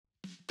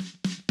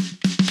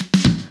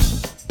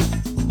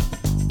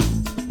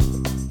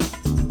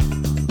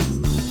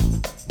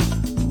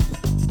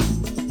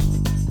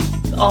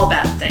all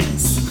bad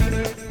things.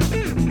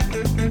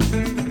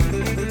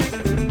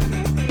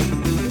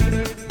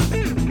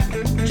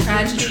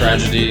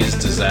 Tragedies,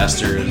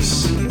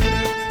 disasters.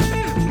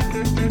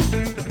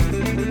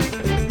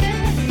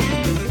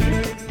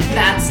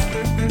 That's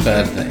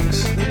Bad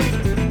things.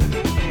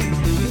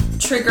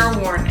 trigger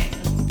warning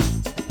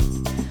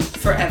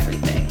for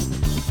everything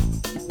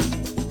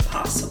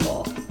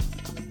possible.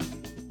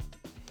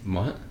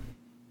 What?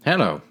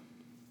 Hello.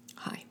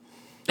 Hi.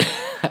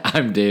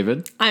 I'm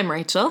David, I'm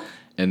Rachel.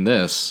 and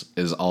this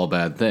is All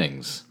Bad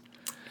Things.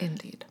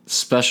 Indeed.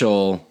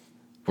 Special,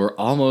 we're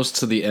almost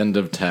to the end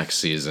of tax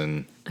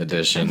season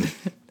edition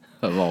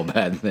of All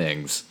Bad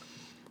Things.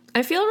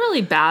 I feel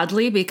really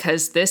badly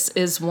because this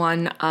is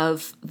one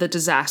of the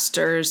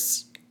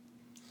disasters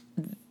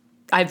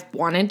I've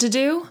wanted to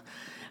do.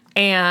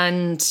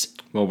 And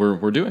Well,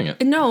 we're doing it.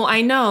 no,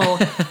 I know.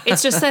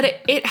 It's just that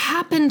it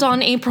happened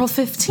on April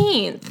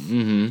 15th.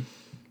 Mm-hmm.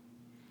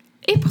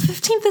 April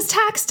 15th is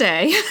tax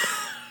day.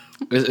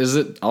 Is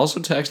it also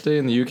tax day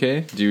in the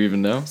UK? Do you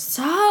even know?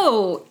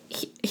 So,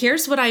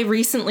 here's what I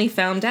recently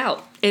found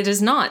out. It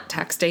is not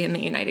tax day in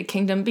the United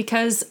Kingdom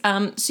because,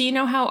 so you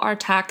know how our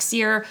tax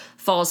year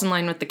falls in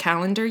line with the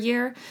calendar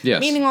year? Yes.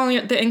 Meaning only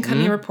the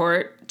income you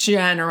report,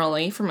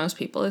 generally, for most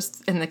people,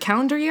 is in the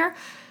calendar year.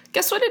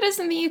 Guess what it is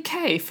in the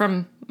UK,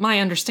 from my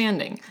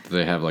understanding? Do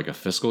they have like a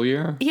fiscal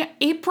year? Yeah,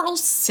 April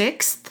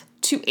 6th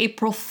to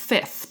April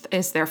 5th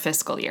is their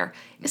fiscal year.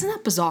 Isn't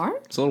that bizarre?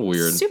 It's a little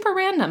weird. Super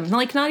random,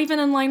 like not even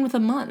in line with a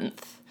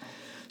month.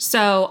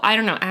 So, I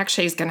don't know.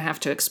 Akshay going to have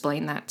to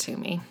explain that to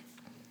me.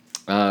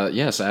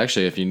 Yes,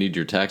 actually, if you need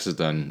your taxes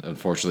done,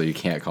 unfortunately, you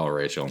can't call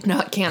Rachel. No,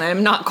 I can't.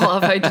 I'm not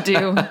qualified to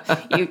do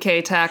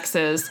UK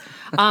taxes.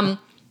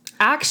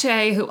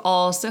 Akshay, who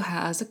also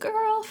has a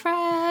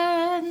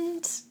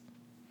girlfriend.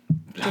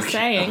 Just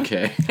saying.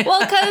 Okay. Well,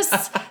 because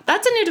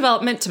that's a new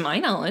development to my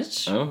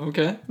knowledge, Oh,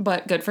 okay.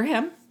 but good for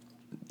him.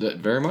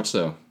 Very much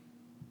so.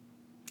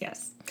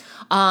 Yes.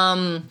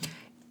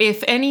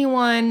 If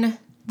anyone,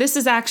 this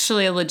is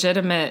actually a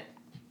legitimate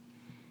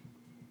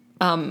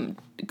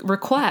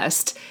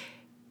request.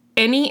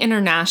 Any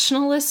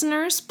international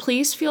listeners,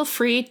 please feel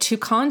free to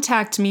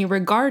contact me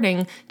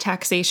regarding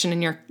taxation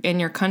in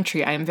your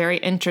country. I am very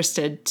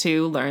interested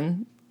to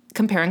learn,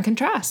 compare and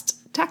contrast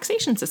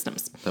taxation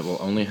systems. That will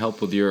only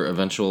help with your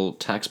eventual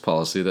tax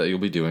policy that you'll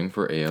be doing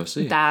for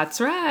AOC.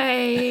 That's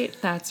right.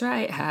 That's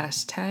right.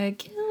 Hashtag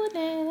killing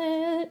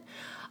it.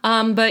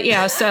 But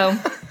yeah, so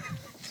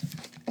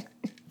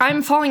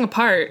I'm falling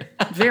apart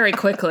very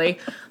quickly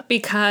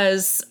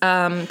because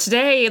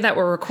today that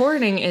we're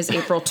recording is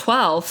April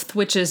 12th,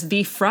 which is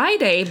the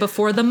Friday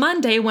before the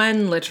Monday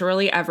when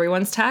literally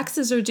everyone's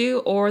taxes are due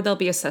or they'll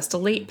be assessed a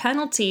late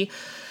penalty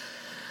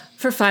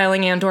for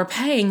filing and or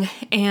paying.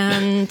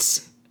 And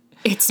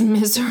it's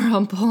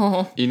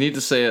miserable. You need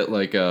to say it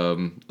like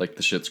the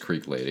Schitt's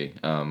Creek lady.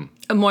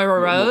 Moira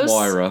Rose?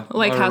 Moira.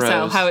 Like Moira how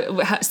Rose.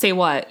 so? How say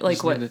what?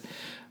 Like what?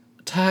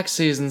 Tax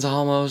season's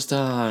almost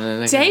done.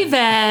 And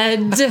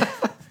David.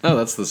 Oh,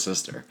 that's the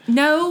sister.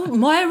 No,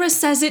 Moira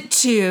says it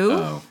too.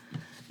 Oh.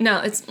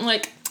 No, it's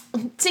like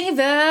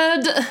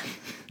David.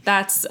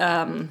 That's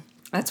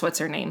what's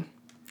her name?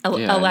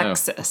 Yeah,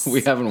 Alexis.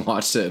 We haven't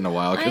watched it in a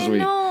while because I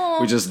know.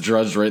 we just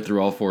drudged right through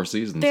all 4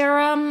 seasons. They're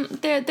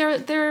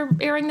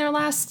airing their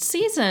last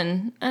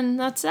season, and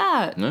that's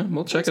that. Yeah,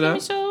 we'll check It's it gonna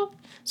out. be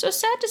so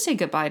sad to say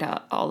goodbye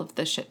to all of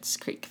the Schitt's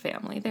Creek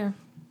family. They're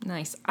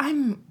nice.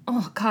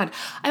 Oh God,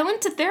 I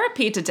went to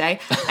therapy today,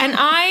 and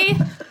I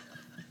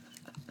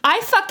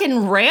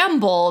fucking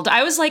rambled.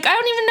 I was like, I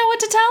don't even know what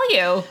to tell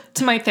you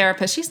to my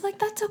therapist. She's like,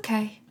 that's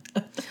okay.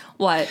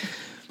 What?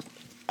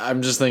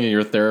 I'm just thinking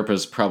your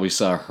therapist probably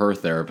saw her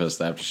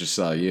therapist after she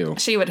saw you.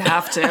 She would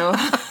have to.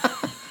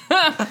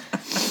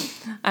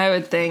 I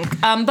would think.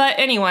 But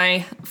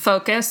anyway,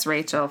 focus,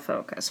 Rachel,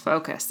 focus.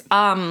 Hocus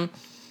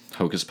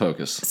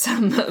pocus.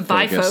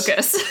 By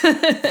focus.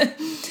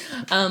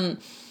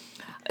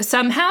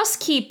 Some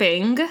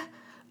housekeeping.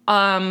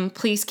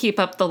 Please keep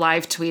up the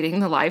live tweeting.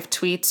 The live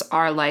tweets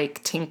are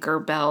like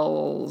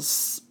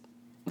Tinkerbell's,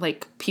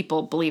 like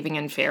people believing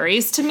in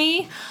fairies to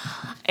me.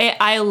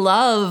 I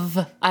love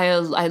the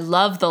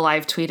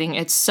live tweeting.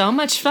 It's so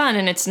much fun,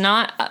 and it's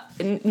not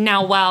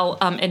now. While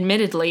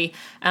admittedly,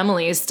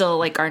 Emily is still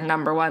like our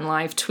number one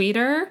live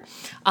tweeter.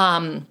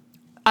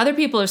 Other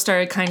people have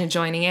started kind of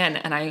joining in,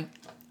 and I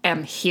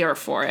am here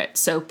for it.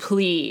 So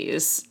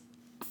please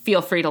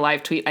feel free to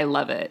live tweet. I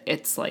love it.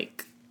 It's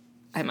like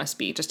I must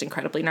be just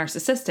incredibly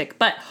narcissistic,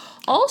 but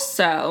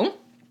also,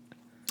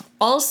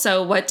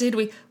 what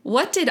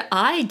did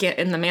I get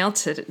in the mail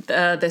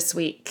this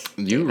week?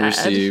 You David?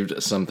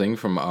 received something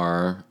from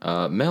our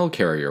mail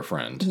carrier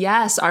friend.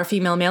 Yes, our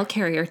female mail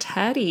carrier,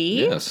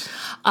 Teddy. Yes.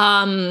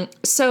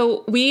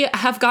 So we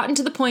have gotten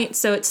to the point,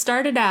 so it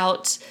started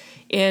out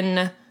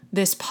in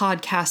this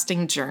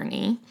podcasting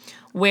journey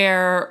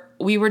where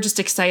we were just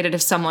excited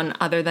if someone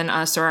other than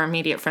us or our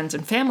immediate friends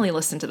and family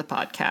listened to the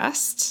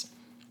podcast.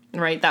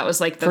 Right? That was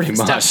like the Pretty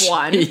step much.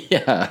 one.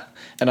 Yeah.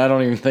 And I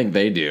don't even think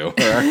they do.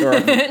 Or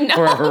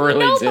whoever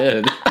really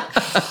did.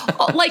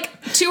 like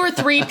 2 or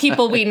 3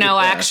 people we know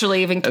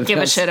actually even give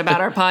a shit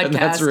about our podcast. And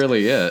that's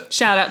really it.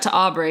 Shout out to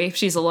Aubrey.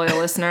 She's a loyal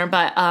listener.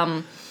 But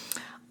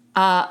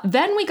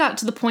then we got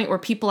to the point where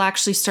people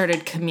actually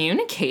started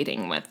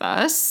communicating with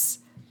us,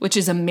 which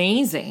is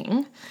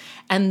amazing.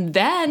 And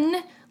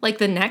then, like,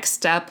 the next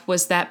step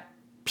was that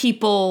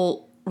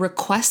people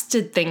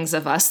requested things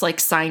of us, like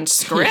signed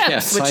scripts, Yeah,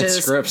 which signed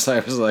is scripts.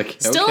 I was like,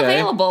 still okay.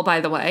 available, by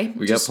the way.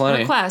 We got Just plenty.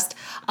 Request.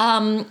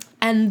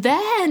 And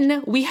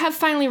then we have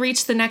finally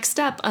reached the next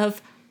step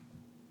of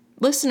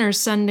listeners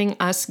sending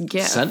us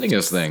gifts. Sending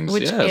us things,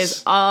 which yes.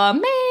 is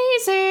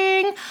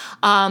amazing.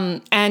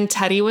 And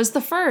Teddy was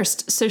the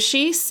first. So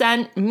she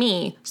sent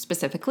me,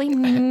 specifically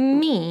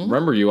me.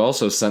 Remember, you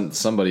also sent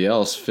somebody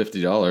else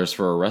 $50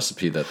 for a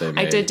recipe that they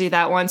made. I did do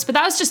that once, but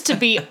that was just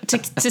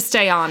to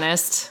stay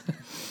honest.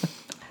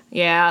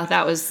 Yeah,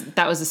 that was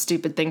a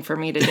stupid thing for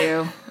me to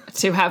do,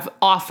 to have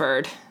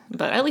offered.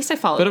 But at least I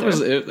followed But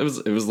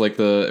through. it was like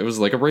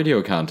a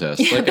radio contest.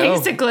 Yeah, like,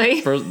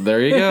 basically.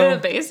 There you go.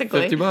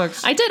 Basically.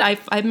 $50. I did. I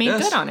made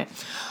Yes. good on it.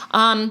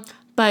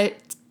 But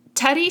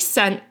Teddy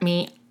sent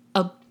me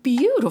a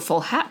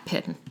beautiful hat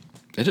pin.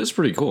 It is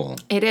pretty cool.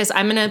 It is.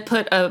 I'm going to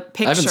put a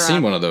picture I haven't seen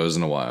up. one of those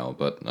in a while,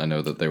 but I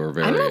know that they were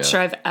very. I'm not sure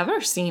I've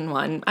ever seen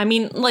one. I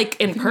mean, like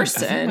in I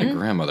person. think my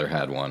grandmother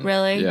had one.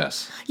 Really?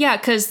 Yes. Yeah,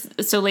 because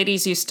so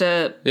ladies used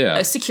to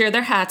Yeah. secure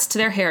their hats to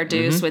their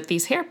hairdos with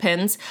these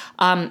hairpins.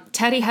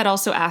 Teddy had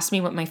also asked me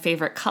what my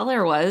favorite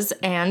color was,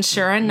 and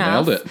sure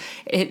enough, Nailed it.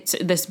 it's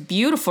this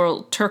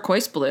beautiful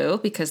turquoise blue,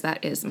 because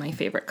that is my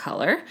favorite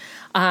color.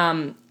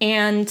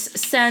 And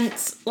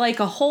sent like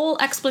a whole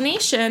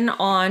explanation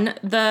on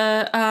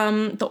the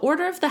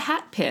order of the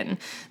hat pin.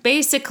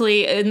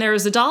 Basically, and there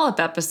was a Dollop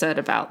episode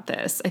about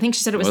this. I think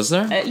she said it was. Was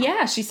there?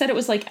 Yeah, she said it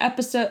was like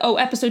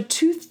episode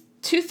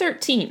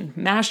 213,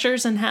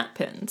 mashers and hat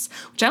pins,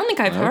 which I don't think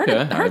I've heard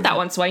that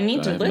one, so I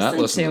need to I've not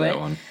listened to to it. that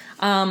one.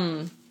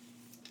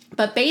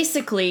 But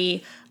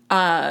basically,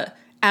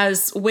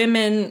 as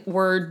women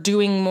were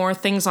doing more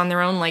things on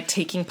their own, like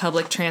taking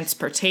public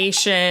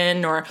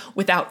transportation or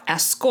without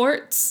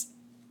escorts,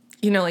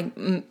 you know, like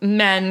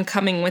men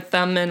coming with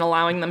them and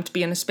allowing them to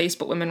be in a space,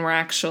 but women were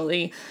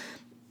actually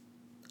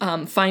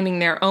finding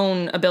their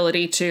own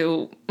ability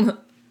to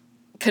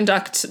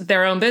conduct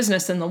their own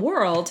business in the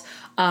world.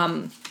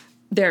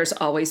 There's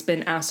always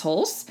been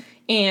assholes,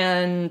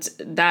 and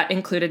that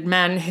included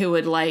men who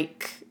would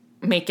like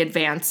make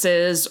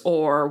advances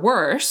or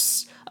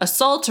worse,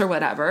 assault or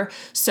whatever.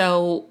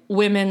 So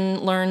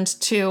women learned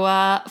to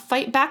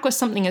fight back with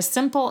something as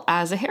simple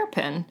as a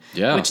hairpin.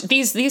 Yeah. Which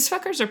these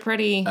fuckers are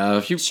pretty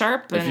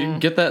sharp. If you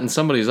get that in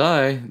somebody's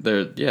eye,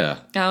 yeah.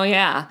 Oh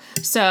yeah.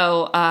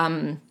 So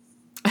and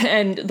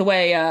the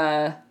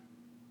way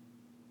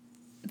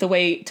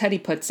Teddy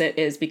puts it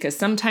is because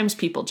sometimes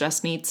people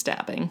just need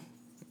stabbing.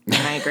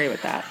 And I agree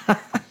with that.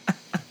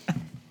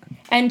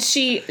 And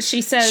she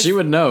says She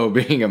would know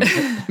being a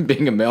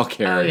mail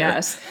carrier. Oh,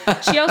 yes.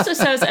 She also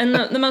says, and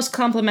the most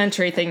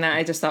complimentary thing that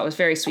I just thought was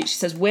very sweet, she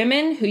says,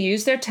 women who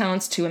use their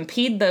talents to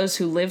impede those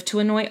who live to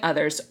annoy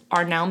others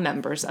are now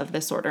members of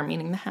this order,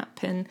 meaning the hat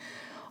pin,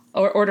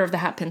 or order of the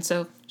hat pin.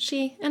 So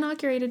she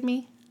inaugurated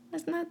me.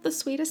 Isn't that the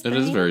sweetest thing? It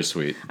is very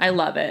sweet. I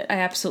love it. I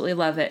absolutely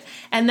love it.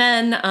 And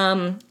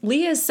then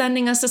Leah's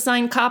sending us a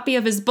signed copy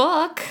of his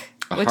book,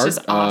 which is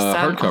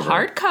awesome. Hardcover.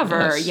 A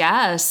hardcover,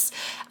 yes.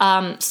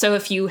 So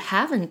if you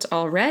haven't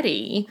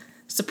already,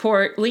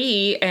 support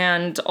Lee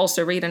and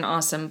also read an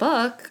awesome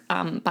book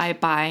by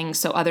buying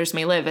So Others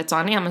May Live. It's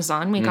on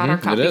Amazon. We got our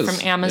copy from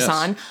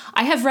Amazon. Yes.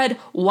 I have read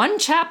one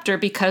chapter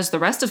because the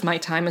rest of my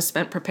time is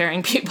spent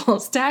preparing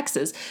people's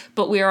taxes.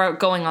 But we are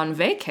going on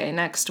vacay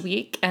next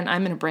week, and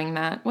I'm going to bring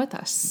that with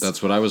us.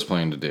 That's what I was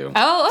planning to do.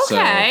 Oh,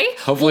 okay.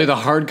 So hopefully the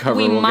hardcover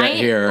will get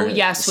here. Oh,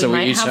 yes, so we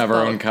might each have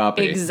our both. own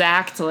copy.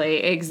 Exactly.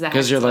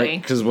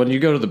 Because when you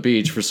go to the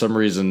beach, for some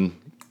reason,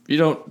 you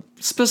don't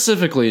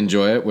specifically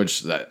enjoy it,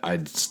 which I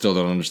still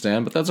don't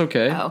understand, but that's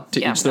okay.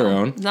 To each their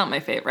own. Not my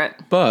favorite.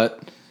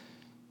 But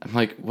I'm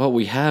like, well,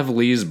 we have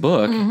Lee's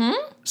book,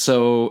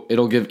 so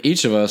it'll give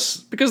each of us,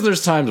 because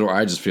there's times where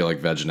I just feel like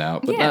vegging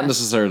out, but not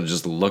necessarily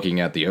just looking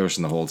at the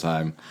ocean the whole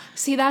time.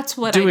 See, that's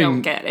what I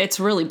don't get. It's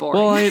really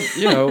boring.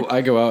 Well,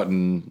 I go out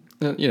and,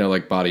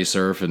 like body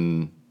surf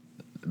and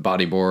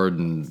bodyboard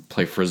and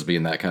play frisbee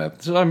and that kind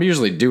of. So I'm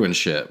usually doing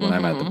shit when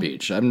I'm at the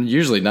beach. I'm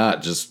usually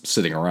not just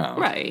sitting around.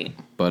 Right.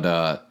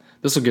 But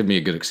this will give me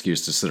a good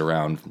excuse to sit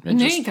around and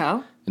there you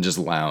go. And just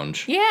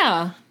lounge.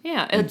 Yeah.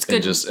 It's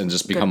good. And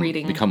just good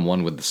reading. become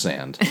one with the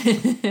sand.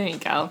 There you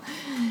go.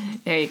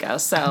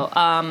 So,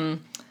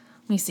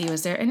 let me see.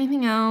 Was there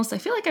anything else? I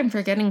feel like I'm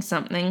forgetting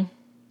something.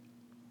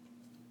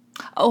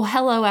 Oh,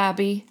 hello,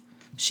 Abby.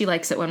 She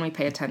likes it when we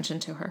pay attention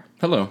to her.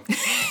 Hello.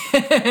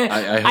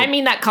 I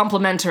mean that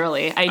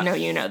complimentarily. I know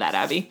you know that,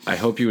 Abby. I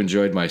hope you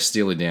enjoyed my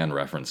Steely Dan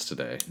reference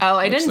today. Oh,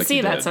 I didn't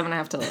see that, so I'm going to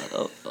have to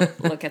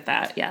look at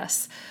that,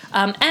 yes.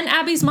 And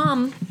Abby's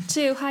mom,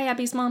 too. Hi,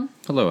 Abby's mom.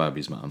 Hello,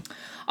 Abby's mom.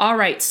 All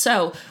right,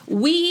 so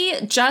we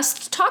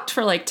just talked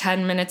for like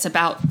 10 minutes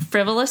about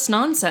frivolous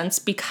nonsense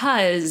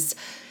because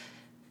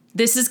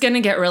This is going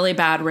to get really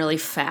bad really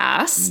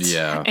fast.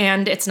 Yeah.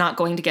 And it's not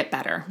going to get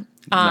better.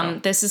 No.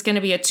 This is going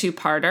to be a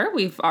two-parter.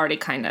 We've already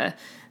kind of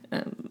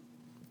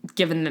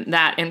given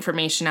that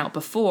information out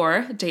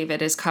before.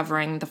 David is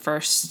covering the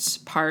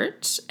first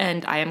part,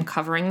 and I am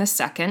covering the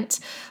second.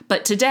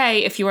 But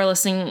today, if you are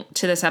listening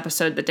to this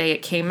episode the day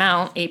it came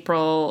out,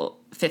 April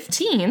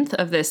 15th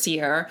of this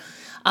year,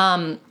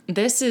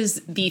 this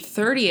is the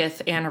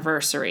 30th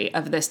anniversary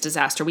of this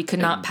disaster. We could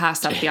not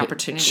pass up the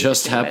opportunity.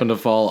 Just happened to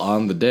fall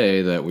on the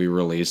day that we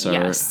release our.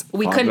 Yes,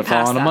 we happened couldn't to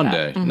fall pass on a that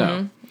Monday. up. Mm-hmm.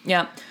 No.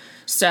 Yeah.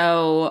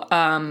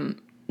 So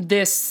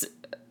this.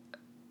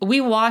 We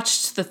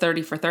watched the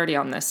 30 for 30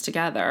 on this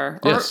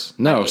together. Yes.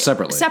 No,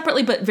 separately.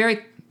 Separately, but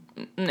very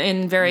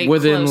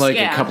Within close,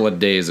 a couple of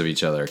days of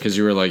each other, because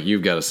you were like,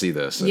 "You've got to see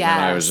this," and then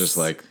I was Yes. just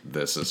like,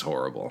 "This is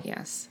horrible."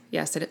 Yes,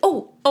 it is.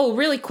 Oh,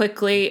 really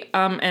quickly,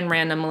 and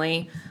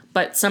randomly,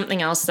 but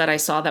something else that I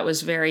saw that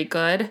was very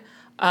good,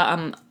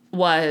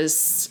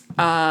 was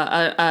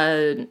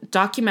a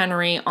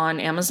documentary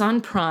on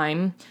Amazon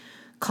Prime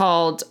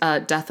called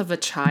Death of a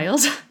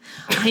Child.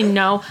 I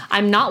know,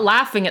 I'm not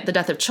laughing at the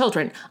death of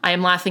children. I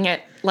am laughing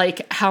at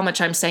like how much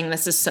I'm saying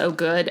this is so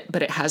good,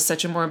 but it has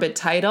such a morbid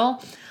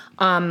title.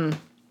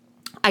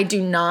 I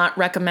do not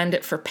recommend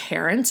it for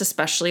parents,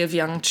 especially of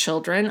young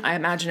children. I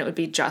imagine it would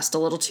be just a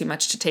little too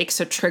much to take.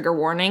 So trigger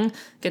warning,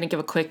 going to give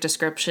a quick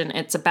description.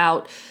 It's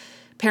about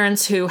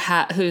parents who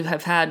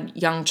have had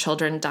young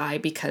children die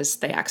because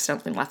they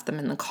accidentally left them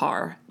in the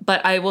car.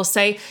 But I will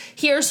say,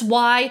 here's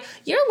why.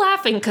 You're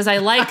laughing because I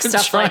like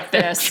stuff like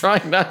this.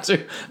 Trying not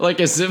to,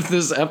 as if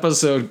this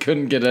episode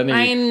couldn't get any.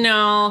 I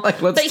know.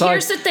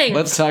 Here's the thing.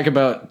 Let's talk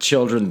about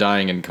children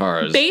dying in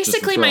cars.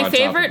 Basically, my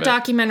favorite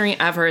documentary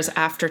ever is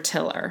After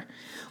Tiller,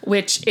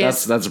 which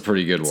is that's a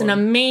pretty good one. an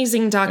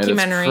amazing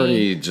documentary. And it's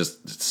pretty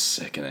just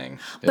sickening.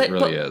 It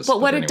really is.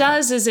 But what it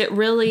does is it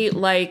really,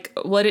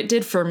 what it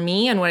did for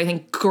me and what I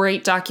think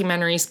great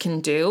documentaries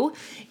can do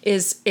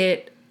is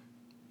it,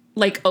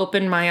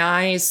 opened my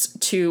eyes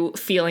to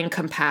feeling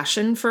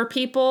compassion for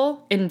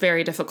people in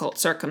very difficult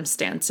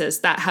circumstances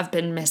that have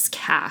been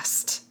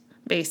miscast,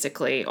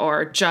 basically,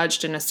 or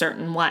judged in a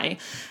certain way.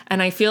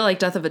 And I feel like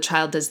Death of a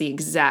Child does the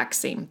exact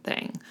same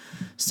thing.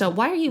 So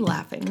why are you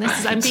laughing?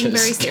 I'm being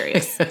very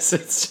serious.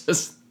 It's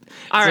just...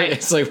 All right.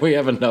 It's like we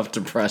have enough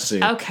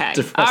depressing All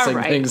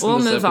right. things We'll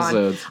in this move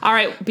episode. on. All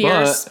right,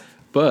 beers.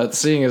 But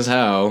seeing as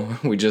how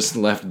we just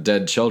left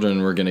dead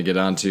children, we're going to get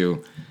on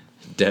to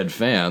dead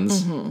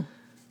fans. Mm-hmm.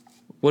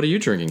 What are you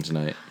drinking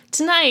tonight?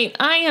 Tonight,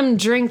 I am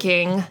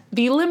drinking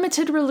the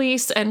limited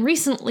release and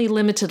recently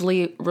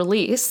limitedly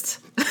released...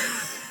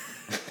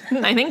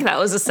 I think that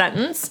was a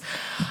sentence.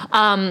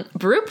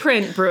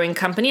 Brewprint Brewing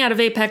Company out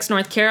of Apex,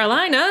 North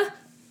Carolina.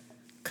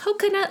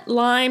 Coconut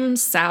Lime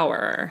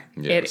Sour.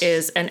 Yes, it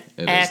is an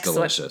excellent. Is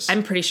delicious.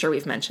 I'm pretty sure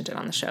we've mentioned it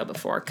on the show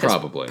before.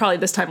 Probably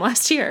this time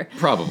last year.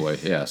 Probably,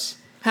 yes.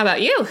 How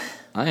about you?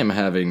 I am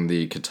having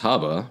the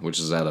Catawba, which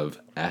is out of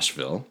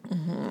Asheville.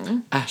 Mm-hmm.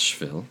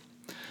 Asheville.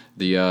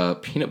 The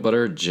peanut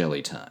butter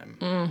jelly time,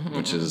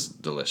 which is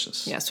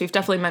delicious. Yes, we've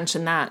definitely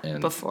mentioned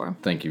that before.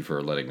 Thank you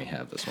for letting me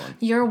have this one.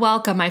 You're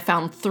welcome. I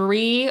found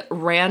 3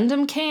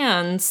 random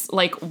cans.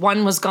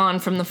 One was gone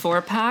from the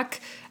 4-pack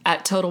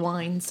at Total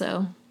Wine.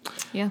 So,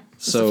 yeah,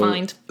 it's a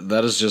find.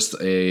 That is just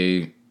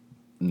a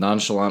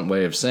nonchalant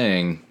way of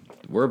saying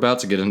we're about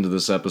to get into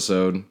this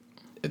episode.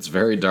 It's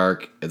very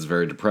dark. It's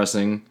very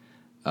depressing.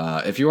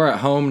 If you are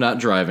at home, not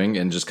driving,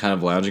 and just kind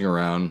of lounging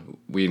around,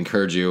 we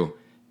encourage you,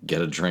 get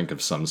a drink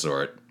of some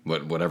sort,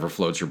 whatever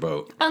floats your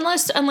boat.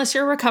 Unless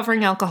you're a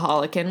recovering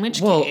alcoholic, in which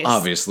case... Well,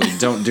 obviously,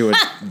 don't do it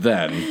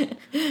then.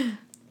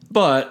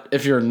 But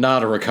if you're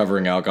not a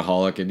recovering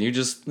alcoholic and you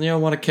just,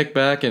 want to kick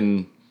back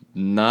and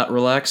not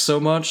relax so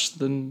much,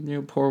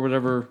 then, pour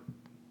whatever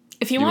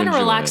If you want to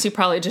relax, you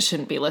probably just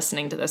shouldn't be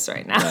listening to this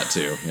right now. That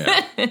too,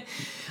 yeah.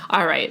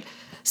 All right.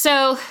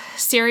 So,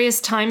 serious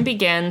time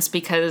begins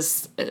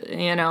because,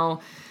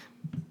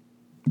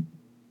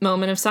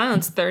 moment of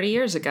silence 30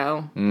 years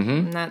ago. Mm-hmm.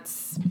 And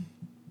that's...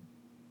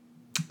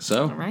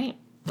 So... All right.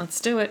 Let's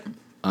do it.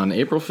 On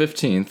April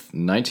 15th,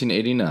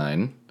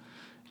 1989,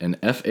 an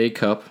FA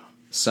Cup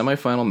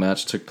semi-final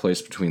match took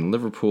place between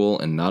Liverpool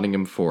and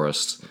Nottingham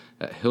Forest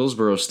at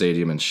Hillsborough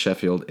Stadium in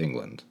Sheffield,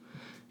 England.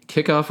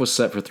 Kickoff was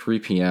set for 3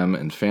 p.m.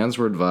 and fans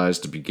were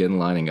advised to begin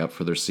lining up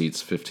for their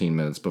seats 15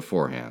 minutes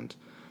beforehand.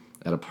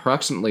 At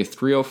approximately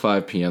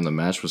 3:05 p.m., the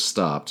match was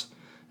stopped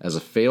as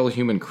a fatal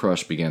human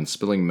crush began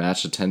spilling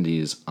match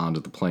attendees onto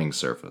the playing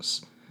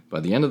surface. By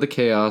the end of the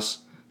chaos,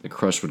 the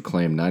crush would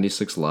claim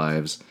 96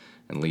 lives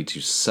and lead to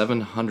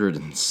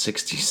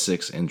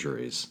 766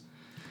 injuries.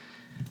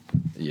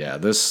 Yeah,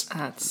 this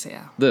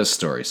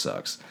story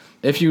sucks.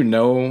 If you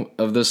know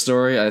of this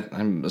story,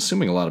 I'm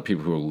assuming a lot of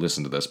people who will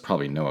listen to this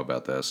probably know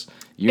about this.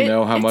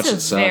 Know how much it sucks.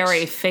 It's a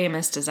very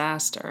famous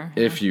disaster.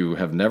 If you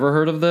have never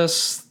heard of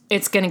this...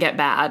 It's going to get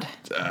bad.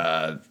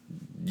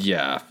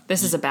 Yeah.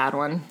 This is a bad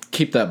one.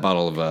 Keep that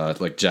bottle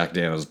of like Jack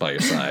Daniels by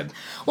your side.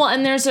 Well,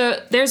 and there's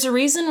a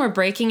reason we're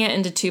breaking it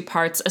into two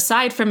parts,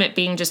 aside from it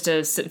being just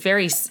a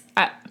very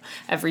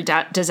every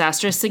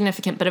disaster is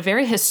significant, but a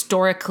very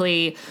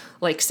historically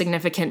like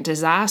significant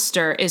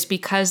disaster is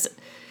because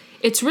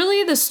it's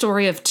really the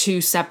story of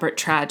two separate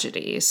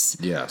tragedies.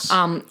 Yes.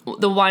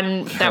 The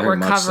one that Very we're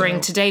much covering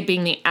so. today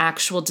being the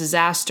actual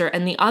disaster,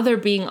 and the other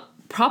being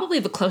probably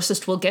the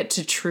closest we'll get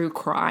to true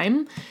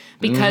crime,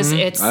 because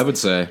it's I would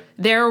say.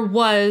 there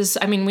was,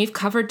 I mean, we've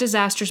covered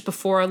disasters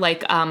before,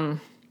 like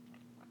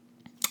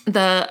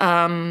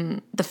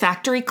the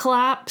factory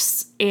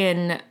collapse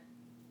in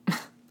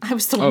I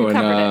was the one who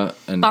covered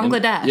it.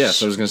 Bangladesh.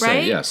 Yes, I was going to say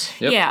right? yes.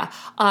 Yep.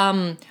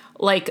 Yeah.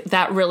 Like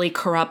that really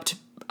corrupt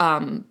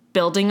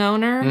building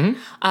owner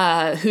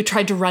who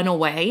tried to run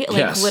away, like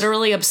Yes.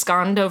 literally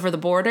abscond over the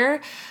border.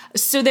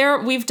 So there,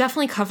 we've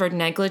definitely covered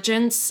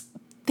negligence.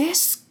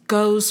 This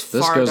goes farther.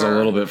 This goes a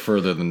little bit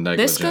further than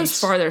negligence. This goes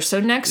farther. So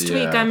next week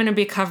Yeah. I'm going to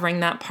be covering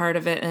that part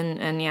of it,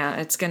 and yeah,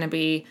 it's going to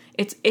be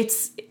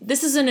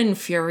this is an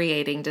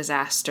infuriating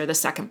disaster. The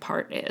second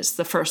part is.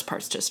 The first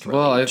part's just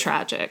really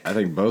tragic. I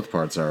think both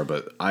parts are,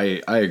 but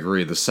I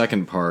agree. The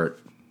second part,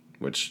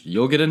 which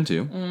you'll get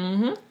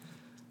into,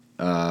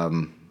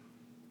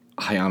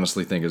 I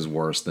honestly think is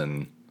worse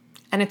than.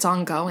 And it's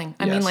ongoing.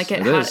 I mean, Yes, like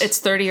it is. it's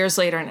 30 years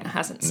later and it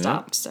hasn't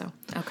stopped. So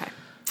okay,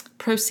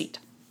 proceed.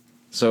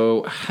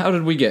 So how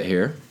did we get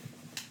here?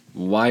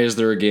 Why is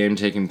there a game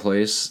taking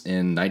place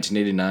in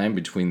 1989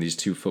 between these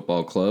two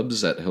football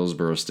clubs at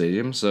Hillsborough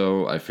Stadium?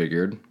 So I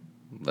figured,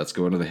 let's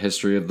go into the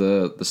history of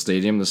the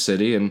stadium, the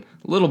city, and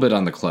a little bit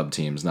on the club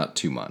teams, not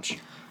too much.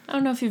 I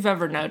don't know if you've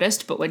ever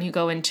noticed, but when you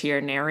go into your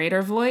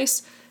narrator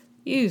voice,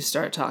 you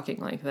start talking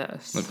like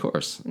this. Of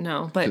course.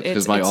 No, but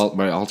it's Because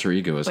my alter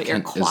ego is but you're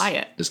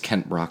quiet. is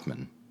Kent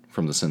Brockman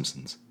from The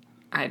Simpsons.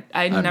 I'd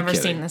never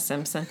kidding. seen The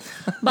Simpsons,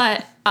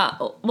 but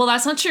well,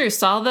 that's not true.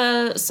 Saw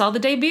the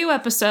debut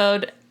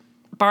episode.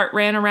 Bart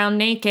ran around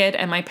naked,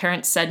 and my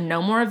parents said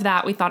no more of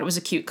that. We thought it was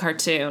a cute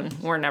cartoon.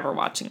 We're never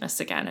watching this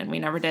again, and we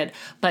never did.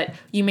 But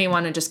you may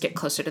want to just get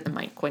closer to the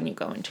mic when you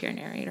go into your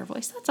narrator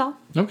voice. That's all.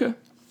 Okay.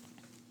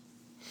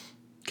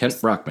 Kent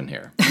Brockman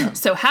here.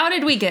 So how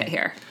did we get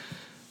here?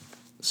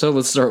 So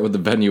let's start with the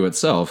venue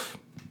itself,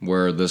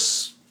 where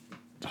this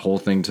whole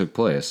thing took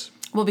place.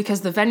 Well, because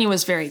the venue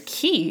was very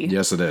key.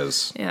 Yes, it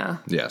is. Yeah.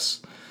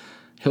 Yes.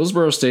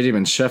 Hillsborough Stadium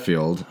in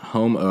Sheffield,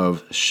 home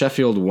of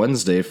Sheffield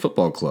Wednesday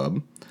Football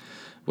Club,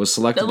 was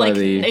selected by Like,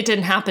 the... it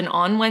didn't happen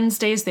on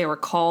Wednesdays. They were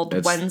called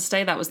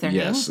Wednesday. That was their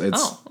yes, name?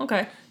 it's- Oh,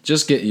 okay.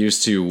 Just get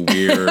used to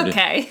weird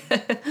Okay.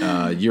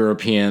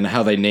 European,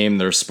 how they name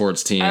their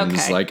sports teams.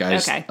 Okay, Like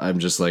okay. I'm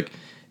just like,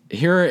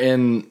 here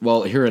in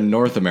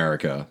North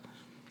America,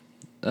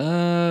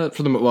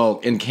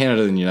 in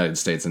Canada and the United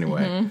States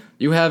anyway, Mm-hmm.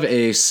 you have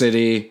a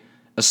city,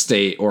 a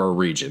state, or a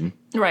region,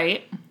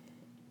 Right.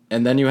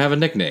 and then you have a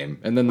nickname,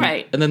 and then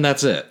Right. and then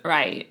that's it.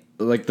 Right.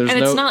 Like there's And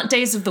no it's not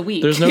days of the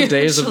week. there's no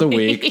days of the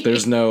usually. week.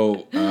 There's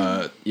no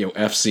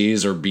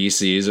FCs or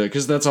BCs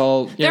because that's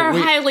all. There are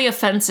highly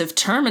offensive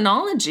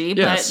terminology,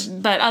 Yes.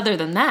 but other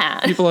than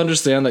that, People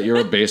understand that you're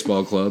a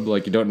baseball club.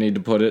 Like you don't need to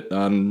put it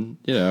on.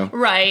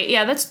 right?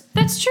 Yeah,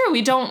 that's true.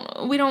 We don't.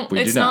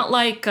 It's do not not.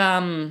 like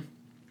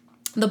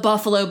the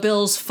Buffalo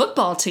Bills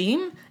football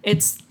team.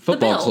 It's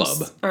Football the Bills.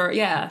 club. Or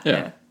yeah.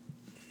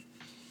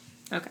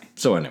 Okay.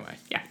 So anyway.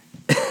 Yeah.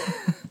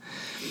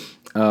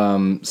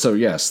 So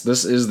yes,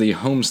 this is the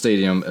home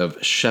stadium of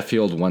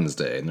Sheffield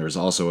Wednesday, and there's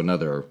also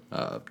another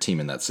team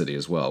in that city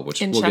as well,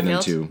 which In we'll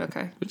Sheffield? get into.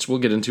 Okay. Which we'll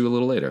get into a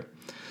little later.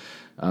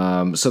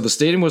 So the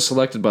stadium was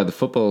selected by the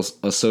Football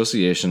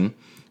Association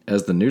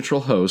as the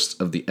neutral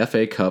host of the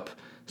FA Cup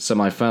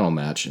semifinal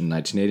match in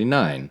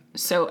 1989.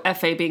 So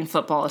FA being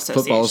Football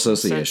Association. Football so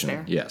it's Association,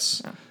 there.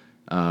 yes.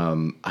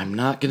 I'm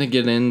not gonna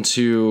get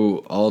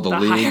into all the The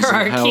leagues and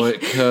how hierarchy.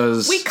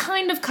 because We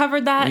kind of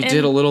covered that. we in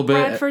did a little bit,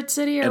 Bradford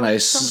City or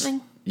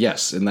something.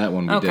 Yes, in that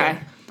one we Okay.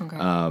 did. Okay.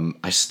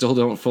 I still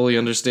don't fully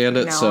understand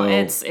it, No, so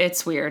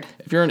it's weird.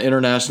 if you're an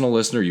international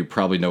listener, you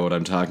probably know what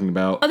I'm talking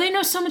about. Oh, they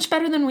know so much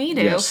better than we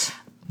do. Yes.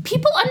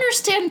 People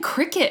understand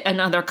cricket in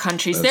other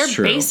countries. That's They're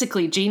true.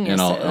 basically geniuses.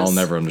 And I'll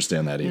never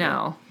understand that either.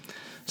 No.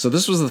 So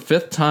this was the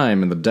 5th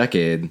time in the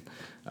decade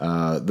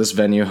this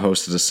venue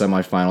hosted a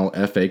semifinal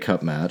FA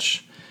Cup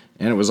match,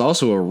 and it was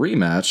also a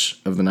rematch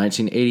of the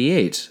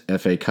 1988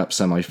 FA Cup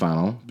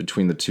semifinal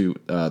between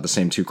the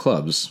same two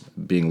clubs,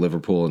 being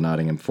Liverpool and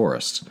Nottingham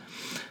Forest,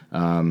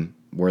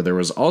 where there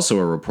was also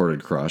a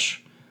reported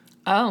crush.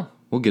 Oh,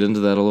 We'll get into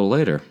that a little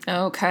later.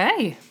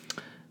 okay.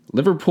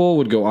 Liverpool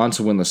would go on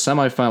to win the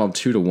semifinal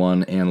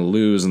 2-1 and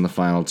lose in the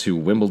final to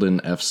Wimbledon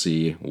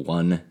FC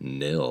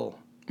 1-0.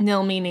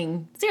 Nil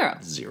meaning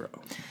 0.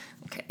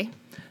 Okay.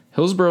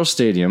 Hillsborough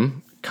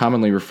Stadium,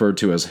 commonly referred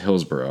to as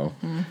Hillsborough,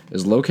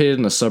 is located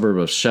in a suburb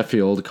of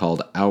Sheffield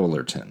called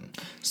Owlerton.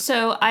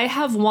 So I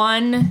have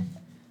one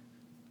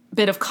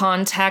bit of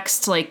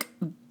context, like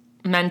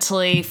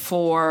mentally,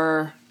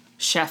 for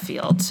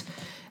Sheffield.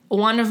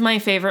 One of my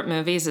favorite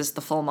movies is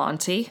The Full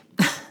Monty.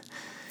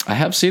 I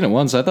have seen it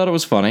once. I thought it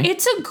was funny.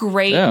 It's a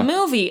great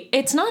movie.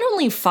 It's not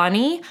only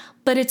funny,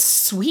 but it's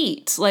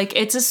sweet. Like,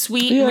 it's a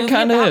sweet movie it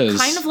kinda about is.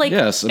 kind of like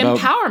Yes, about-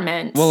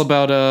 empowerment. Well,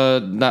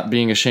 about not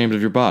being ashamed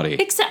of your body.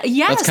 Yes,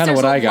 That's kinda there's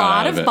what I a got lot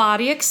out of of it.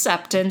 body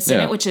acceptance in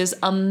Yeah. it, which is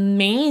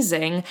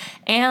amazing.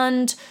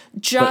 And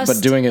just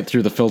but doing it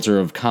through the filter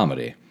of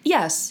comedy.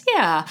 yes,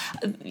 yeah.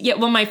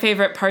 One of my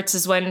favorite parts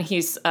is when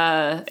he's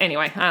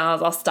anyway,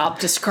 I'll stop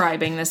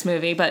describing this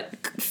movie, but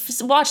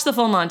watch the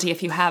full Monty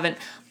if you haven't.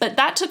 But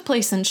that took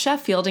place in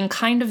Sheffield, and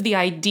kind of the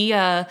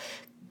idea,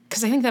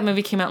 because I think that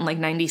movie came out in like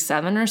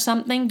 97 or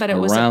something, but it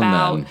was Around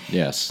about then,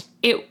 yes.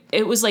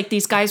 it was like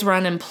these guys were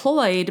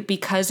unemployed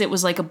because it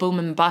was like a boom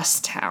and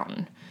bust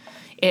town.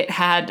 It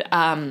had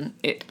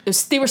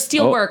they were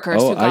steel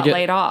workers who got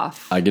laid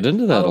off. I get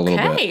into that a little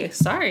bit. Okay,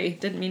 sorry,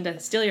 didn't mean to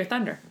steal your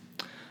thunder.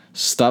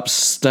 Stop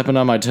stepping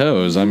on my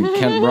toes. I'm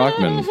Kent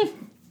Brockman.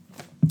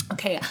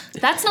 Okay,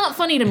 that's not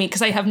funny to me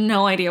because I have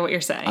no idea what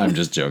you're saying. I'm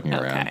just joking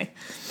around. Okay.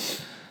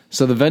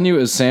 So the venue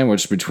is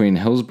sandwiched between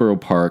Hillsborough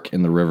Park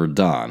and the River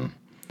Don.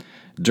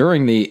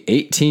 During the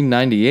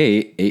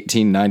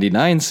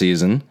 1898-1899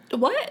 season,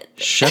 What?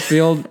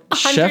 Sheffield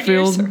 100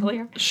 years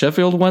earlier.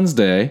 Sheffield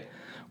Wednesday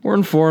were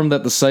informed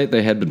that the site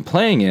they had been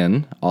playing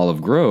in,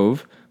 Olive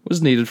Grove,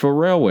 was needed for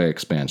railway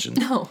expansion.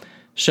 No.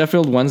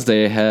 Sheffield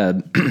Wednesday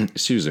had,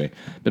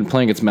 been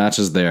playing its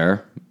matches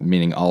there,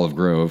 meaning Olive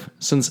Grove,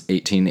 since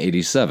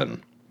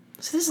 1887.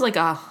 So this is like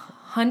a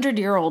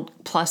 100-year-old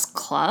plus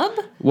club?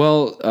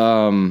 Well,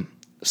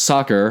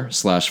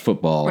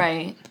 soccer/football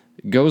Right.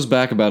 goes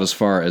back about as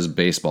far as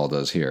baseball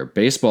does here.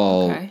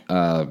 Baseball Okay.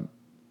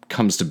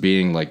 comes to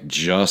being like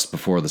just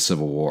before the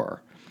Civil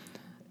War.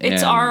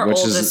 It's And- our which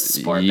is- oldest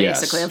sport, yes.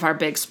 basically, of our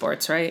big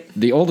sports, right?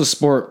 The oldest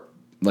sport,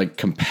 like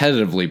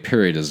competitively,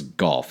 period, is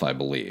golf, I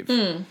believe.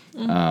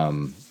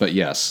 But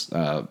yes,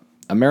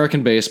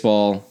 American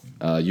baseball,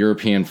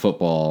 European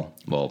football,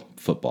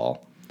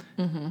 football,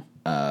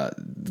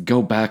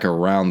 go back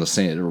around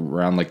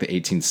like the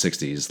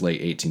 1860s,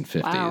 late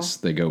 1850s.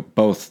 Wow.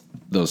 Both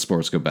those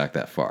sports go back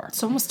that far.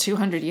 It's almost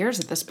 200 years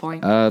at this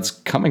point. It's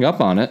coming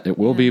up on it. It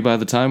will be by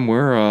the time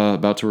we're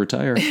about to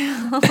retire.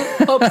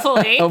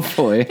 Hopefully.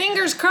 Hopefully.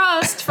 Fingers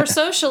crossed for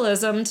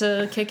socialism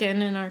to kick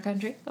in our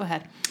country. Go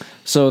ahead.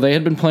 So they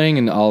had been playing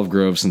in Olive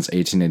Grove since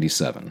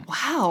 1887.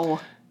 Wow.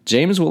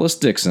 James Willis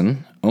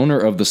Dixon, owner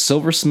of the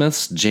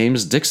Silversmiths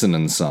James Dixon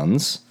and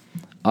Sons,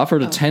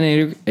 offered a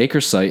 10-acre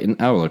site in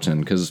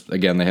Owlerton because,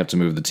 again, they have to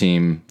move the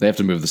team. They have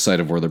to move the site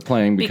of where they're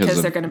playing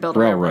because they're of gonna build a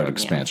railroad railroad,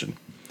 expansion.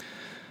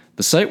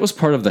 The site was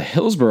part of the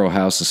Hillsborough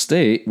House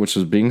estate, which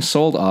was being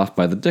sold off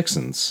by the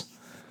Dixons.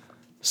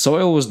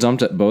 Soil was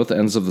dumped at both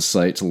ends of the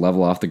site to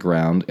level off the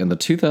ground, and the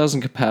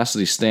 2,000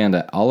 capacity stand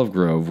at Olive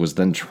Grove was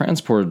then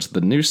transported to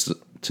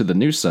the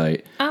new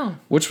site,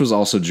 which was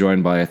also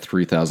joined by a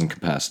 3,000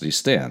 capacity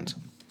stand.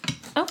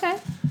 Okay.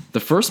 The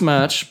first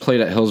match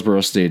played at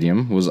Hillsborough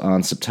Stadium was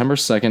on September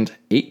 2nd,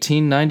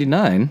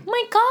 1899.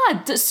 My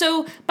God.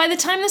 So by the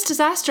time this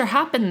disaster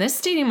happened, this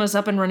stadium was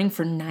up and running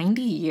for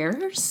 90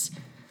 years?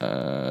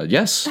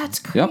 Yes. That's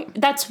crazy. Yep.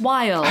 That's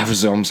wild. I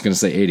was almost going to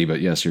say 80, but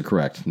yes, you're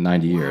correct.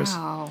 90 years.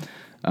 Wow.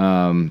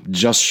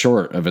 Just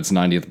short of its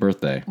 90th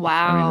birthday.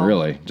 Wow. I mean,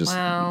 really, just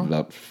Wow.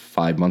 about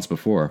 5 months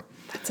before.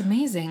 That's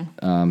amazing.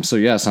 So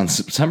yes, on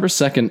September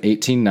 2nd,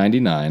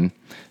 1899,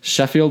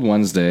 Sheffield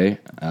Wednesday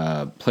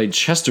played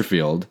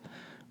Chesterfield,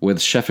 with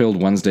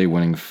Sheffield Wednesday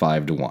winning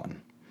 5-1.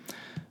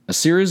 A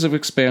series of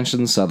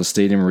expansions saw the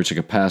stadium reach a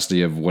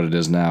capacity of what it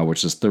is now,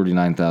 which is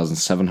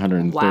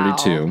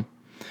 39,732. Wow.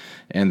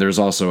 And there's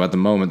also, at the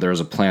moment, there's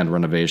a planned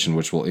renovation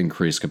which will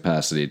increase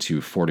capacity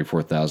to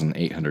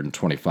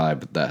 44,825,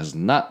 but that has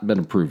not been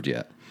approved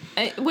yet.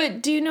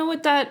 What do you know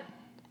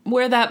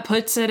where that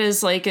puts it?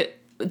 Is like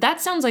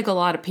that sounds like a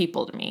lot of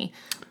people to me,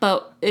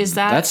 but is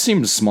That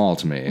seemed small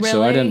to me,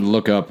 so I Really? didn't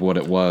look up what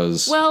it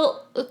was. well?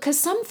 Because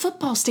some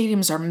football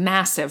stadiums are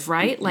massive,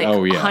 right? Like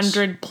Oh, yes.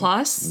 100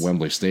 plus.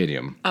 Wembley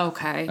Stadium.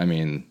 Okay. I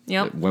mean,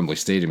 Yep. Wembley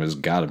Stadium has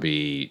got to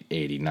be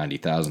 80,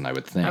 90,000, I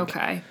would think.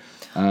 Okay.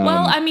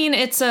 Well, I mean,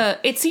 it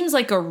seems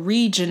like a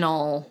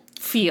regional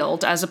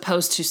field as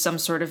opposed to some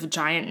sort of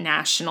giant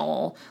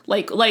national,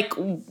 like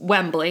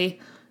Wembley.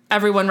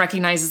 Everyone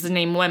recognizes the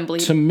name Wembley.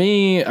 To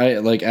me,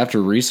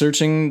 after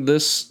researching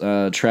this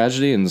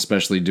tragedy and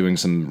especially doing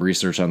some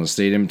research on the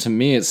stadium, to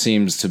me it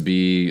seems to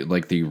be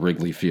like the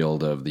Wrigley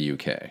Field of the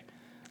UK.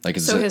 Like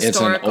it's an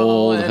historical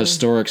old and-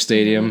 historic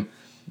stadium.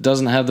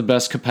 Doesn't have the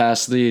best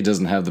capacity.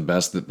 Doesn't have the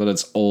best, but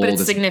it's old. But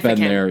it's significant.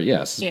 Been there.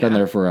 Yes, it's been Yeah.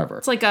 there forever.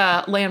 It's like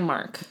a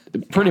landmark.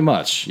 Pretty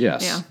much.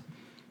 Yes.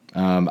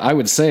 Yeah. I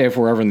would say if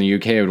we're ever in the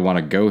UK, I would want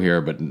to go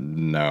here, but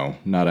no,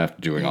 not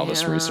after doing all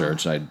this Yeah.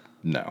 research.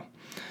 No.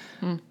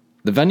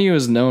 The venue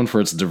is known for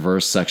its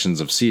diverse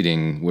sections of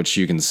seating, which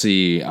you can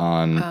see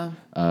on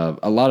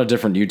a lot of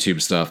different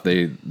YouTube stuff.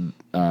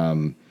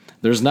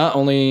 There's not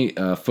only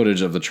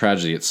footage of the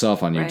tragedy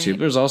itself on YouTube. Right.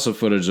 There's also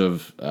footage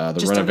of the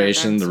Just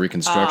renovation, events. the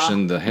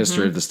reconstruction, the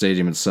history of the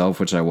stadium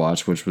itself, which I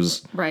watched, which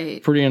was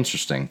Right. pretty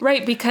interesting.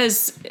 Right,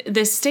 because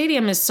this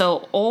stadium is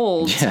so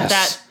old Yes.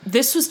 that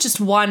this was just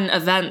one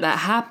event that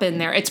happened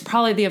there. It's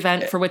probably the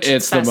event for which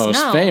It's the best most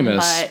known,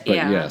 famous, but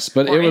yeah. yes.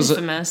 But Or it was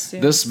infamous.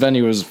 Yeah. this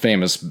venue was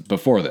famous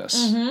before this,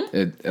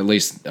 Mm-hmm. at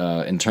least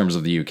in terms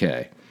of the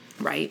UK.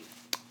 Right.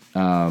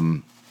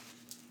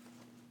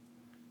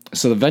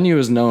 So the venue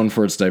is known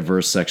for its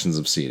diverse sections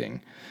of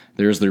seating.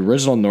 There's the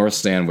original North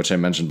Stand, which I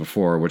mentioned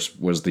before, which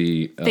was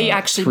the They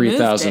actually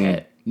 3,000. moved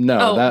it.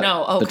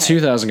 No, okay. The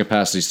 2,000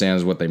 capacity stand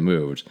is what they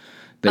moved.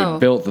 They Oh.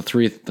 built the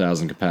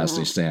 3,000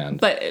 capacity stand.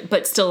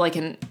 But still like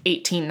in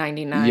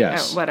 1899,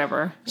 Yes.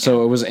 whatever.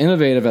 So it was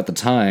innovative at the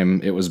time.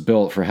 It was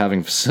built for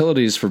having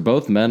facilities for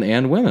both men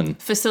and women.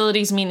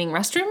 Facilities meaning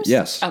restrooms?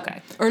 Yes.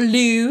 Okay. Or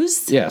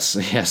loos. Yes. I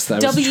was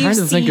trying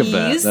to think of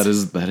that.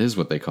 WCs. That is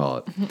what they call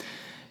it.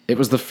 It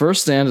was the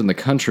first stand in the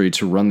country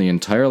to run the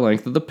entire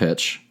length of the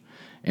pitch,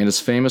 and is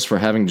famous for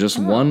having just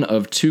one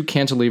of two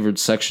cantilevered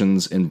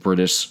sections in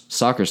British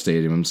soccer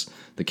stadiums.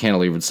 The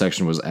cantilevered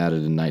section was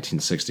added in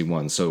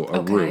 1961, so a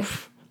Okay.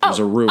 roof. There's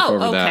a roof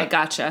over okay, that.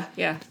 gotcha.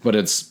 Yeah. But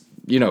it's,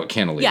 you know what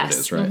cantilevered Yes.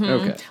 is, right?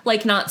 Okay.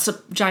 Like not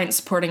giant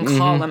supporting Mm-hmm.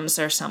 columns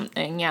or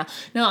something. Yeah.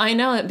 No, I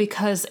know it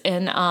because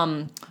in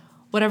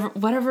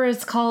whatever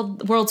it's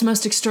called, World's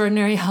Most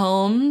Extraordinary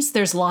Homes,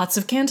 there's lots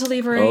of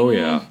cantilevering. Oh,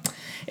 yeah.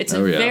 It's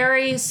Oh, a yeah.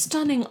 very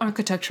stunning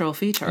architectural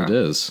feature. It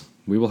is.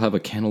 We will have a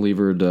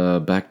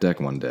cantilevered back deck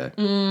one day.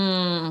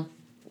 That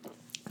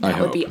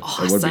would be It would be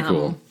awesome.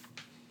 cool.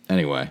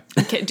 Anyway.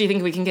 Do you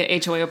think we can get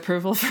HOA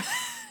approval for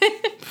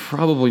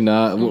Probably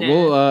not.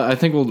 We'll I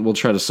think we'll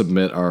try to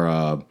submit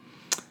our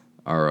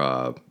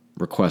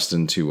request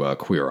into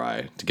Queer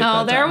Eye to get that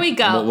done. there we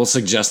go. We'll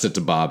suggest it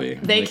to Bobby.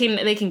 They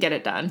can get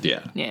it done. Yeah.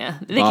 Yeah.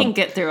 They can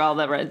get through all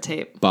the red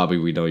tape. Bobby,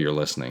 we know you're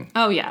listening.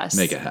 Oh yes.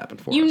 Make it happen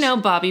for us. You know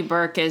Bobby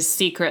Burke is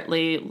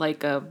secretly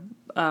like a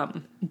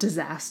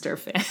disaster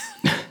fan.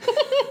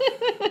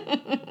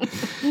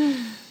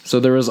 So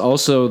there is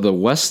also the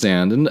West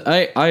Stand, and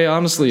I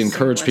honestly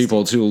encourage West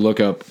people to look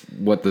up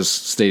what this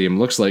stadium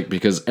looks like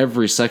because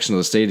every section of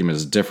the stadium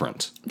is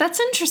different. That's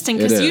interesting It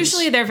because is.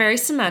 usually they're very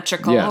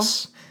symmetrical.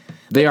 Yes.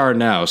 They are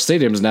now.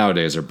 Stadiums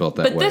nowadays are built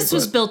that way. But this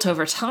was built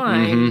over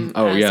time.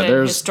 Oh, as yeah, a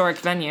there's- historic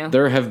venue.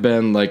 There have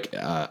been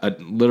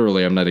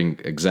literally, I'm not even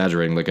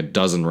exaggerating, like a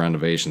dozen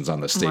renovations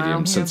on the stadium Wow,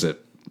 yeah. since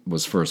it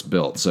was first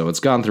built. So it's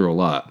gone through a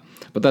lot.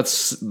 But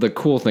that's the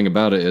cool thing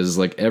about it is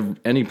like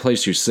any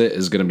place you sit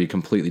is going to be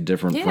completely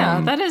different Yeah,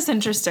 from. that is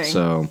interesting.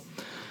 So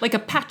Like a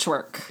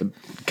patchwork.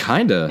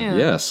 kinda, Yeah.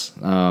 yes.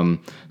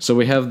 So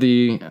we have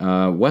the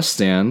West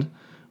Stand,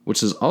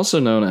 which is also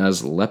known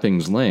as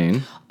Leppings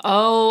Lane.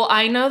 Oh,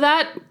 I know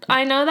that.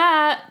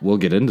 We'll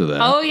get into that.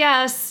 Oh,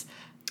 yes.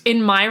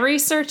 In my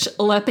research,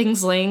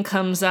 Leppings Lane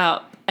comes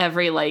out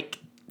every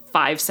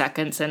 5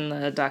 seconds in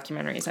the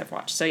documentaries I've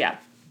watched. So, yeah.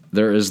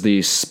 There is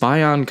the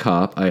Spion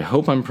Cop. I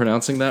hope I'm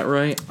pronouncing that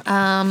right.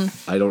 I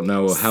don't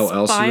know how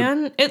else you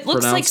Spion. It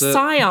looks like pronounce it.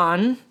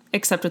 Scion,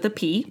 except with a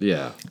P.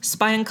 Yeah.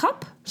 Spion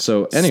Cup?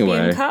 So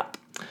anyway, Spion Cup?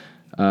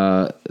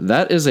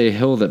 that is a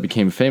hill that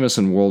became famous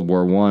in World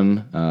War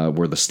I,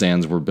 where the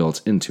stands were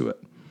built into it.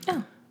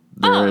 Oh.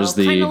 There is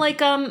the kind of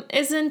like,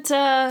 isn't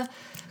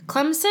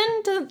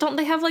Clemson? Don't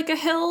they have like a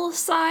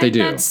hillside? They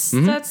do.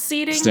 That's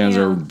seating? stands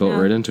Yeah, are built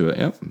yeah. right into it.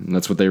 Yep, and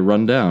that's what they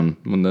run down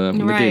when the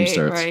game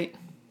starts. Right.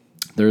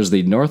 There's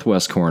the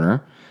northwest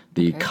corner,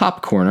 the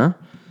Cop corner,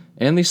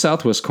 and the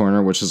southwest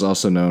corner, which is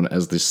also known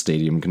as the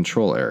stadium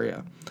control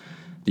area.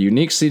 The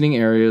unique seating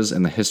areas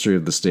and the history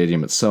of the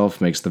stadium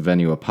itself makes the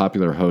venue a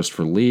popular host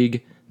for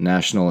league,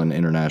 national, and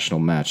international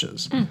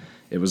matches.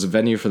 It was a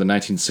venue for the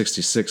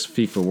 1966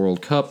 FIFA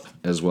World Cup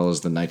as well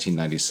as the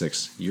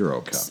 1996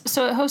 Euro Cup.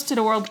 So it hosted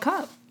a World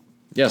Cup.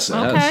 Yes, it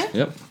Okay. has.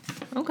 Yep.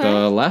 Okay.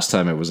 The last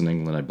time it was in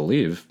England, I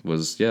believe,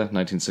 was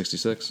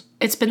 1966.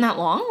 It's been that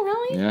long,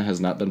 really? Yeah, has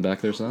not been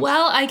back there since.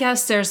 Well, I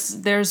guess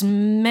there's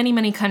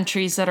many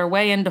countries that are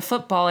way into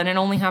football, and it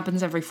only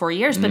happens every 4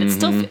 years. But it's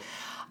still,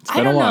 I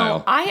been a don't while.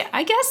 know.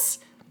 I guess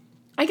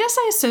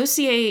I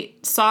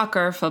associate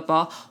soccer,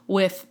 football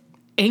with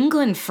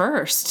England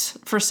first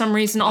for some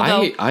reason.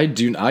 Although I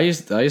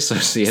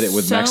associate it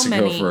with so Mexico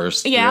many-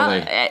 first.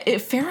 Yeah, really.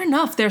 fair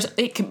enough.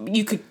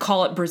 You could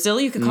call it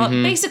Brazil. You could call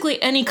it basically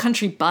any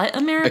country but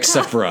America,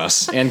 Except for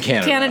us and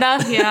Canada.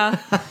 Canada.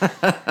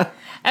 Yeah.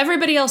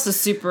 Everybody else is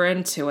super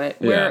into it.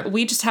 Where Yeah.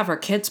 we just have our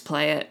kids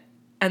play it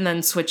and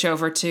then switch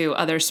over to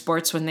other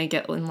sports when they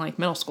get in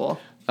middle school.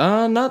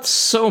 Not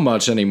so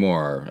much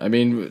anymore. I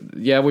mean,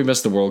 yeah, we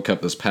missed the World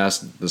Cup this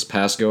past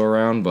go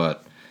around,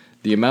 but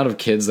the amount of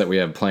kids that we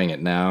have playing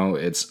it now,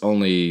 it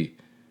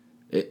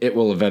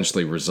will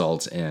eventually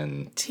result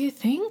in Do you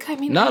think? I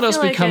mean, not I us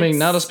feel like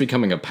it's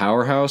becoming a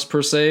powerhouse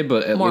per se,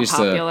 but at more least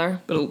popular.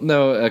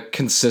 a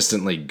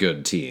consistently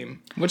good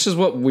team, which is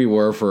what we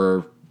were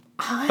for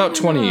about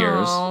 20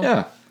 years.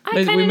 Yeah, I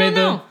kind of we don't made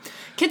know.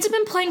 Kids have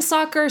been playing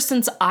soccer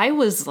since I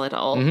was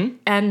little, Mm-hmm.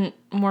 and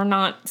we're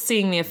not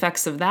seeing the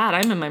effects of that.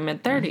 I'm in my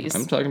mid-30s.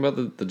 I'm talking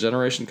about the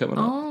generation coming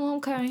up. Oh,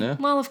 okay. Yeah.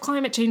 Well, if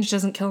climate change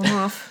doesn't kill them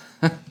off.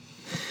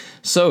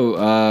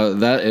 So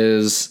that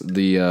is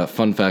the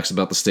fun facts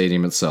about the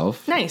stadium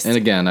itself. Nice. And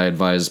again, I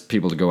advise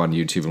people to go on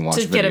YouTube and watch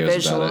To videos get a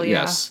visual, about it.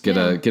 yeah. Yes, get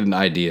an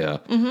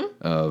idea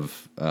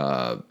of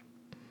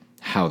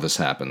how this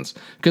happens.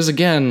 Because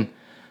again,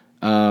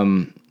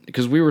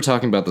 because we were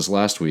talking about this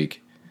last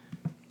week,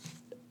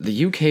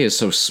 the UK is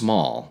so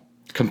small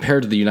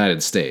compared to the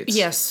United States.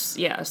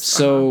 Yes.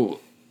 So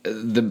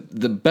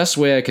the best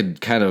way I could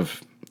kind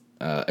of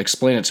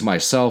explain it to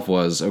myself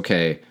was,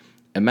 okay,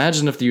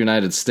 imagine if the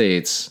United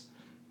States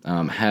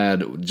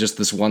had just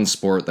this one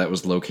sport that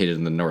was located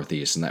in the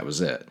Northeast, and that was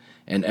it.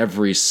 And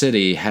every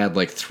city had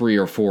like 3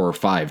 or 4 or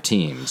 5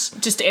 teams.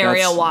 Just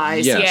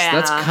area-wise, Yes, yeah.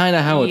 that's kind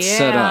of how it's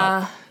set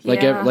up.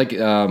 Like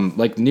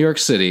like New York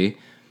City.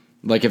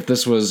 Like if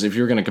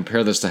you were going to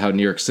compare this to how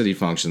New York City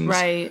functions,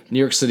 Right. New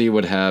York City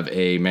would have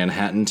a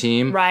Manhattan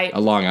team, Right. a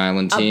Long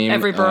Island team.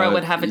 Every borough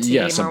would have a team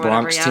Yes, a or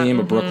Bronx whatever, yeah. team,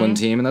 a Brooklyn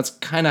team, and that's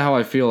kind of how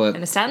I feel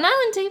And a Staten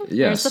Island team.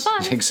 Yes, There's the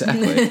fun.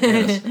 exactly.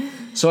 Yes.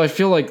 So I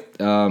feel like,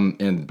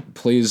 and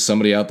please,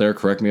 somebody out there,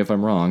 correct me if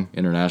I'm wrong,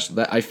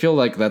 international. I feel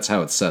like that's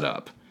how it's set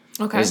up.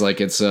 Okay. It's like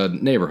it's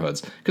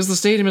neighborhoods, because the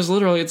stadium is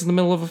literally it's in the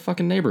middle of a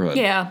fucking neighborhood.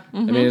 Yeah. I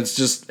mean, it's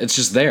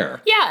just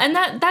there. Yeah, and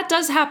that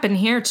does happen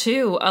here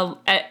too.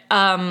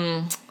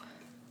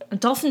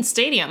 Dolphin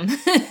Stadium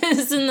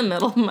is in the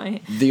middle of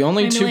my. The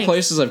only my two links.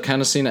 places I've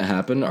kind of seen it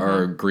happen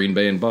are Green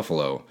Bay and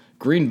Buffalo.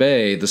 Green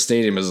Bay, the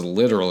stadium is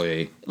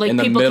literally Like in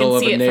the people middle can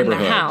of see a it neighborhood.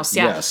 from their house.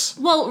 Yeah. Yes.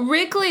 Well,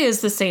 Wrigley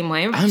is the same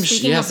way.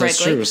 Speaking Yes, of that's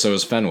Wrigley, true. So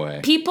is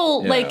Fenway.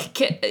 people Yeah.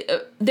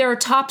 there are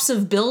tops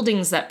of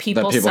buildings that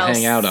people sell,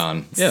 hang out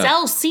on. Yeah.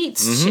 sell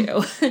seats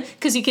to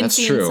because you can That's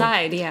see true.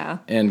 inside. Yeah.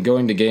 And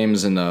going to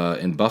games in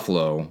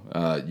Buffalo,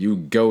 you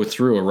go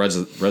through a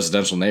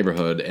residential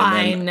neighborhood. And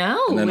I then,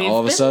 know. And then We've all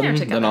of a been sudden,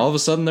 there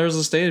together. there's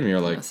a stadium. You're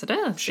like, Yes, it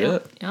is.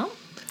 shit. Yeah.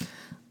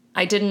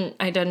 I didn't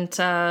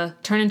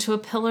turn into a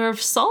pillar of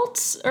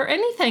salt or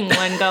anything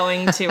when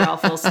going to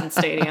Ralph Wilson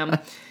Stadium,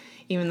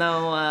 even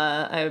though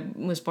I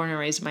was born and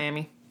raised in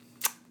Miami.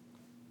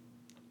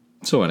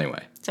 So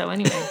anyway,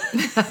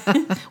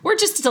 We're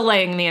just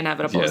delaying the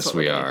inevitable. is yes, what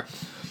we we're doing. are.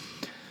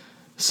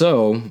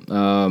 So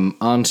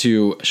on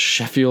to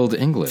Sheffield,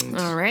 England.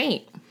 All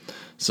right.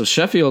 So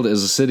Sheffield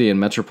is a city and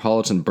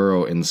metropolitan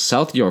borough in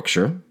South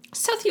Yorkshire,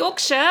 South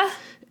Yorkshire.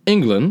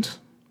 England,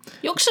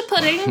 Yorkshire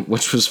pudding.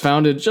 which was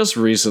founded just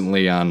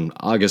recently on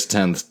August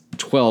 10th,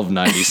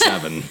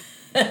 1297.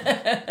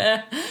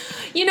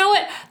 You know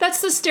what?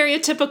 That's the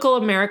stereotypical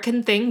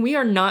American thing. We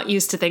are not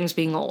used to things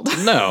being old.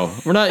 No,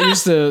 we're not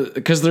used to,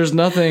 because there's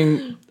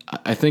nothing.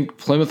 I think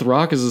Plymouth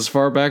Rock is as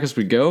far back as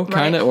we go,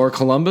 kind of, Right. or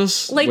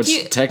Columbus, Like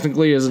which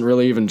technically isn't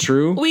really even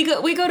true. We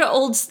go to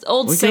old We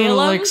Salem. go to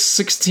like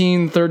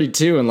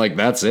 1632, and like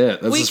that's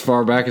it. That's as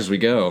far back as we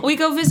go. We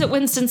go visit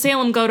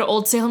Winston-Salem, go to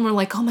Old Salem, we're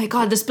like, oh my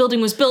god, this building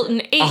was built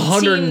in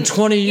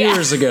 120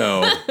 years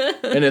ago,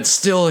 and it's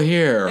still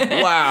here.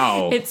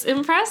 Wow. It's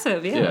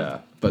impressive, yeah. Yeah,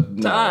 but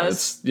no, us.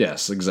 it's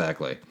yes,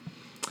 exactly.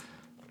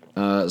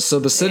 So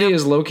the city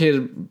is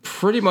located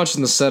pretty much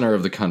in the center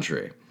of the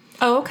country.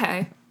 Oh,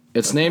 okay.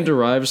 Its name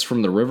derives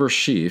from the River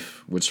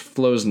Sheaf, which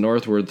flows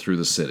northward through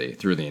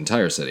the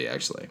entire city,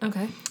 actually.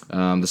 Okay.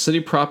 The city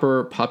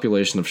proper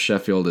population of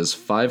Sheffield is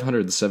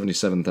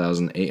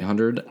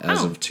 577,800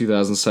 as Oh. of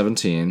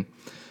 2017,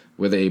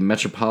 with a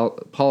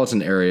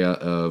metropolitan area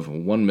of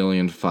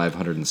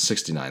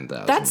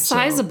 1,569,000. That's So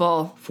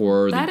sizable.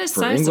 for That is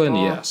England,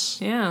 sizable. yes.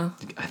 Yeah.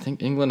 I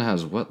think England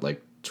has what,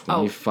 like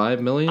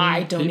 25 million?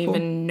 I don't people?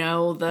 even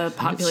know the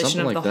population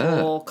something of like the that.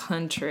 whole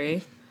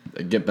country.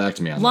 Get back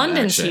to me on that.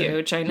 London's actually.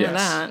 huge, I know Yes.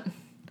 that.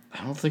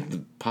 I don't think the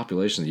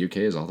population of the UK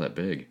is all that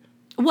big.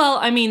 Well,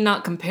 I mean,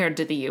 not compared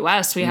to the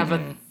US. We have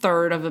a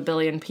third of a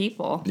billion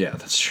people. Yeah,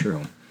 that's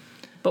true.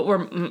 But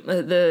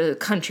the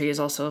country is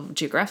also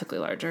geographically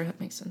larger. That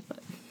makes sense. But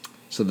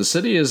So the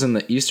city is in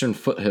the eastern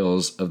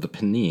foothills of the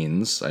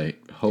Pennines. I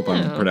hope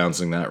I'm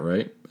pronouncing that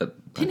right.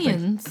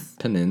 Pinions.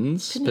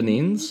 Pennines. and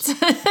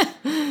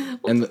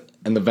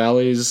the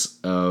valleys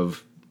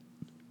of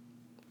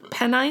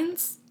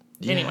Pennines?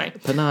 Anyway.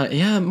 Pennine.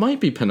 Yeah, it might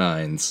be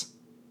Pennines.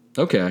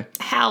 Okay.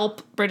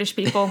 Help, British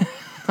people.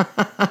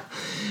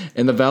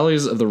 In the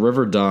valleys of the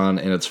River Don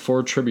and its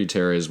 4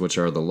 tributaries, which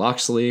are the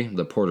Loxley,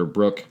 the Porter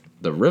Brook,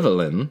 the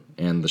Rivelin,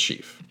 and the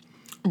Sheaf.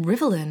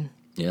 Rivelin.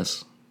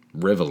 Yes.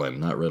 Rivelin,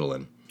 not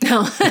Ritalin.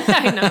 No,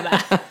 I know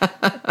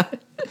that.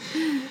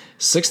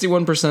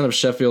 61% of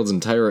Sheffield's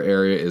entire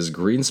area is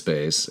green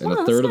space, and a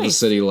that's third of the nice.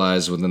 city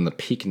lies within the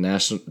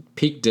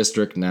Peak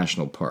District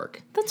National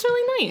Park. That's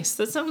really nice.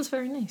 That sounds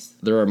very nice.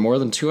 There are more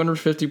than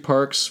 250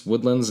 parks,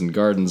 woodlands, and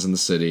gardens in the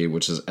city,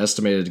 which is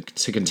estimated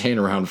to contain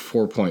around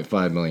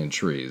 4.5 million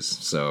trees.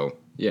 So,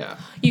 yeah.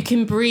 You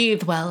can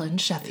breathe well in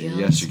Sheffield.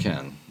 Yes, you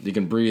can. You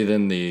can breathe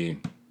in the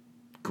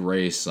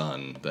gray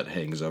sun that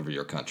hangs over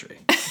your country.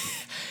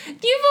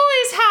 You've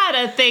always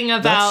had a thing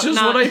about That's just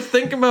not... what I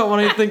think about when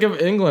I think of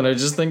England. I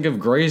just think of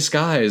gray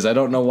skies. I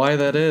don't know why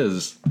that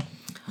is.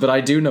 But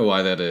I do know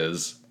why that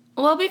is.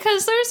 Well,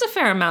 because there's a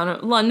fair amount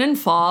of London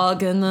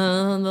fog and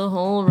the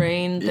whole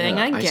rain thing.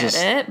 Yeah, I get just-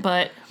 it,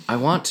 but I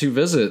want to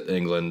visit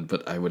England,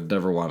 but I would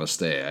never want to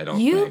stay, I don't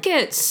You think.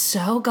 get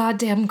so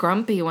goddamn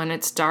grumpy when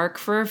it's dark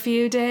for a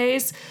few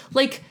days.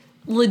 Like,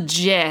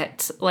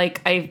 legit.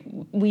 Like,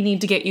 we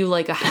need to get you,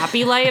 like, a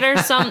happy light or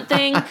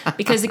something,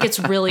 because it gets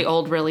really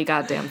old really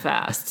goddamn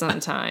fast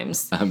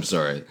sometimes. I'm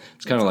sorry.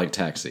 It's kind of like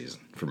tax season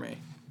for me.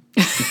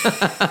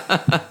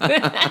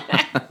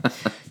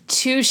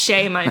 Touche,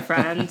 my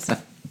friend.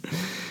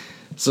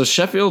 So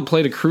Sheffield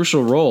played a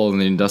crucial role in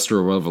the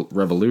Industrial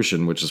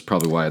Revolution, which is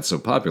probably why it's so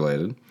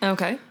populated,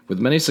 Okay. with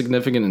many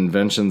significant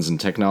inventions and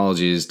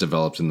technologies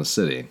developed in the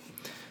city.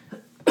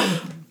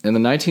 In the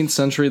 19th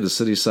century, the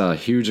city saw a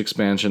huge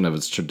expansion of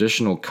its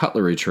traditional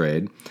cutlery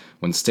trade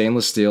when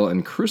stainless steel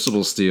and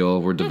crucible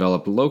steel were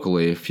developed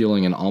locally,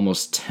 fueling an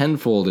almost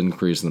tenfold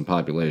increase in the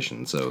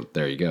population. So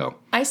there you go.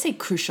 I say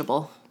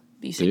crucible.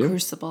 You say you?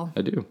 crucible.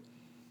 I do.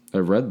 I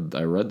read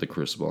the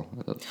Crucible.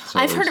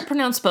 I've heard it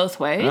pronounced both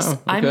ways.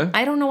 Oh, okay.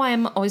 I don't know why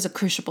I'm always a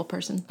crucible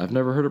person. I've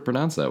never heard it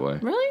pronounced that way.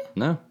 Really?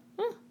 No.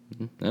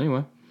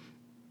 Anyway.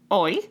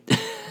 Oi.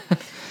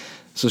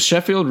 So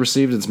Sheffield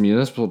received its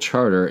municipal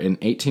charter in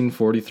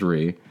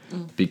 1843,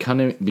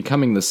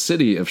 becoming the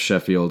city of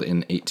Sheffield in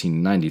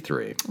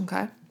 1893.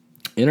 Okay.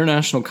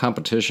 International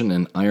competition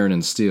in iron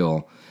and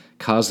steel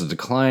caused a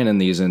decline in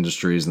these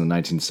industries in the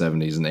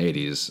 1970s and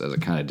 80s, as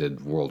it kind of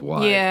did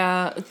worldwide.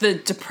 Yeah, the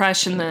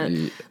depression,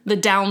 the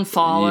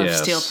downfall Yes.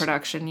 of steel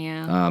production,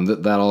 yeah.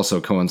 That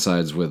also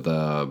coincides with,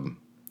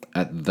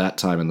 at that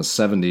time in the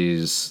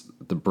 70s,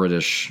 the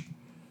British,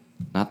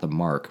 not the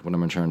mark, what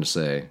am I trying to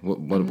say?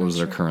 What was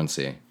their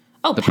currency?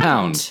 Oh, The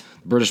pound.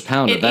 British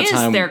pound It at that is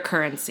time. their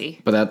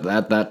currency. But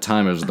at that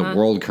time, it was the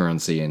world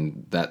currency,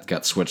 and that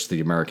got switched to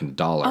the American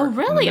dollar. Oh, in the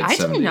really? I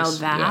didn't know mid-70s.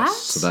 that. Yes.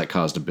 So that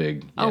caused a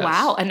big. Oh, yes.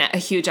 wow. And a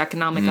huge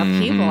economic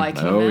upheaval, I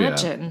can Oh, yeah.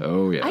 imagine.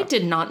 Oh, yeah. I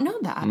did not know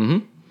that.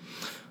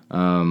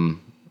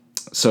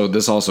 So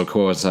this also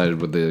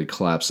coincided with the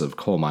collapse of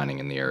coal mining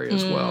in the area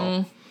as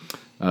well.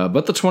 Mm.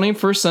 But the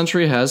 21st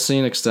century has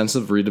seen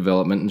extensive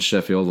redevelopment in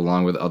Sheffield,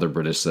 along with other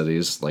British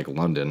cities, like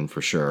London,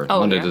 for sure. Oh,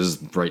 London yeah. is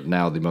right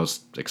now the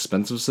most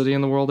expensive city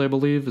in the world, I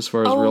believe, as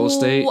far as real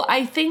estate. Oh,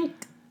 I think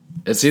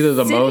It's either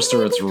the City, most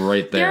or it's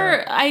right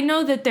there. I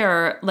know that there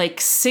are, like,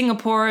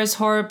 Singapore is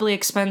horribly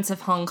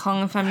expensive, Hong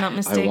Kong, if I'm not I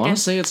mistaken. want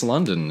to say it's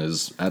London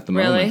is at the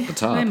Really? moment the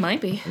top. It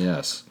might be.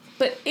 Yes.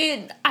 But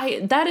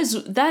that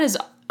is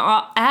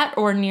at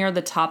or near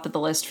the top of the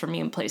list for me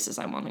in places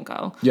I want to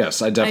go.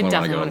 Yes, I I definitely,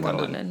 definitely want to want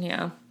go to to London.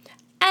 Yeah.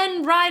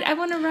 And I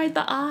want to ride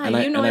the Eye. And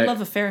I love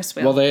a Ferris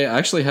wheel. Well, they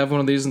actually have one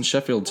of these in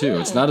Sheffield too.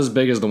 It's not as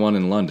big as the one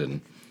in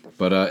London,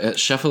 but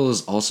Sheffield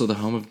is also the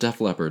home of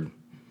Def Leppard.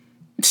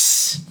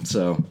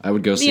 So I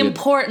would go the see it.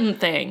 important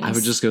things. I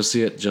would just go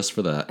see it just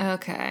for that.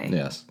 Okay.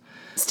 Yes.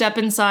 Step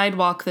inside,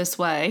 walk this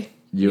way.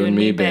 You and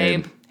me,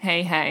 babe.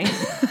 Hey, hey.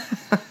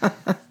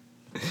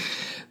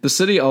 The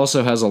city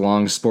also has a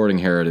long sporting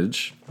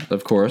heritage,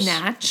 of course,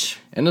 Natch.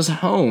 and is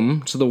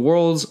home to the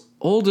world's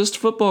oldest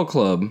football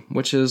club,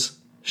 which is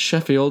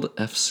Sheffield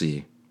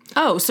FC.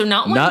 Oh, so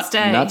not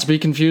Wednesday. Not to be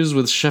confused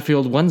with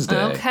Sheffield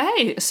Wednesday.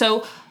 Okay.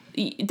 So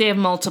they have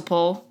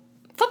multiple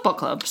football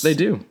clubs. They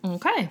do.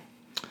 Okay.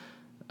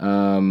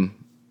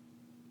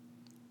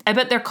 I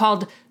bet they're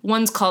called,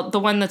 the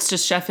one that's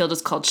just Sheffield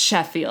is called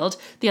Sheffield.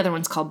 The other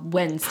one's called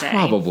Wednesday.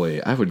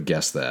 Probably. I would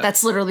guess that.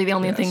 That's literally the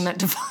only thing that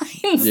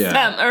defines Yeah.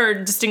 them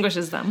or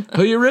distinguishes them.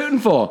 Who you rooting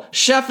for?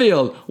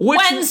 Sheffield.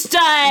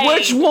 Wednesday!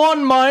 Which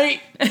one,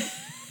 mate?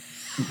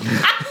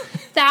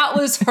 That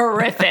was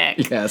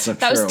horrific. Yes, I'm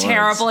That sure was it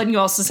terrible, and you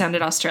also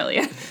sounded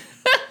Australian.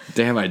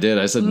 Damn, I did.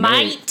 I said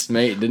Mate.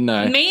 mate, didn't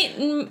I?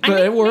 Mate,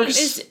 But it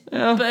works.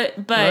 Yeah, but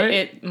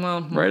right?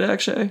 Right,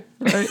 Akshay?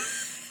 Right?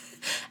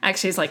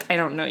 actually, it's like I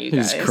don't know you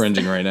guys. He's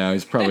cringing right now.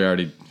 He's probably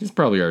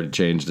already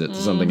changed it to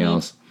something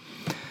else.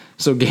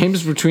 So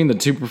games between the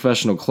two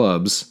professional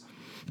clubs,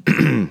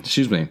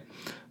 excuse me,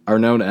 are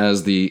known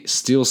as the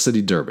Steel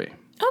City Derby.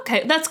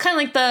 Okay, that's kind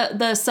of like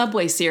the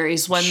Subway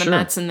series when Sure. the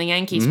Mets and the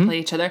Yankees play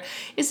each other.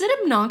 Is it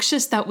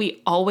obnoxious that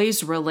we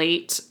always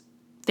relate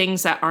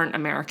things that aren't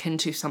American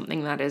to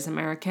something that is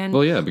American?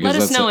 Well, yeah, because let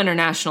us that's know,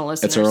 international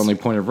listeners. It's our only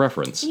point of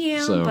reference.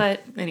 Yeah, So,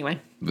 but anyway,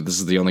 but this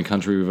is the only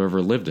country we've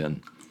ever lived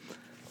in.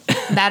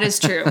 that is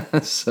true.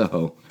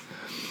 So,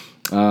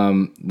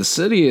 the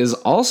city is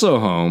also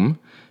home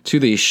to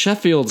the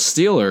Sheffield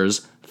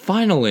Steelers.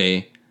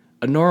 Finally,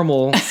 a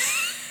normal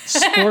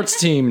sports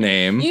team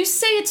name. You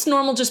say it's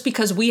normal just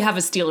because we have a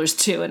Steelers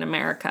too in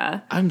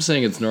America. I'm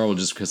saying it's normal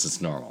just because it's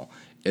normal.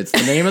 It's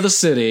the name of the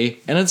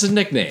city, and it's a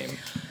nickname.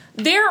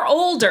 They're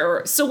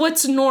older, so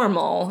what's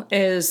normal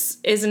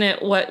isn't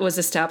it what was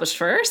established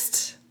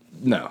first?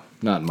 No,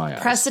 not in my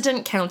eyes.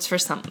 Precedent counts for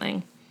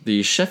something.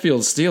 The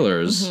Sheffield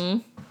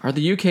Steelers are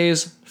the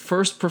UK's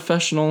first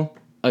professional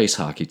ice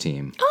hockey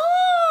team.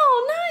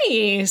 Oh,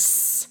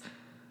 nice.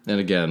 And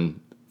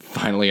again,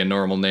 finally a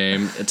normal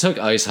name. It took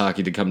ice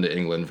hockey to come to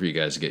England for you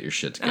guys to get your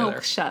shit together.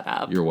 Oh, shut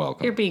up. You're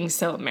welcome. You're being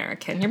so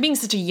American. You're being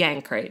such a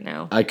yank right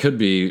now. I could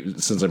be,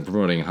 since I'm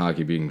promoting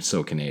hockey, being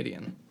so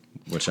Canadian,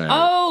 which I am.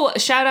 Oh,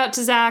 shout out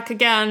to Zach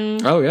again.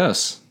 Oh,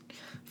 yes.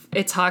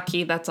 It's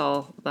hockey. That's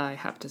all that I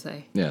have to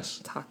say. Yes.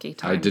 It's hockey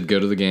time. I did go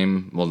to the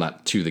game. Well,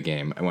 not to the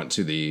game. I went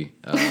to the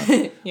Yeah,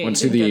 went you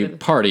to did the go to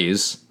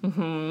parties.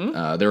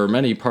 Mm-hmm. There were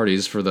many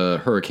parties for the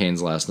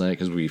Hurricanes last night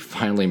because we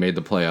finally made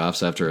the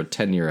playoffs after a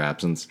 10-year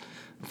absence.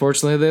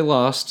 Unfortunately, they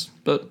lost,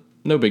 but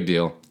no big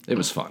deal. It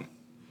was fun,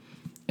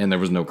 and there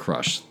was no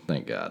crush,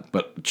 thank God.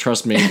 But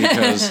trust me,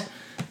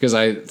 because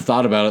I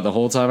thought about it the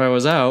whole time I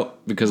was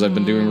out, because I've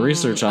been doing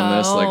research on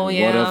this. Oh, Like,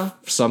 yeah. what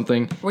if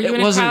something? Were you it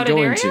in a wasn't crowded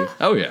going area? to.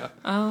 Oh yeah.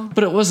 Oh.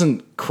 But it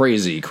wasn't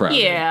crazy crowded.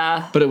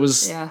 Yeah. But it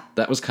was. Yeah.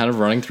 That was kind of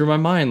running through my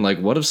mind. Like,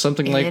 what if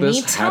something like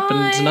this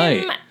happened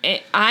tonight?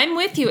 I'm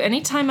with you.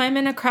 Anytime I'm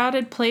in a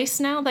crowded place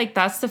now, like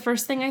that's the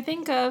first thing I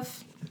think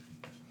of.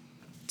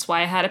 That's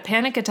why I had a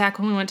panic attack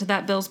when we went to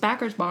that Bill's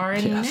Backers bar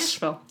in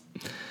Nashville.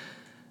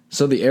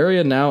 So the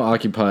area now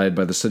occupied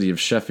by the city of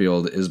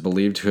Sheffield is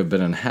believed to have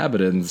been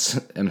inhabited since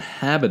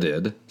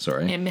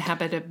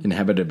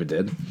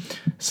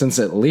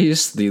at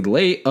least the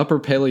late Upper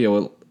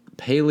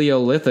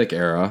Paleolithic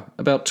era,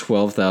 about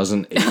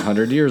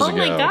 12,800 years ago. Oh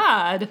my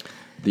God.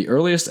 The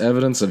earliest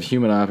evidence of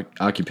human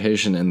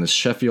occupation in the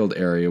Sheffield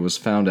area was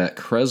found at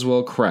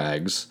Creswell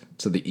Crags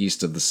to the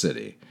east of the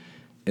city.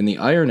 In the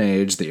Iron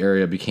Age, the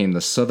area became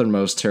the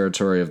southernmost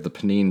territory of the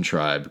Pennine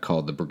tribe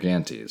called the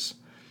Brigantes.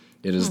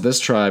 It is this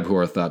tribe who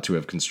are thought to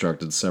have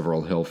constructed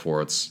several hill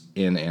forts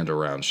in and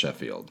around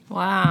Sheffield.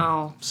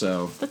 Wow.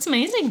 So, That's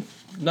amazing.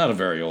 not a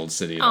very old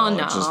city at all. no,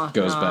 It just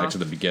goes no. back to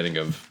the beginning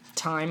of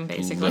Time,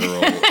 basically.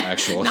 literal,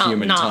 actual not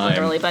human not time.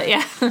 literally, but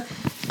yeah.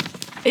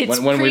 It's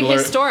when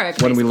prehistoric.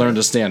 we basically. learn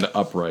to stand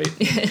upright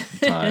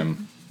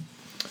time.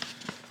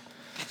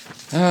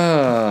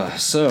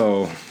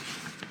 So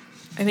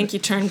I think you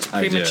turned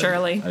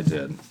prematurely. I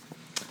did.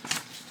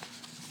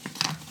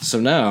 So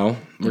now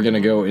we're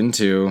gonna go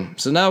into.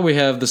 So now we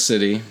have the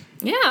city.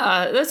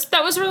 Yeah,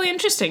 that was really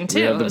interesting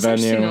too. have It the was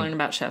interesting venue. to learn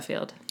about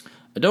Sheffield.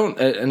 I don't,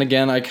 and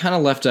again, I kind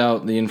of left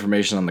out the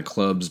information on the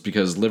clubs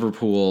because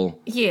Liverpool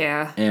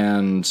Yeah.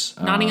 and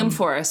Nottingham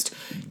Forest.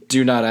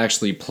 do not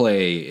actually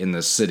play in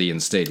the city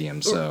and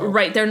stadium. So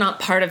Right, they're not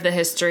part of the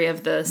history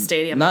of the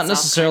stadium. not itself,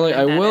 necessarily.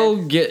 I kind of will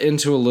embedded. get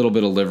into a little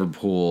bit of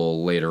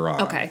Liverpool later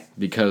on. Okay.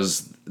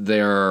 Because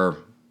their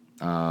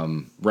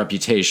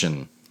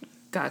reputation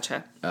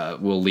Gotcha.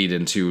 will lead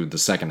into the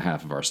second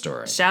half of our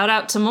story. Shout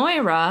out to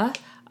Moira,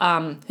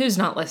 who's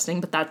not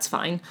listening, but that's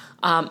fine.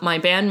 My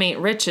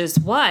bandmate Rich's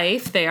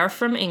wife, they are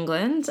from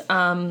England,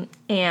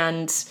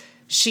 and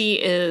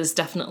she is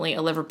definitely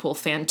a Liverpool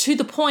fan to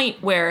the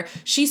point where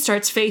she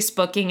starts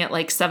Facebooking at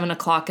like 7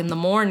 o'clock in the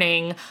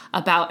morning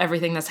about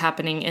everything that's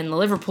happening in the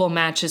Liverpool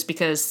matches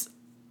because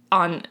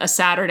on a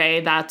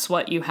Saturday, that's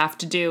what you have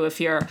to do if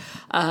you're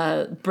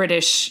a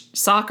British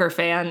soccer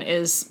fan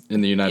is In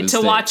the United to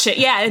States. watch it.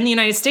 Yeah, in the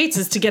United States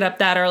is to get up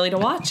that early to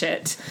watch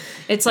it.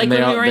 It's like And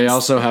when we were they in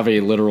also have a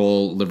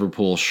literal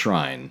Liverpool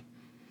shrine.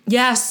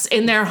 yes,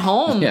 in their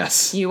home.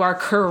 Yes. You are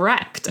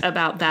correct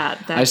about that.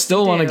 I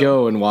still want to do.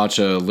 go and watch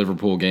a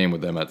Liverpool game with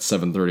them at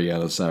 7:30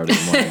 on a Saturday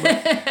morning.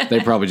 But they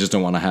probably just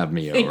don't want to have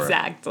me over.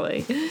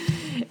 Exactly.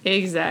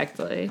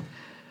 Exactly.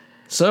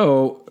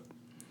 So,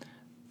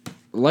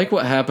 like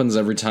what happens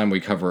every time we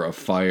cover a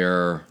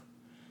fire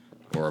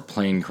or a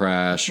plane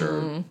crash,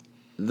 or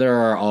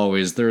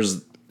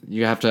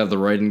you have to have the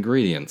right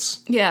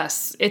ingredients.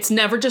 Yes, it's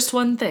never just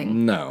one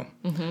thing. No.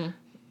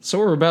 So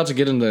we're about to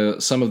get into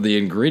some of the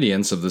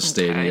ingredients of the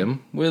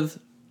stadium with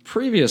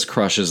previous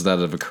crushes that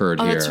have occurred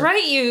Oh, here. that's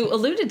right. You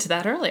alluded to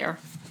that earlier.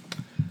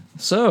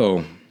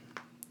 So,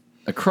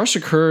 a crush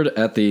occurred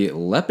at the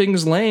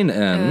Leppings Lane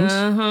end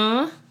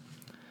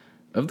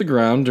of the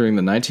ground during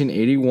the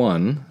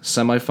 1981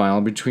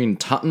 semifinal between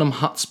Tottenham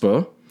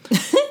Hotspur,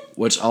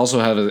 which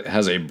also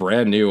has a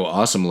brand new,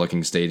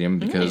 awesome-looking stadium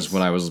because Nice.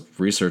 when I was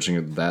researching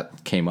it,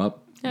 that came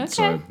up. Okay,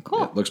 So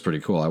cool. It looks pretty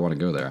cool. I want to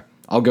go there.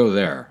 I'll go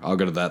there. I'll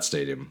go to that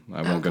stadium.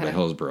 I won't go to Okay.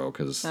 Hillsborough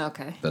because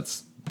Okay.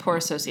 that's... Poor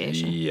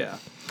association. Yeah.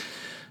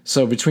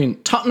 So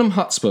between Tottenham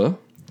Hotspur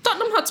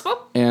Tottenham Hotspur.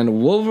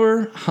 and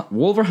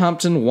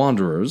Wolverhampton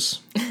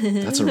Wanderers...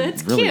 That's a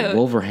That's really... cute.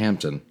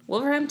 Wolverhampton.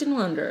 Wolverhampton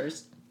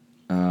Wanderers.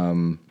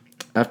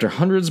 After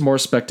hundreds more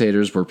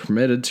spectators were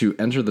permitted to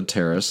enter the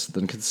terrace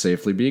than could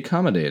safely be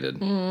accommodated.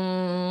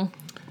 The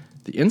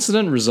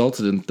incident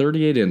resulted in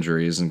 38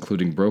 injuries,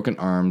 including broken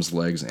arms,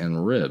 legs,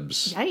 and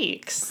ribs.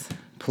 Yikes.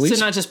 Police-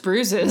 So not just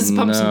bruises,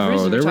 bumps and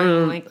bruises. there we're talking,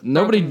 were like,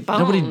 nobody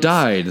broken bones.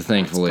 died,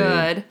 thankfully,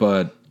 good.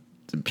 but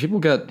people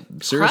got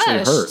seriously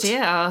Crushed, hurt.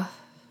 yeah.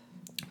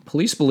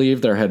 Police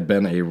believe there had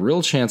been a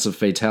real chance of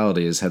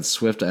fatalities had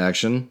swift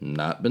action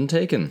not been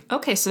taken.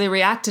 Okay, so they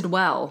reacted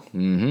well.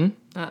 Mm-hmm.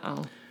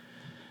 Uh-oh.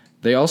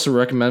 They also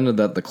recommended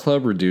that the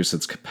club reduce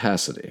its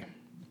capacity.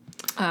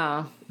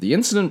 Oh. The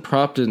incident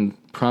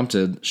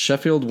prompted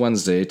Sheffield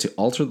Wednesday to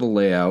alter the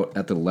layout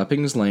at the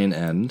Leppings Lane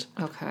end,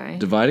 Okay.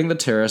 dividing the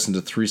terrace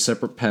into 3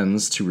 separate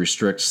pens to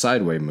restrict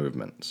sideway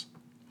movements.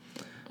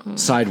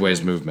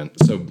 sideways movement.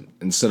 So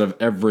instead of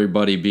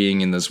everybody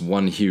being in this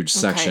one huge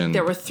section,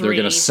 there were they're going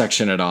to 3.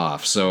 section it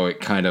off. So it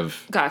kind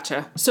of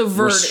Gotcha. So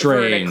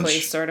Restrained.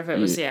 vertically, sort of, it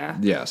was,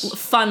 yes.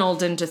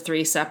 funneled into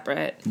 3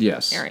 separate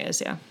Yes.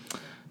 areas, yeah.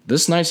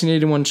 This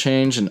 1981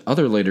 change and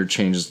other later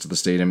changes to the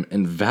stadium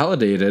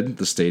invalidated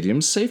the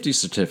stadium's safety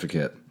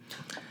certificate.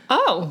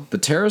 Oh, The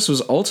terrace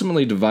was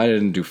ultimately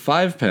divided into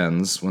 5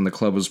 pens when the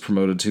club was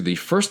promoted to the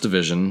first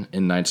division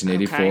in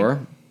 1984.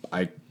 Okay.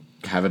 I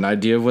have an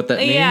idea of what that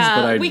means, yeah,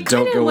 but I we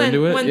don't kind go of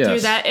into it. went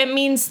through that. It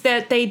means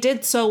that they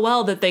did so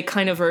well that they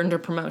kind of earned a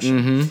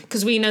promotion.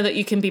 Because we know that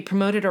you can be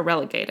promoted or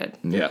relegated.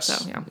 Yes.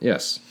 So, yeah.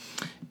 Yes.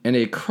 And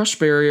a crush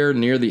barrier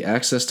near the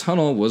access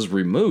tunnel was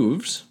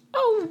removed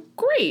Oh,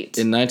 great.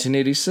 in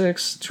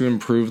 1986 to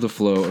improve the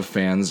flow of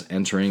fans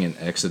entering and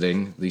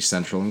exiting the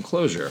central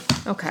enclosure.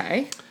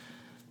 Okay.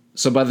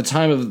 So by the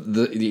time of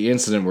the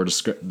incident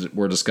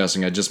we're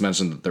discussing, I just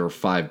mentioned that there were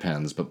 5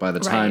 pens, but by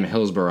the time Right.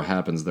 Hillsborough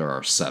happens, there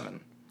are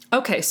 7.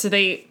 Okay, so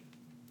they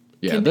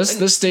Yeah,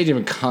 this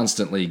stadium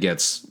constantly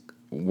gets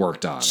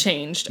worked on.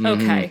 changed.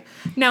 Mm-hmm. Okay.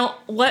 Now,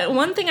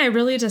 one thing I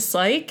really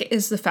dislike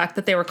is the fact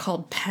that they were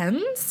called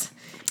pens.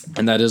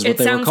 And that is what It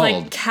they were sounds called.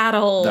 like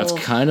cattle. That's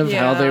kind of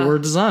how they Yeah. were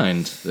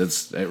designed.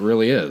 It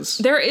really is.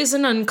 There is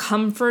an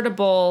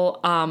uncomfortable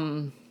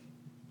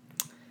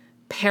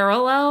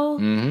parallel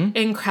Mm-hmm.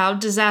 in crowd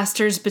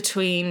disasters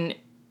between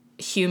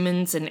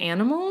humans and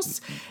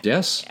animals,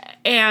 Yes.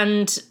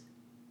 and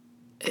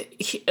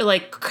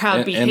like crowd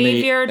And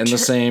behavior. the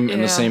same in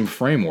yeah. the same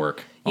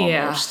framework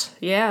almost.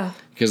 Yeah.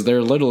 Because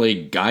they're literally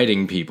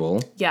guiding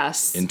people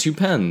Yes. into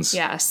pens.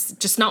 Yes.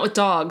 Just not with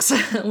dogs,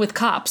 with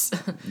cops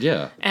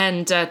Yeah.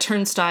 and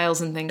turnstiles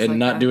and things And like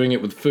not that. doing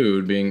it with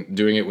food,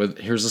 doing it with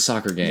here's a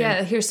soccer game.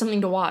 Yeah, here's something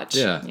to watch.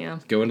 Yeah. Yeah.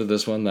 Go into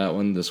this one, that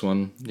one, this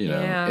one. You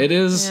know. Yeah. It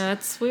is Yeah,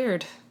 it's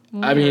weird.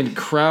 I mean,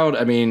 crowd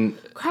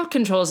Crowd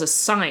control is a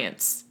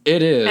science.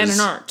 it is And an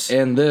art.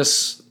 And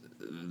this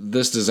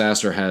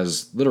disaster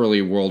has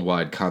literally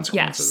worldwide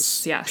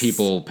consequences. Yes.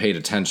 People paid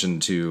attention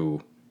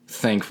to,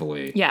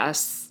 thankfully,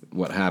 Yes.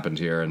 what happened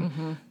here,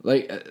 and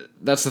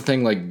that's the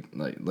thing.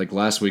 Like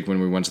last week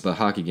when we went to the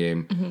hockey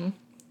game.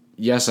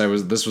 Yes,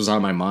 this was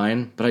on my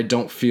mind, but I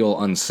don't feel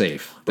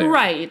unsafe there.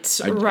 Right.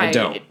 I right.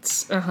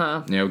 don't.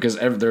 You know, because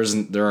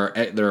there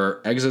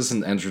are exits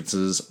and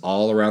entrances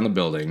all around the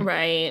building.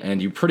 Right.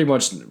 And you pretty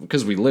much,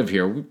 because we live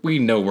here, we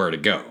know where to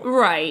go.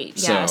 Right.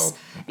 Yes. So-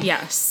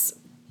 Yes.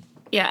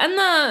 Yeah. And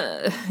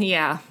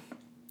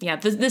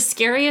the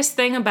scariest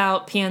thing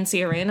about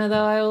PNC Arena,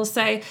 though, I will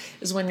say,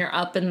 is when you're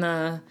up in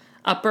the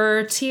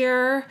upper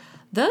tier.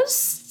 Those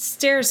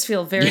stairs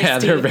feel very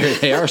steep.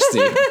 They are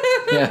steep.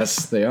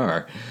 Yes, they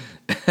are.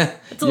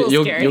 It's a little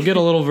you'll scary. get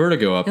a little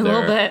vertigo up there.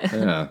 little bit.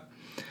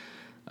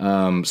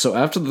 Yeah. So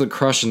after the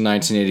crush in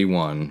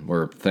 1981,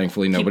 where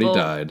thankfully nobody People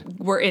died,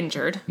 were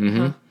injured.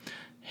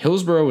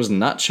 Hillsborough was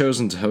not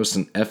chosen to host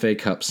an FA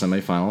Cup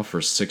semifinal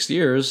for 6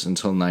 years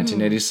until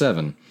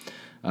 1987.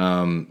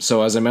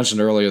 So as I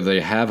mentioned earlier, they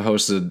have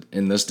hosted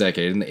in this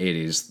decade, in the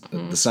 80s,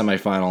 the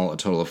semifinal a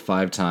total of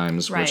 5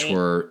 times, which Right.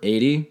 were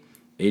 80,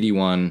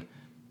 81,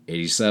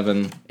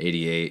 87,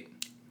 88,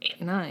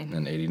 89.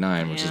 and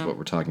 89, which is Yeah. what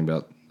we're talking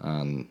about.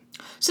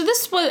 So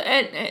this was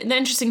the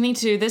interesting thing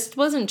too. This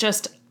wasn't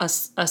just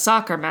a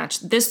soccer match.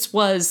 This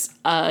was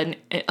a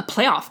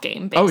playoff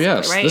game. Basically,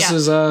 yes. right? This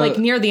is, like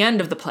near the end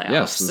of the playoffs.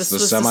 yes, this is the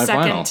was the semifinal.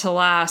 second to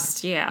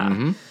last.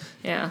 Yeah,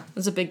 yeah. It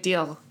was a big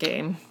deal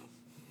game.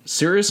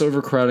 Serious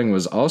overcrowding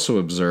was also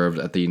observed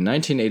at the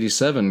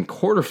 1987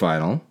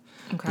 quarterfinal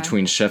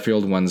between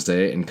Sheffield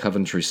Wednesday and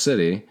Coventry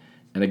City,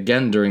 and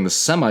again during the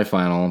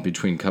semifinal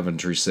between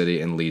Coventry City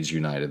and Leeds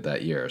United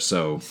that year.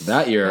 So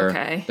that year,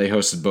 Okay. they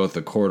hosted both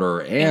the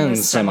quarter and the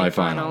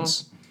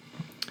semifinals.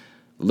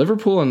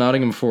 Liverpool and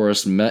Nottingham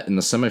Forest met in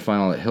the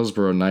semifinal at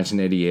Hillsborough in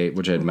 1988,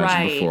 which I had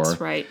mentioned before.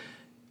 Right.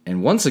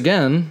 And once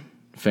again,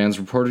 fans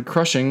reported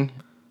crushing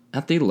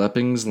at the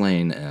Leppings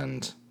Lane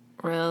end.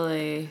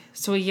 Really.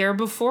 So a year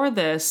before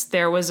this,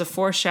 there was a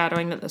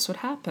foreshadowing that this would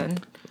happen.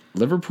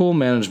 Liverpool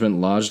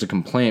management lodged a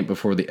complaint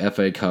before the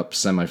FA Cup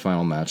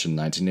semi-final match in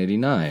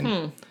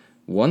 1989.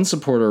 One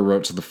supporter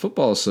wrote to the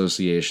Football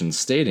Association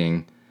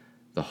stating,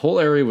 "The whole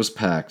area was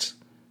packed,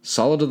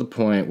 solid to the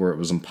point where it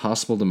was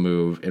impossible to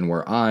move and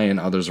where I and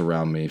others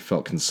around me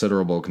felt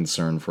considerable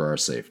concern for our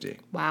safety."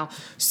 Wow.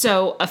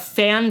 So a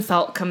fan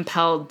felt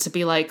compelled to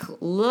be like,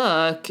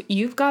 look,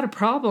 you've got a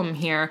problem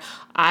here.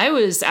 I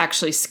was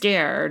actually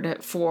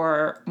scared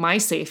for my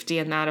safety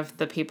and that of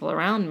the people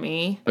around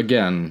me.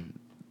 Again,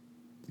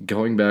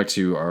 going back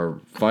to our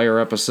fire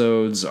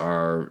episodes,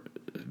 our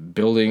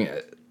building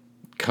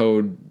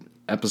code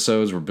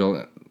episodes,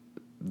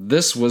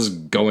 this was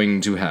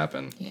going to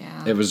happen.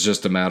 Yeah. It was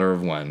just a matter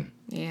of when.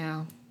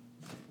 Yeah.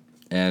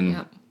 And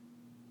Yep.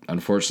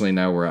 unfortunately,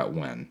 now we're at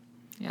when.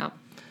 Yep.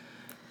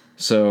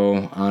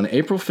 So on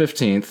April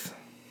 15th,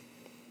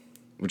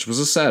 which was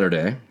a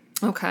Saturday,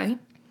 Okay.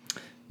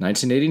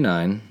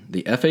 1989,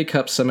 the FA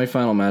Cup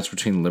semifinal match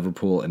between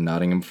Liverpool and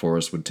Nottingham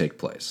Forest would take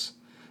place.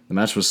 The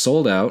match was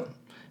sold out,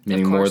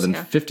 meaning more course, than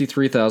yeah.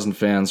 53,000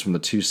 fans from the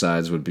two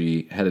sides would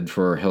be headed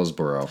for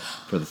Hillsborough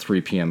for the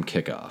 3 p.m.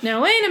 kickoff.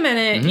 Now, wait a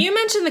minute. You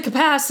mentioned the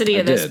capacity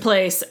of this did.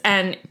 place,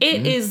 and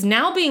it is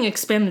now being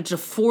expanded to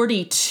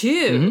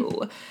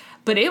 42.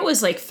 But it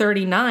was like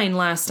 39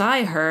 last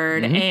I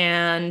heard,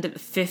 and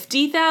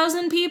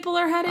 50,000 people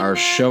are heading Are there?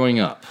 showing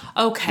up.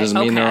 Okay, Doesn't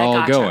mean they're all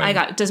I gotcha.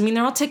 going. Doesn't mean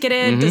they're all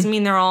ticketed. Doesn't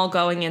mean they're all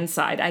going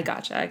inside. I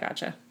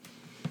gotcha.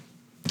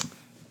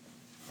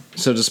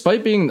 So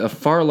despite being a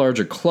far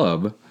larger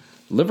club,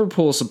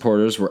 Liverpool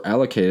supporters were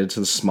allocated to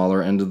the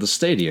smaller end of the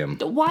stadium.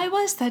 Why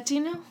was that? Do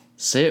you know?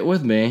 Say it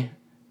with me.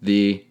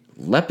 The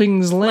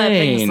Leppings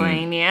Lane, Leppings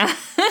Lane, yeah.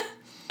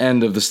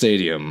 end of the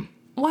stadium.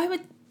 Why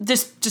would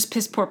just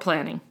piss poor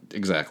planning?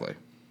 Exactly.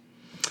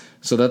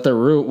 So that their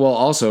route, well,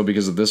 also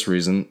because of this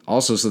reason,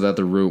 also so that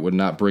the route would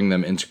not bring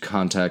them into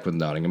contact with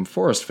Nottingham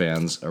Forest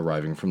fans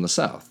arriving from the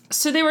south.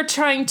 So they were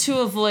trying to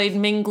avoid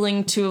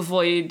mingling, to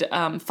avoid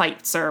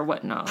fights or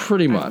whatnot.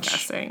 Pretty I'm much.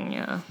 guessing,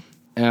 yeah.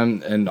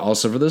 And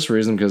also for this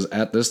reason, because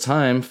at this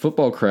time,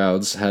 football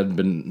crowds had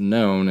been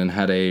known and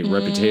had a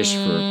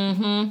reputation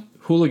for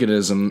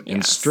hooliganism,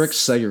 and strict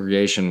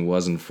segregation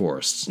was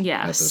enforced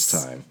at this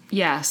time.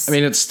 Yes. I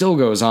mean, it still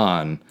goes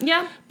on.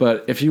 Yeah.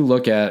 But if you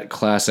look at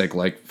classic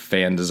like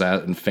fan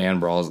disaster and fan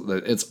brawls,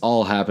 it's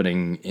all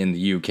happening in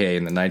the UK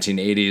in the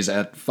 1980s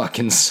at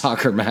fucking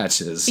soccer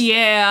matches.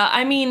 Yeah,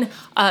 I mean,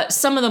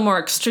 some of the more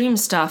extreme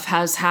stuff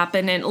has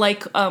happened, and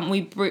like when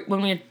we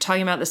were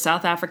talking about the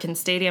South African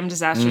stadium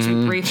disasters,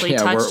 we briefly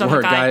touched on where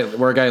a guy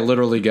where a guy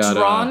literally got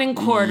drawn and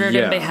quartered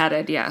yeah. and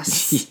beheaded.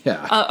 Yes,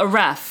 Yeah. a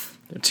ref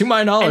To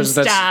my knowledge,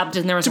 and stabbed,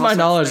 and there was to all my sorts of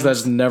knowledge things.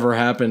 that's never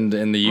happened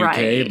in the UK.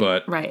 right,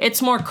 But right,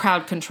 it's more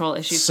crowd control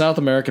issues. South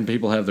American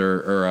people have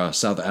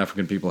South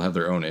African people have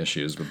their own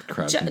issues with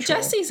crowd control.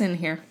 Jesse's in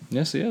here.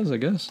 Yes, he is. I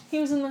guess. He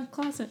was in the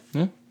closet.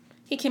 Yeah.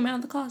 He came out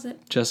of the closet.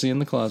 Jesse in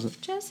the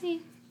closet. Jesse.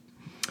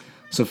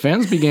 So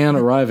fans began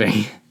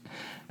arriving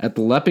at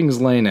the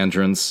Leppings Lane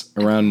entrance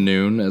around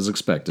noon, as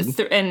expected.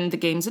 And the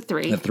game's at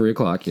 3. At 3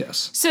 o'clock,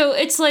 yes. So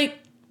it's like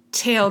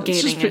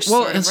tailgating,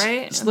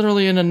 right? It's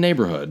literally in a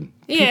neighborhood.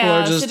 People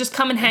Yeah, are just so just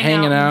come and hang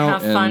hanging out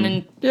and have fun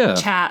and yeah,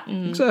 chat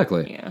and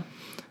exactly.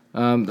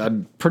 Yeah.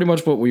 Pretty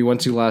much what we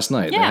went to last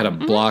night. They Yeah, had a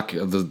block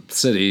of the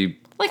city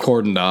Like,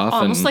 cordoned off,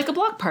 Almost and like a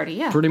block party,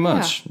 yeah. pretty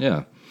much,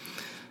 yeah.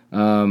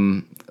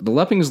 The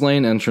Leppings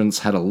Lane entrance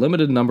had a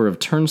limited number of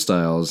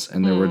turnstiles,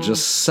 and there were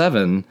just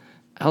 7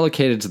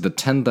 allocated to the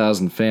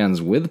 10,000 fans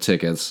with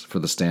tickets for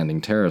the standing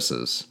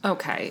terraces.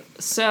 Okay,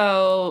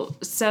 so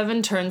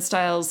 7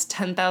 turnstiles,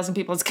 10,000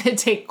 people. It's going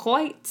to take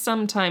quite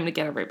some time to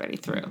get everybody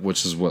through.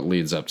 Which is what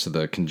leads up to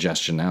the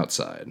congestion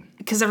outside.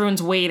 Because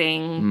everyone's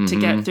waiting to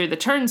get through the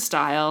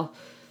turnstile,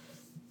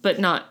 but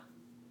not...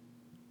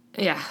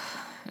 Yeah,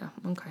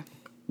 okay.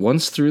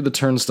 Once through the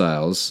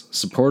turnstiles,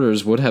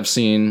 supporters would have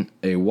seen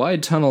a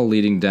wide tunnel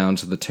leading down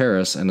to the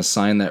terrace and a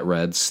sign that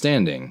read,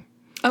 "Standing."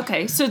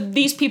 Okay, so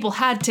these people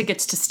had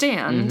tickets to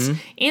stand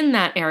in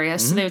that area,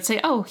 so they would say,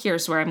 oh,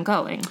 here's where I'm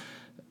going.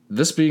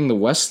 This being the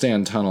West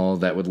Stand tunnel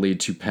that would lead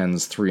to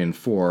pens 3 and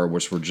 4,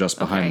 which were just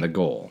behind Okay. the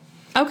goal.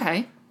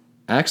 Okay.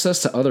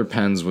 Access to other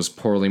pens was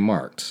poorly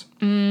marked.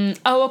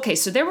 Oh, okay,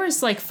 so there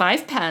was like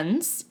 5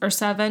 pens, or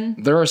 7.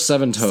 There are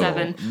 7 total.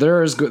 7.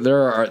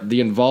 The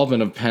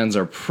involvement of pens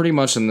are pretty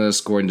much in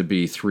this going to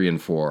be 3 and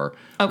 4,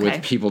 Okay.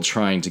 with people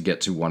trying to get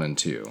to 1 and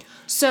 2.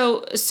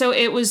 So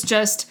it was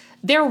just...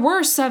 There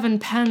were 7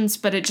 pens,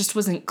 but it just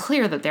wasn't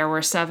clear that there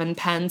were 7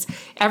 pens.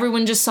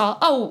 Everyone just saw,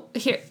 oh,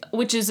 here,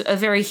 which is a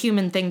very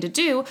human thing to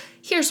do.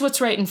 Here's what's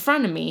right in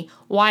front of me.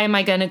 Why am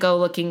I going to go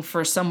looking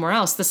for somewhere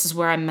else? This is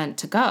where I'm meant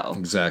to go.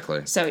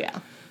 Exactly. So, yeah.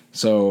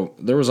 So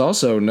there was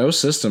also no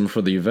system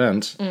for the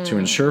event to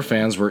ensure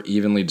fans were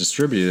evenly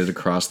distributed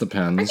across the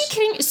pens. Are you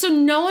kidding? So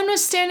no one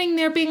was standing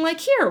there being like,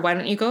 here, why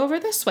don't you go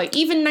over this way?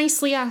 Even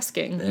nicely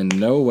asking. And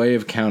no way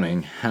of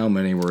counting how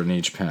many were in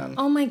each pen.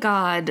 Oh my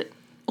God.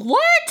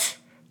 What?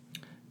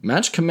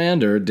 Match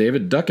commander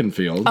David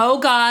Duckenfield. Oh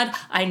God,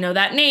 I know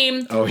that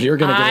name. Oh, you're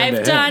gonna get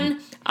into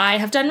him. I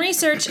have done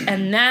research,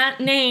 and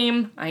that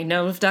name, I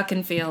know of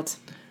Duckenfield.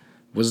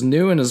 Was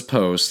new in his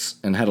post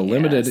and had a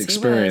limited Yes, he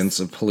experience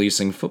of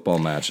policing football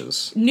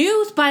matches.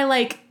 Knew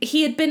by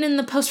he had been in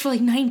the post for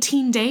like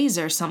 19 days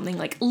or something,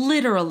 like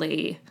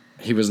literally.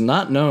 He was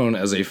not known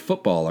as a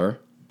footballer,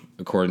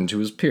 according to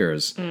his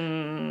peers.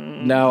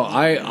 Now,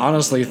 I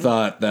honestly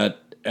thought that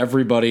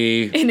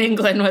everybody In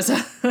England was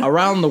a...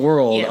 around the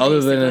world, Yeah, other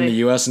than in basically.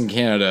 the US and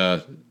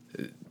Canada,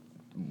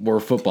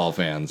 were football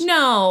fans.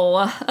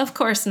 No, of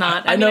course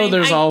not. I know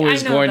there's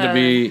always know going to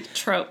the be-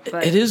 trope,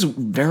 but It is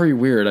very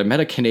weird. I met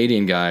a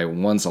Canadian guy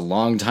once a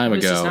long time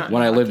Who's just ago not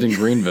when I in lived in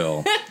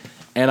Greenville.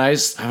 And I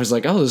was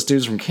like, oh, this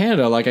dude's from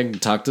Canada. Like, I can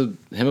talk to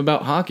him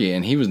about hockey.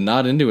 And he was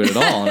not into it at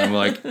all. And I'm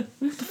like, what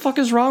the fuck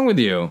is wrong with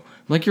you? I'm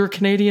like, you're a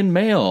Canadian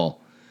male.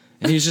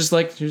 And he's just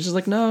like,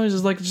 no, he's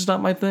just like, it's just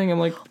not my thing. I'm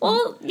like,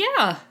 well,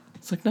 yeah,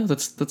 it's like, no,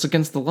 that's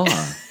against the law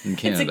in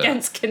Canada. it's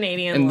against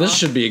Canadian and law. this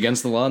should be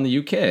against the law in the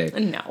UK.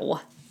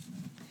 No.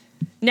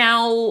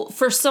 Now,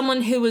 for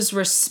someone who was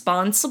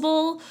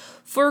responsible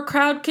for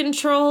crowd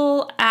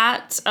control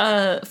at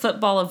a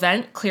football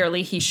event.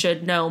 Clearly, he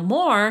should know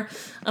more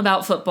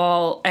about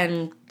football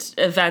and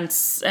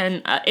events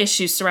and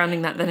issues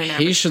surrounding that than an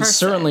average He should person.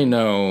 certainly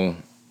know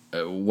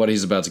what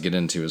he's about to get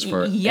into as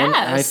far. Yes.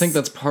 And I think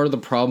that's part of the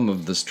problem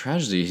of this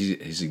tragedy.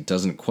 He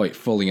doesn't quite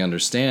fully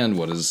understand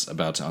what is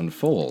about to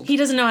unfold. He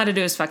doesn't know how to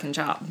do his fucking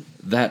job.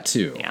 That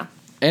too. Yeah.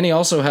 And he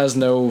also has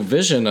no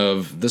vision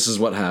of this is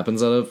what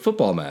happens at a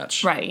football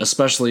match. Right.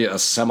 Especially a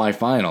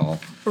semifinal.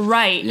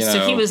 Right. You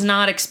So he know. was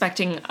not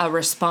expecting a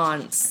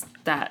response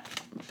that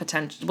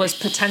was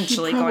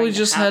potentially He probably going to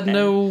just happen. had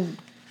no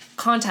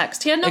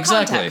Context. He had no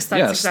exactly. context. That's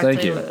Yes, exactly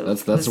thank you.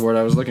 what That's the word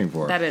I was looking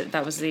for.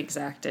 that was the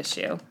exact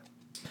issue.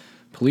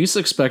 Police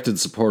expected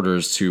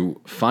supporters to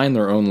find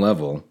their own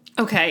level.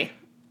 Okay,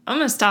 I'm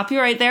gonna stop you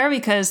right there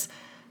because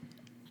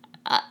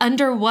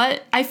under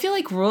what I feel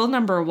like rule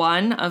number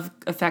 1 of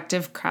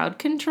effective crowd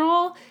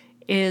control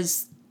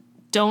is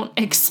don't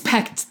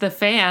expect the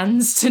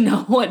fans to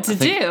know what to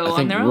do I on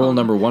think their rule own.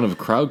 number 1 of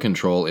crowd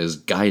control is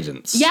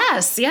guidance.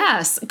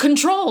 Yes,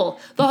 control.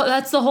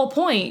 That's the whole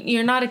point.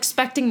 You're not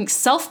expecting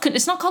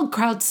it's not called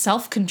crowd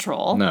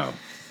self-control. No.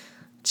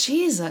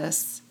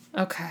 Jesus.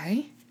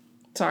 Okay.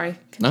 Sorry.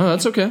 No,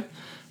 that's okay.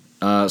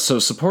 So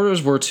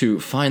supporters were to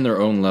find their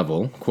own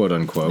level, quote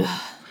unquote,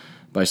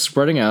 by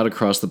spreading out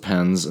across the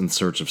pens in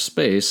search of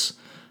space,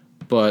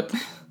 but So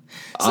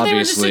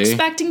obviously, they were just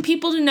expecting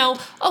people to know,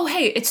 oh,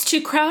 hey, it's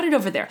too crowded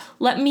over there.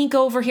 Let me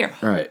go over here.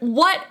 Right.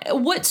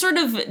 What sort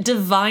of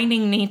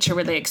divining nature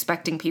were they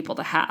expecting people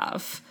to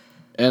have?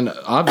 and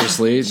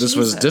obviously this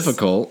was Jesus.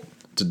 difficult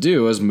to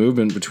do as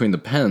movement between the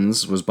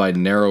pens was by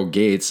narrow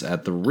gates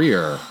at the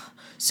rear.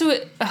 So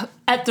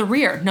at the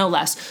rear, no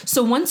less.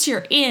 So once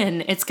you're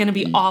in, it's going to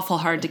be awful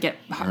hard to get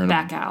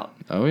back out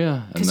Oh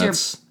yeah, and because you're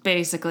that's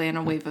basically in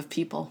a wave of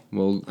people.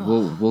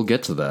 we'll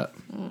get to that.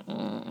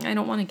 I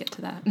don't want to get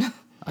to that.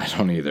 I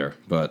don't either,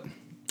 but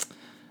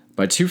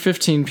by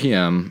 2:15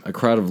 p.m., a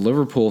crowd of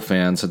Liverpool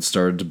fans had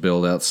started to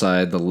build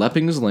outside the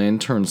Leppings Lane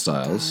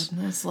turnstiles.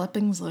 That's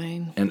Leppings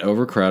Lane. And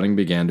overcrowding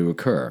began to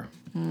occur.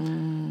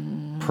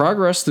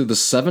 Progress through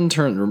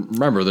the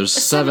remember there's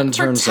seven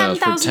turnstiles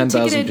for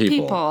 10,000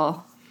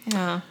 people,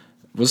 Yeah.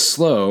 was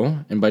slow,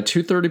 and by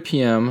 2:30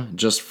 p.m.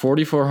 just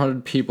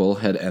 4,400 people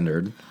had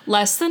entered,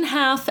 Less than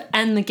half,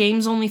 and the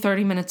game's only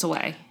 30 minutes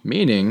away.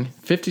 meaning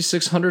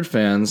 5,600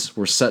 fans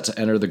were set to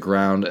enter the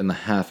ground in the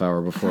half hour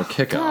before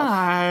kickoff.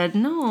 God,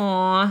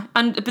 no.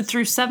 But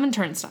through 7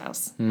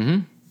 turnstiles.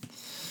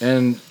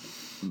 And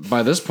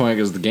by this point,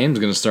 because the game's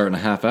going to start in a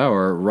half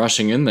hour,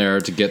 rushing in there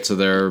to get to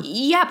their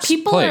Yeah,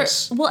 people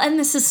place. are. Well, and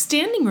this is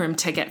standing room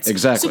tickets.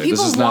 Exactly, So this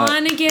people is not-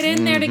 want to get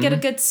in there to get a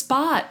good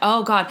spot.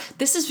 Oh, God.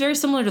 This is very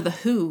similar to The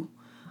Who.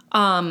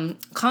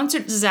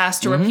 Concert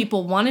disaster where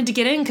people wanted to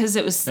get in because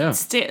it was Yeah.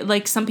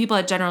 like some people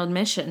had general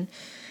admission.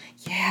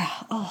 Yeah.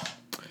 Oh.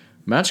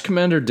 Match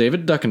commander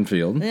David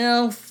Duckenfield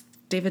Well,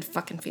 David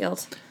fucking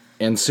Field.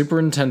 and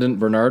Superintendent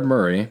Bernard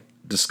Murray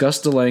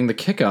discussed delaying the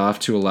kickoff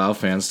to allow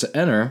fans to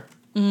enter,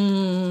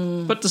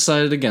 but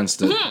decided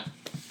against it.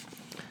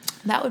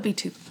 That would be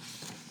too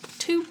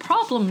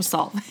problem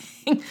solving.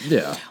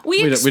 Yeah,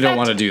 We we don't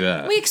want to do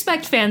that. We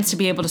expect fans to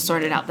be able to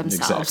sort it out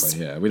themselves.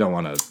 Exactly. Yeah, we don't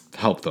want to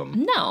help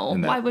them. No,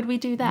 in that. why would we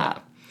do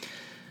that?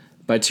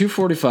 By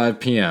 2:45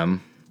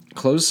 p.m.,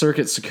 closed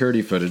circuit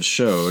security footage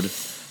showed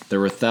there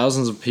were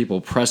thousands of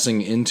people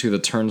pressing into the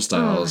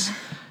turnstiles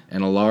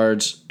and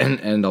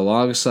and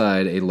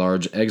alongside a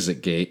large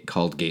exit gate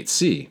called Gate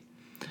C.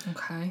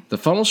 Okay. The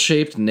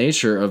funnel-shaped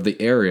nature of the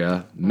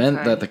area meant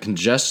Okay. that the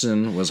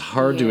congestion was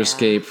hard to Yeah.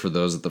 escape for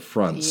those at the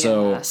front.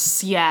 So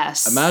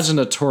Yes. imagine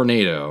a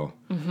tornado.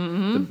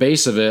 The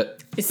base of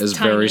it It's is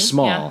tiny. very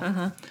small,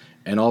 Yeah,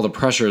 and all the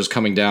pressure is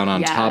coming down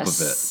on top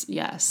of it.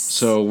 Yes.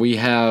 So we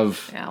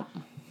have Yeah.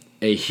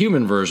 a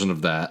human version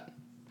of that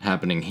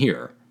happening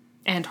here.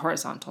 And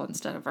horizontal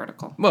instead of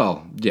vertical.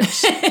 Well,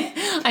 yes,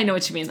 I know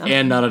what you mean, though.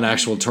 and not an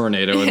actual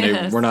tornado, and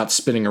Yes. we're not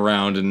spinning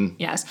around and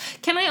Yes.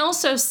 Can I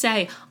also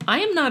say, I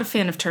am not a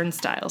fan of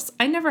turnstiles.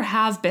 I never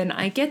have been.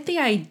 I get the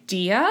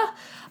idea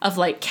of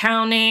like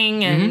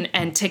counting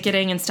and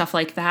ticketing and stuff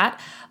like that.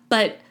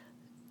 But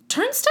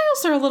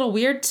turnstiles are a little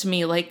weird to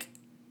me. Like,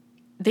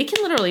 they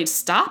can literally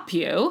stop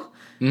you.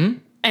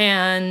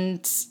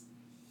 And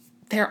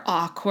they're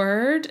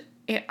awkward.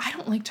 I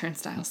don't like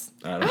turnstiles.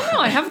 I don't know.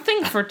 I have a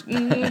thing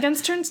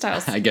against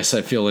turnstiles. I guess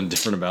I feel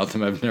indifferent about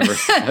them. I've never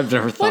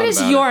thought What is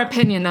about your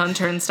opinion on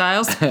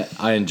turnstiles? it.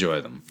 I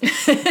enjoy them.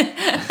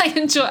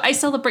 I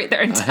celebrate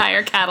their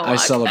entire catalog. I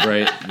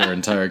celebrate their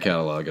entire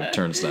catalog of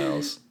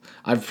turnstiles.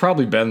 I've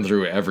probably been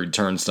through every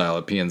turnstile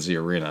at PNC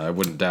Arena. I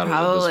wouldn't doubt it at this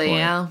Probably, point.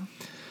 yeah.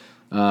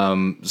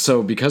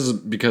 So because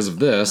of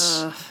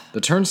this,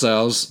 the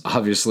turnstiles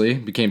obviously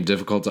became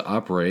difficult to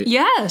operate,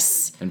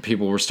 Yes. and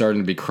people were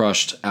starting to be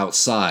crushed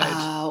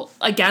outside.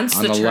 Against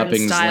On the the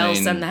Leppings turnstiles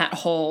Lane. and that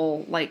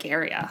whole like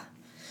area.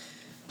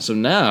 So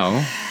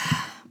now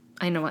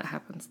I know what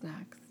happens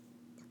next.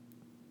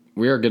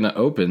 we are going to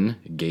open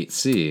Gate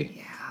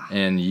C,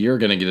 and you're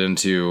going to get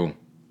into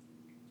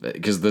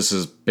because this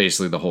is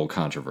basically the whole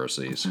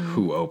controversy, is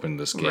who opened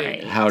this gate?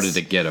 Right. How did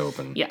it get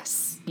open?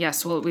 Yes.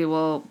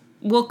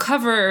 We'll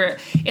cover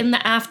in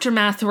the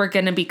aftermath. We're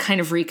going to be kind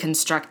of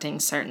reconstructing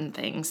certain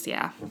things.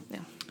 Yeah.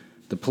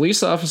 The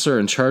police officer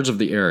in charge of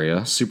the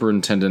area,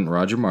 Superintendent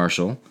Roger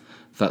Marshall,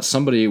 thought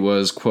somebody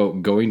was,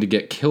 quote, going to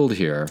get killed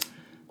here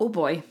Oh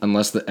boy.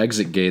 unless the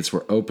exit gates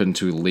were open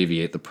to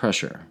alleviate the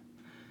pressure.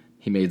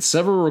 He made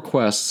several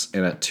requests,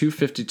 and at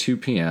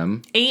 2:52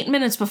 p.m., 8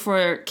 minutes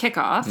before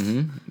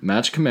kickoff.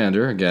 match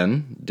commander,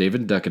 again,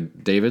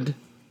 David,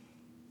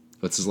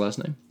 what's his last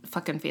name?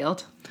 Fucking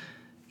field.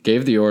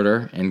 Gave the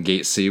order, and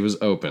Gate C was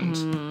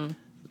opened.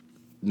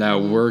 Now,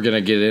 we're going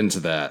to get into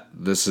that.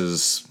 This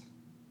is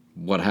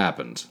what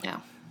happened. Yeah.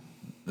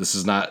 This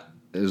is not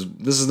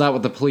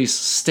what the police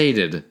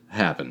stated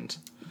happened.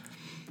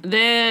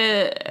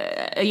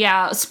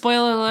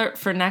 Spoiler alert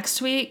for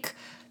next week.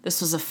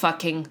 This was a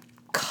fucking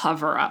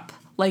cover-up.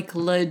 Like,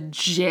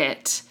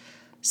 legit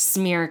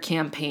smear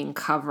campaign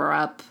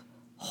cover-up.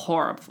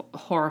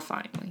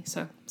 Horrifyingly.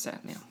 So,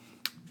 yeah.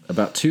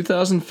 About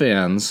 2,000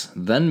 fans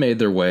then made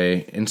their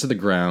way into the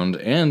ground,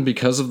 and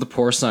because of the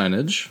poor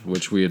signage,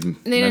 which we had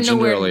mentioned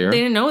earlier, They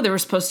didn't know they were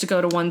supposed to go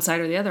to one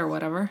side or the other or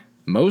whatever.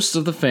 most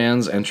of the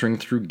fans entering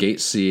through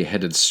Gate C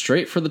headed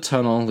straight for the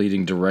tunnel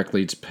leading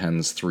directly to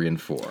pens 3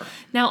 and 4.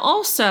 Now,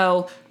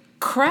 also,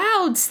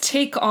 crowds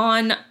take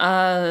on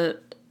a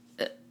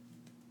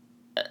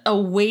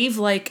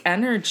wave-like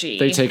energy.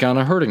 They take on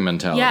a herding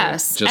mentality.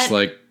 Yes,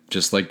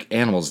 Just like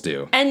animals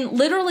do. And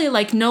literally,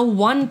 like, no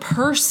one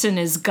person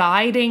is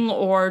guiding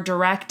or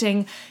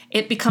directing.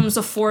 It becomes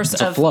a force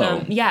It's a of flow.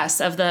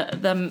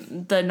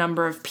 the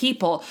number of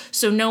people.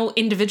 So no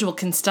individual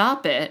can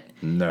stop it.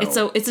 No.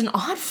 It's an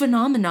odd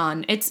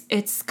phenomenon.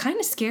 It's kind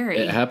of scary.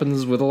 It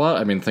happens with a lot.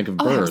 I mean, think of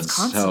it happens birds.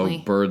 constantly.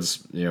 How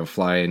birds,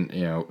 fly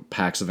in,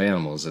 packs of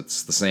animals.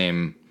 It's the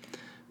same.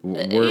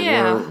 We're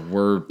herd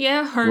we're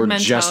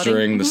mentality.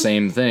 gesturing the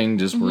same thing,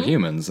 just we're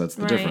humans. That's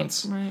the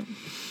difference.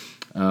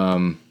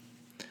 Right.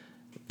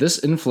 This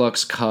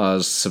influx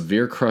caused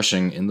severe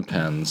crushing in the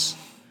pens,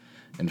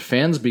 and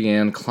fans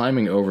began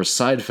climbing over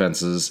side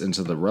fences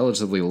into the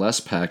relatively less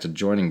packed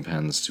adjoining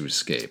pens to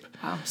escape.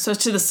 Wow. So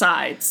to the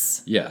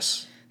sides.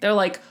 Yes. They're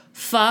like,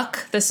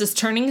 fuck, this is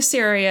turning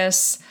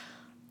serious.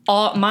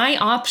 My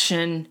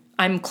option,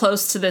 I'm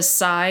close to this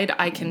side,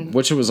 I can...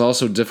 Which it was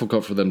also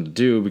difficult for them to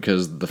do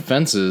because the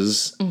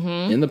fences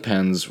in the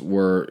pens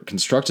were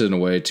constructed in a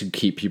way to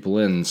keep people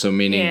in. So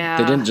meaning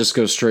they didn't just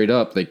go straight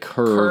up, they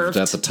curved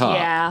at the top.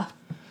 Yeah.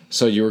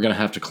 So you were going to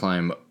have to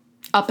climb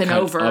Up and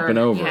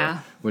over. Yeah.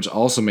 which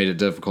also made it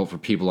difficult for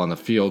people on the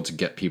field to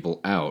get people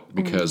out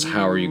because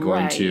how are you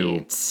going to...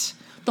 Right.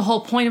 The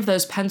whole point of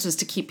those pens was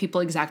to keep people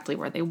exactly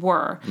where they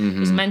were. It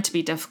was meant to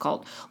be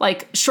difficult.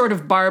 Like, short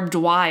of barbed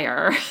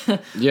wire.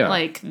 Yeah.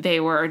 Like, they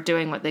were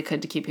doing what they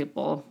could to keep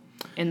people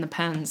in the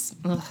pens.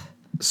 Ugh.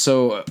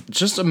 So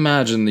just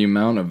imagine the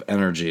amount of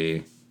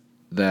energy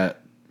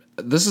that...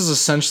 This is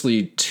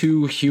essentially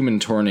two human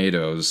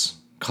tornadoes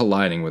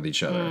colliding with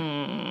each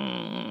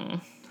other.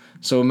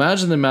 So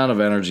imagine the amount of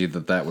energy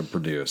that would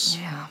produce.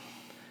 Yeah.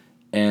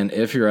 And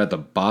if you're at the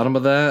bottom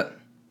of that...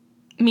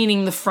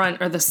 Meaning the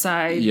front or the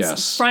sides.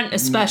 Yes. Front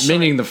especially.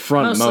 Meaning the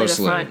front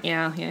mostly. the front,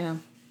 yeah.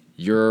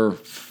 You're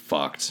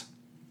fucked.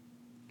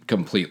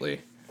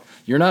 Completely.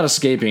 You're not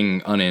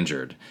escaping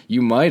uninjured.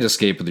 You might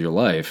escape with your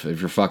life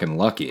if you're fucking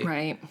lucky.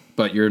 Right.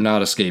 But you're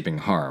not escaping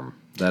harm.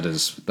 That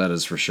is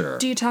for sure.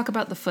 Do you talk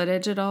about the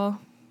footage at all?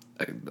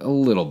 A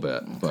little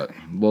bit, but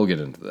we'll get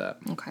into that.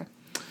 Okay.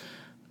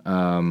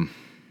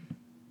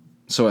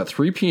 So at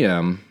 3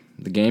 p.m.,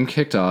 the game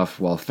kicked off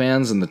while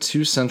fans in the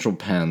two central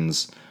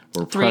pens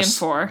were 3 and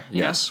 4.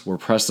 Yes, were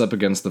pressed up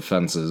against the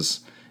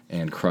fences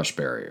and crush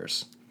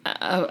barriers.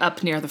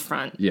 Up near the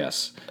front.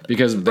 Yes,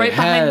 because they Right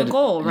had behind the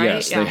goal, right?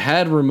 Yes, Yeah. they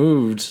had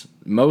removed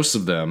most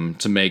of them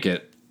to make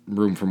it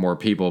room for more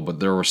people,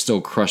 but there were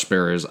still crush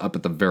barriers up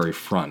at the very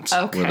front,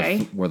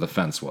 Okay. where the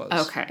fence was.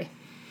 Okay.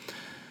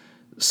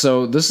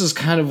 So this is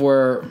kind of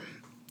where,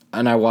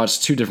 and I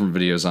watched 2 different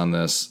videos on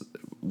this.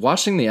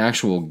 Watching the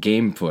actual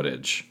game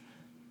footage,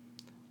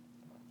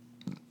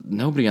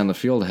 nobody on the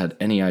field had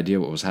any idea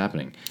what was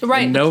happening.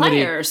 Right, And the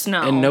players,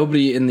 no. And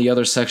nobody in the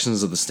other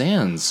sections of the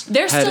stands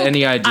had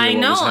any idea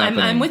what was happening.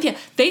 I'm with you.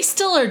 They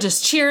still are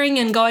just cheering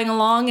and going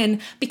along, and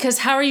because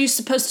how are you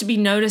supposed to be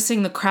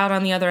noticing the crowd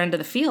on the other end of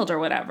the field or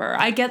whatever?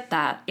 I get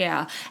that,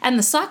 yeah. And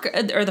the soccer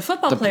or the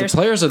football The players,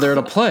 players are there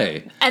to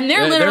play. and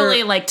they're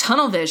literally like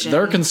tunnel vision.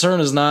 Their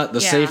concern is not the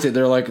Yeah. safety.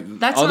 They're like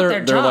That's not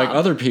their They're like job.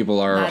 other people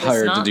are That is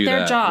hired to not do their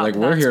that. job. Like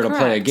we're That's here to play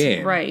a correct.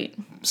 game, Right.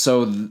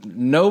 So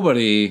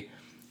nobody,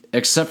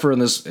 except for in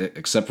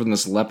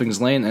this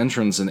Leppings Lane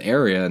entrance and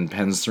area in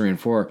pens 3 and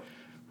 4,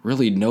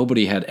 really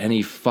nobody had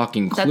any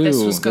fucking clue That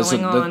this was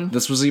going on.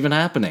 This was even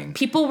happening.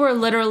 People were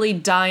literally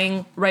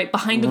dying right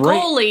behind the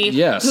Right, goalie,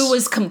 yes. who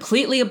was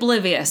completely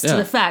oblivious to Yeah.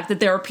 the fact that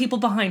there were people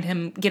behind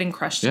him getting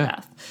crushed Yeah. to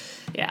death.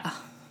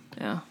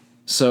 Yeah.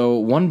 So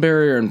one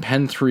barrier in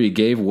pen 3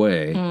 gave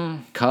way,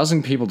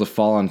 causing people to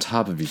fall on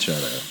top of each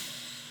other.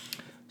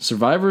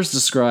 Survivors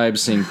describe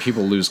seeing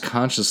people lose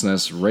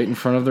consciousness right in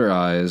front of their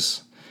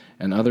eyes,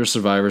 and other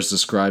survivors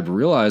described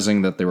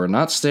realizing that they were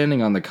not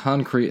standing on the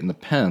concrete in the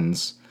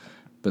pens,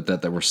 but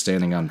that they were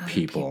standing on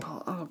people.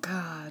 Oh,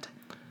 God.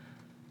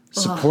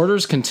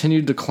 Supporters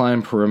continued to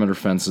climb perimeter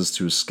fences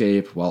to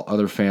escape, while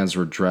other fans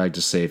were dragged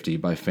to safety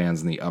by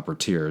fans in the upper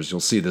tiers. You'll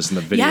see this in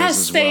the videos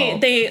as well.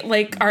 Yes, they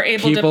like are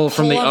able to People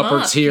from the pull 'em upper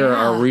up. tier Yeah.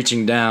 are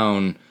reaching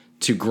down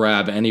to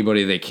grab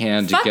anybody they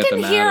can to get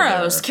them Fucking out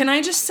heroes. of there. Can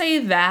I just say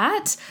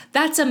that?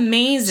 That's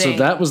amazing. So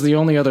that was the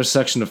only other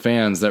section of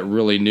fans that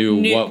really knew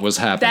what was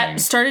happening. That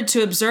started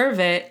to observe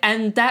it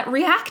and that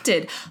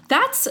reacted.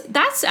 That's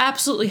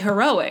absolutely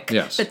heroic.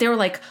 Yes. But they were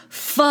like,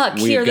 fuck,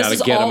 We've here, this gotta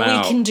is get all 'em we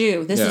out. can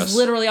do. This Yes. is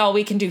literally all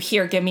we can do.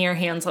 Here, give me your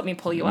hands, let me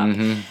pull you up.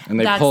 And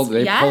they That's- pulled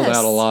yes.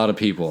 out a lot of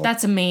people.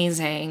 That's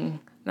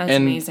amazing. That's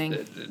and amazing.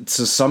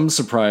 to some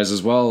surprise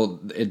as well,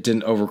 it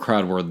didn't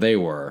overcrowd where they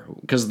were.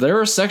 Because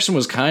their section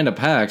was kind of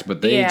packed,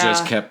 but they Yeah.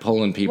 just kept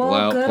pulling people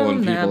out, good pulling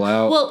on them. people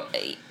out. Well,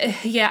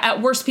 yeah,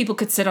 at worst people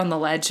could sit on the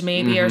ledge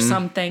maybe or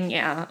something.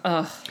 Yeah.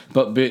 Ugh.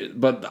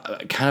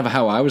 But kind of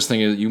how I was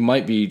thinking, you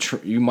might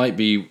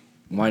be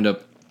wind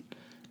up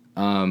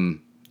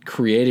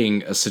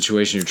creating a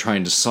situation you're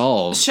trying to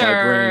solve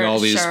by bringing all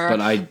these. Sure.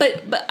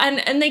 But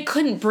and they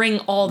couldn't bring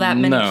all that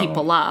many No.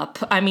 people up.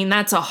 I mean,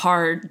 that's a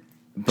hard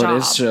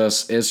job.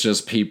 it's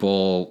just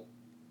people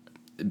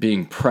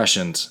being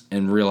prescient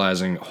and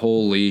realizing,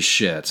 holy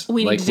shit,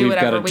 We need to do we've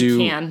whatever gotta we do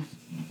can.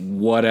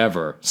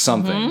 whatever,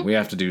 something. We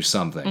have to do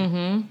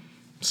something.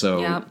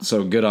 So Yep.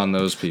 so good on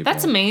those people.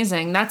 That's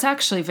amazing. That's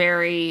actually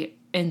very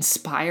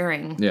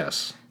inspiring.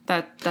 Yes.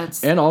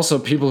 That's And also,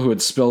 people who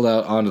had spilled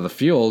out onto the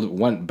field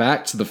went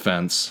back to the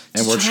fence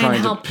and were trying to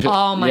help. pi-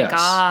 Oh my yes.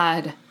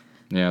 God.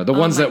 Yeah, the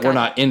ones my that were God.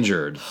 not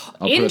injured.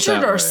 I'll put it Injured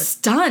that or way.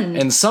 stunned.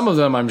 And some of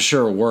them, I'm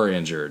sure, were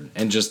injured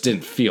and just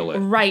didn't feel it.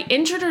 Right,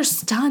 injured or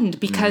stunned,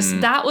 because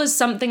that was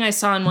something I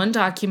saw in one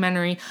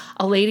documentary.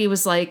 A lady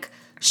was like,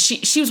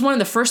 she was one of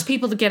the first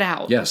people to get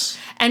out. Yes.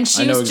 And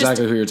she I know was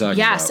exactly just, who you're talking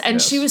yes, about. and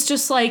Yes. she was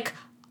just like,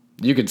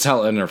 You could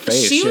tell in her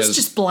face. she was has-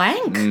 just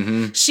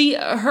blank. She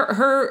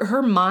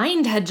her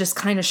mind had just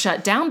kind of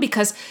shut down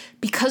because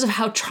of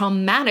how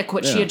traumatic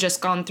what she Yeah. had just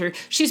gone through.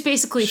 She's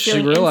basically She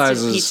feeling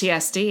realizes, instant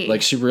PTSD.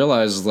 Like, she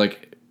realizes,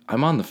 like,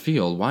 I'm on the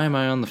field. Why am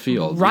I on the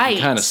field? You Right.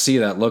 can kind of see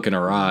that look in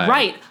her eye.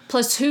 right.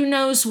 Plus, who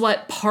knows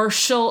what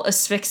partial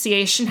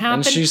asphyxiation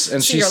happened? And she so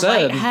said,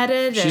 you're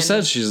lightheaded. she and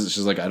said she's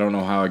like, I don't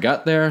know how I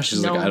got there.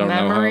 She's no like, I don't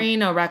memory,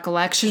 know no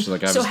recollection. She's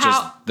like, I so was how,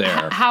 just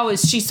there. How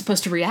is she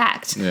supposed to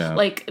react? Yeah.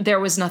 Like, there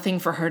was nothing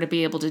for her to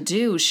be able to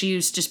do. She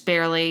was just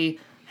barely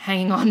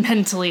hanging on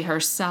mentally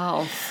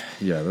herself.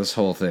 how. Yeah, this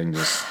whole thing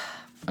just,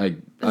 I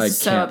It's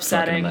so can't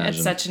upsetting. fucking It's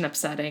imagine. such an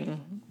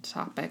upsetting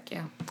topic.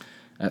 Yeah.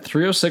 At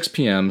 3:06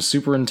 p.m.,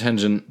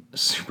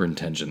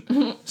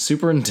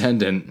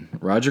 Superintendent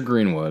Roger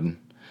Greenwood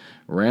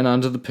ran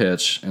onto the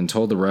pitch and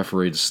told the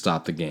referee to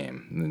stop the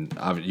game.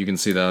 And you can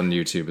see that on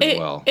YouTube as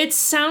well. It's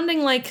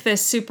sounding like the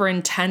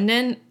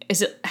superintendent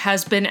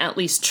has been at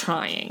least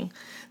trying.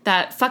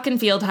 That fucking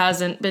field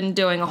hasn't been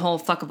doing a whole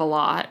fuck of a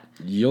lot.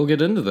 You'll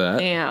get into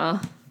that. Yeah.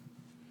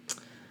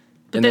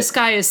 But And this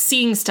guy is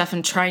seeing stuff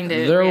and trying to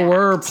There react.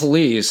 were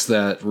police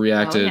that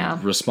reacted yeah.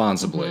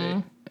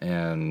 responsibly,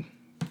 and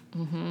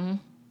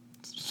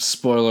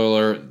spoiler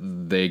alert,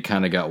 they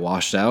kind of got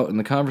washed out in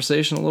the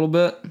conversation a little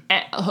bit.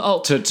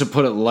 To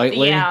put it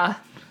lightly. Yeah.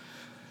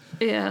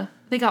 Yeah.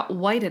 They got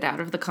whited out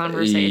of the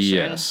conversation.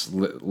 Yes,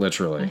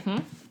 literally.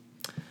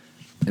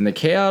 In the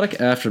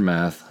chaotic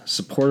aftermath,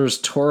 supporters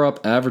tore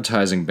up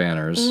advertising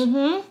banners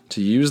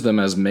to use them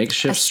as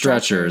makeshift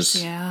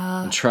stretchers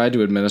Yeah. and tried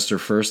to administer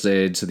first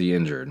aid to the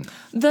injured.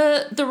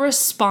 The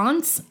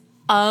response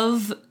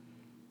of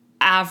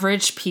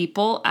average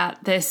people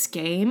at this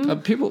game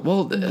People,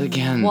 well,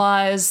 again,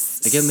 was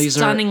these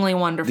stunningly are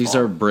wonderful. These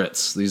are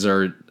Brits.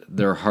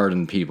 They're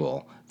hardened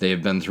people. They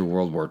have been through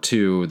World War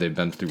II. They've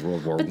been through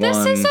World War But One.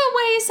 this is a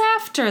ways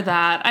after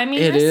that. I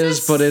mean, It this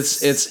is, but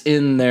it's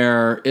in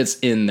their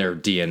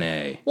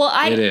DNA. Well,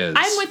 it is.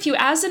 I'm with you.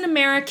 As an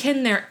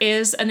American, there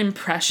is an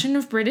impression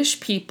of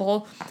British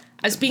people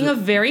as being a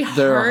very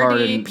They're hardy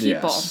hardened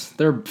people. Yes,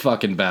 they're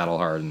fucking battle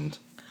hardened.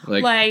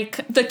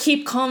 Like the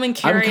keep calm and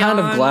carry I'm kind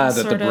on of glad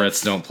that the sort of-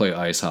 Brits don't play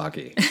ice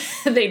hockey.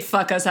 They'd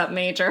fuck us up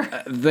major.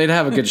 They'd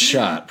have a good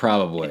shot,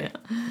 probably.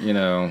 You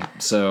know,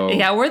 so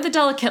Yeah, we're the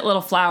delicate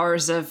little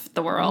flowers of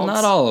the world.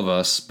 not all of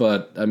us,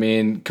 but I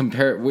mean,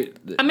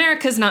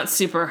 America's not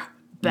super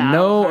bad.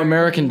 no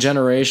American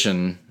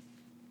generation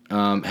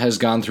has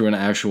gone through an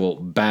actual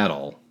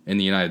battle in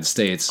the United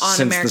States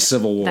since the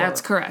Civil War.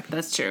 That's correct.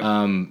 That's true.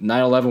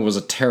 9/11 was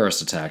a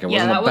terrorist attack. It yeah,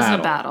 wasn't that a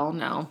wasn't battle. a battle.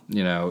 No.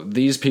 You know,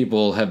 these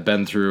people have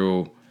been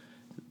through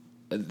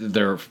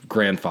their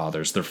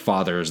grandfathers, their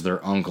fathers,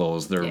 their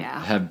uncles,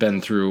 have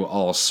been through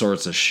all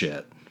sorts of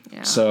shit.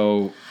 Yeah.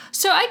 So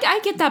I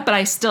get that, but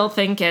I still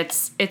think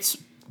it's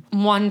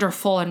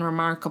wonderful and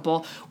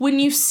remarkable when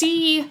you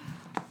see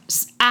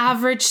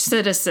average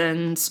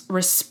citizens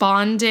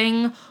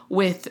responding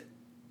with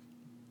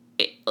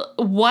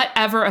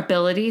whatever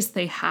abilities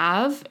they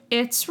have.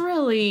 It's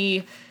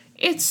really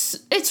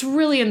It's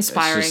really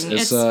inspiring.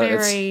 It's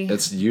very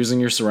it's using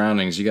your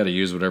surroundings. You got to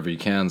use whatever you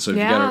can. So if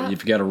Yeah. you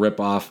got to rip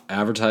off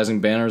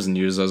advertising banners and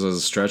use those as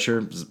a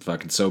stretcher,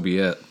 fucking so be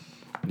it.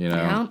 You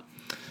know.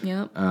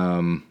 yeah.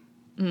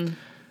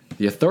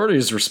 The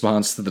authorities'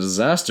 response to the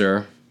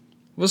disaster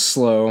was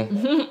slow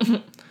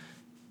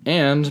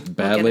and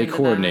badly Get into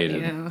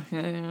coordinated. that.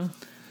 Yeah.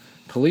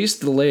 Police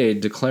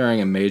delayed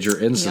declaring a major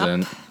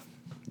incident.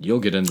 You'll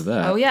get into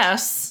that. Oh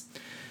yes.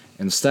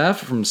 And staff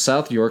from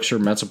South Yorkshire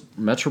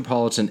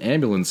Metropolitan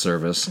Ambulance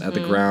Service at the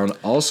ground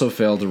also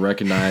failed to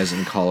recognize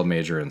and call a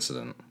major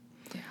incident.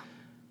 Yeah.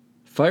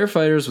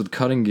 Firefighters with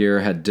cutting gear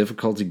had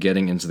difficulty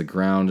getting into the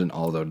ground, and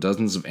although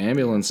dozens of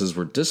ambulances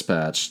were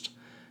dispatched,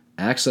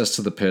 access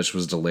to the pitch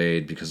was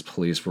delayed because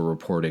police were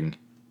reporting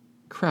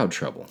crowd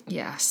trouble.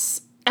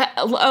 Yes.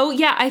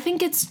 I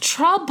think it's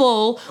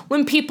trouble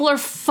when people are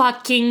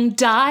fucking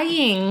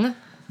dying.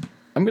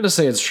 I'm going to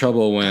say it's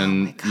trouble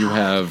when you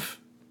have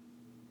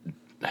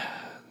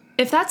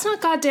If that's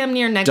not goddamn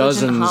near negligent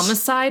dozens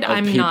homicide, of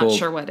I'm not people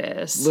sure what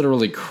is.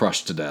 literally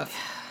crushed to death.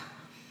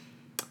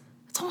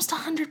 It's almost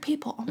 100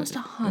 people. Almost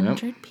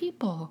 100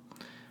 people.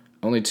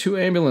 Only 2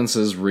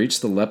 ambulances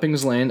reached the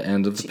Leppings Lane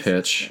end of the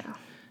pitch. Yeah.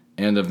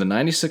 And of the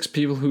 96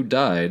 people who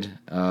died,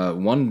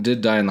 1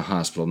 did die in the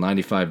hospital.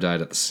 95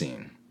 died at the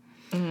scene.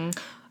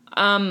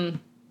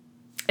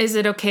 Is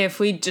it okay if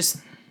we just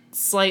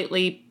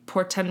slightly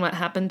portend what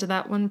happened to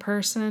that one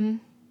person?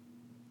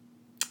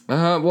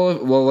 Well,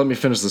 let me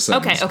finish the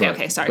sentence.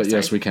 Okay, sorry, But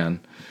yes, sorry. we can.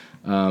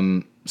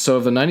 So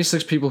of the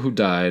 96 people who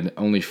died,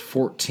 only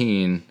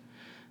 14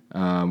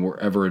 were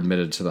ever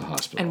admitted to the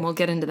hospital. And we'll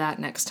get into that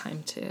next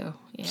time too.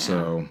 Yeah.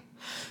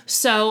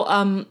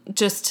 So,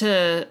 Just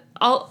to,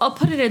 I'll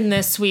put it in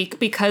this week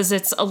because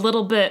it's a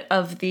little bit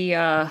of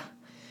the,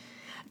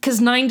 because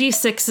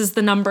 96 is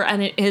the number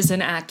and it is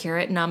an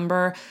accurate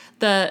number.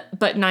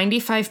 But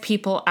 95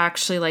 people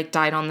actually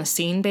died on the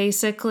scene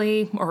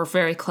basically, or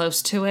very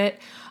close to it.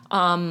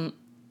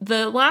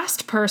 The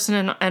last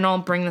person, and I'll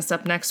bring this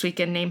up next week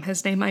and name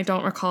his name. I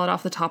don't recall it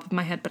off the top of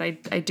my head, but I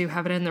do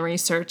have it in the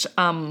research.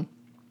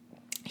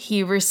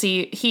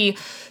 He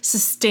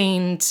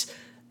sustained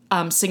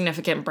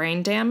significant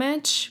brain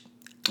damage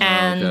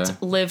and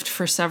lived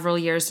for several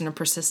years in a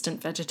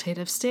persistent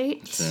vegetative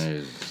state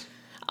jeez.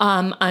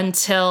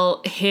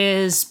 until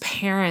his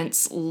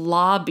parents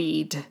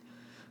lobbied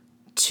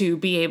to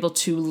be able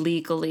to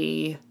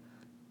legally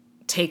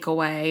take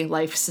away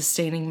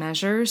life-sustaining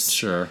measures.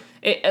 Sure.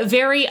 A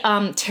very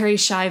Terry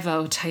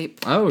Schiavo type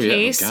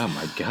case. Oh,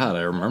 my God,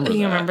 I remember that.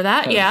 You remember that?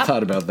 I haven't Yeah.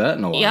 thought about that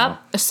in a while.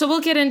 Yep. So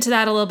we'll get into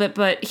that a little bit,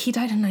 but he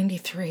died in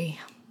 93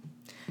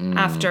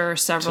 after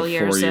several So 4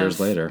 years years of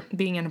later.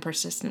 being in a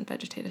persistent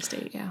vegetative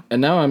state, yeah. And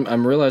now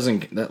I'm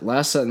realizing that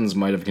last sentence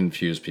might have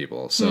confused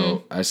people. So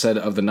Hmm. I said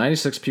of the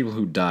 96 people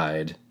who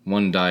died,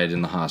 1 died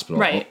in the hospital.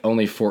 Right.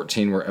 Only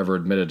 14 were ever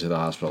admitted to the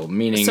hospital,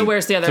 meaning So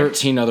where's the other-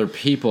 13 other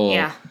people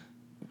Yeah.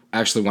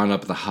 actually wound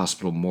up at the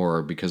hospital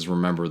morgue because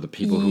remember, the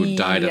people who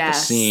died at the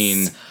Yes.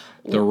 scene,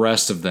 the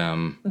rest of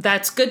them,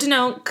 That's good to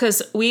know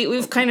because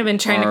we've kind of been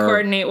trying to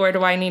coordinate where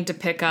do I need to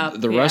pick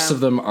up. the rest of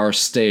them are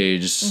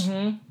staged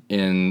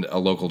in a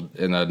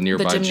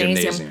nearby the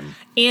gymnasium.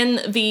 in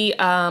the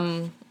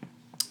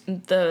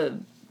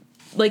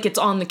it's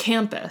on the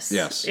campus.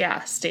 Yes.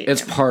 Yeah, stadium.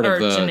 It's part or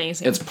of the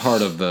gymnasium. it's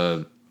part of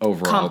the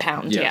overall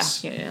compound.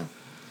 Yes. Yeah.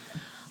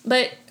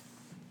 But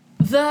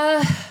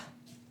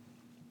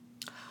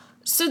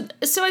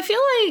so I feel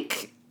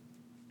like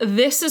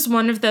this is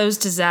one of those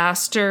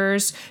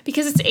disasters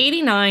because it's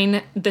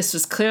 89. This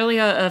was clearly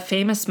a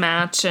famous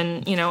match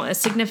and, a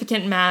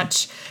significant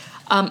match.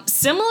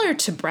 Similar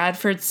to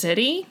Bradford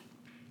City,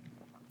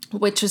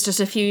 which was just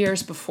a few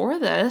years before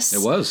this.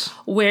 It was.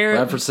 Where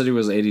Bradford City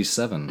was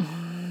 87.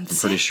 I'm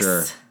pretty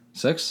sure.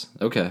 6?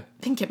 Okay. I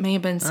think it may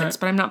have been 6, right.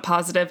 but I'm not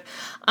positive.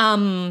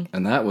 And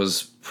that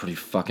was pretty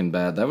fucking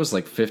bad. That was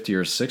 50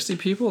 or 60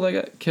 people that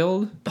got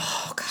killed.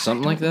 Oh, God,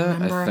 Something like that,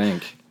 remember. I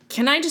think.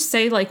 Can I just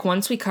say,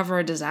 once we cover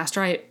a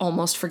disaster, I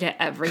almost forget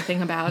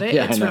everything about it.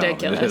 Yeah, It's I know.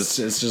 ridiculous.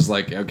 It's just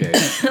okay. On to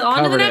the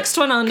covered next it.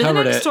 one, on to the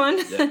Covered next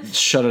it. one.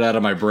 Shut it out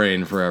of my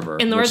brain forever.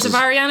 In the words of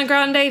Ariana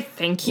Grande,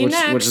 thank you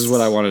next. Which is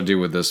what I want to do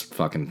with this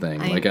fucking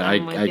thing. I'm with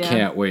I ya.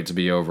 can't wait to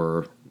be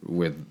over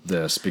with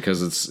this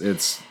because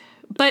it's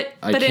But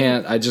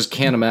I just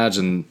can't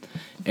imagine.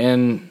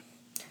 And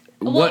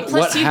plus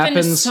what you've been to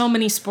happens so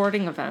many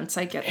sporting events.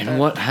 I get that. and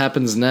what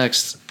happens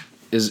next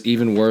is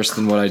even worse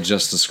than what I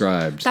just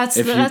described. That's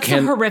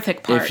the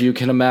horrific part. If you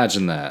can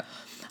imagine that.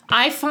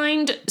 I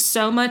find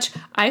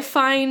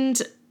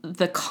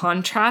the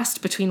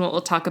contrast between what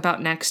we'll talk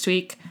about next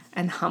week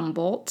and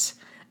Humboldt.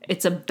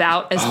 It's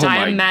about as Oh my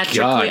diametrically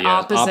God, yeah.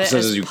 opposite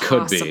as you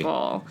could be.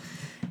 possible.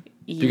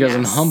 Because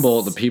in Yes.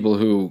 Humboldt, the people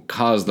who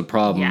caused the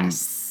problem,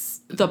 Yes.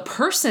 The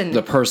person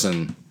the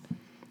person,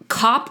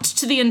 copped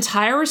to the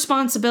entire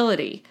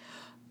responsibility,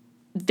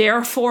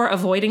 therefore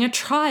avoiding a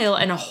trial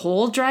and a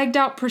whole dragged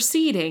out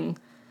proceeding,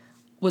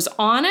 was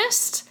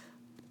honest,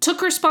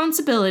 took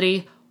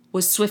responsibility,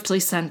 was swiftly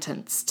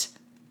sentenced.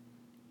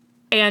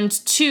 And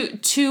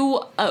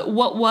to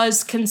what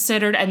was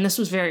considered, and this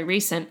was very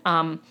recent.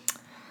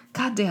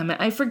 God damn it,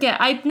 I forget.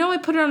 I know I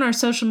put it on our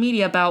social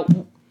media about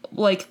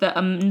like the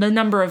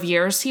number of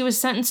years he was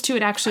sentenced to.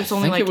 It actually was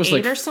only like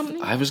 8 or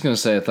something. I was gonna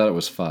say I thought it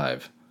was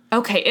 5.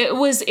 Okay, it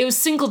was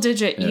single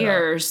digit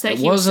years that it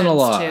he was wasn't a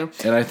lot, sentenced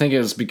to. and I think it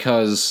was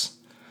because.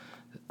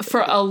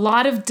 For a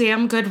lot of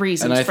damn good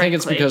reasons, And I frankly.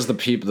 think it's because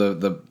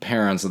the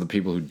parents of the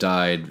people who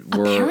died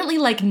were apparently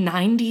like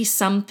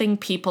 90-something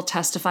people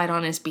testified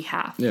on his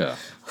behalf. Yeah.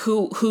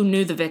 Who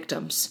knew the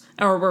victims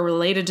or were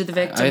related to the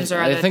victims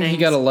or other I think things. he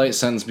got a light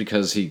sentence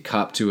because he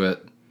copped to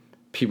it.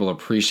 People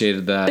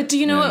appreciated that. But do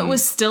you know it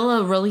was still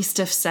a really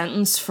stiff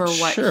sentence for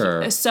what?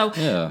 Sure.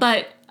 Yeah.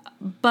 But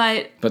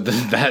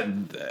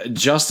that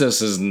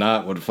justice is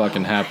not what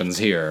fucking happens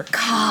here.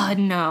 God,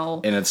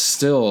 no. And it's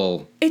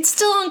still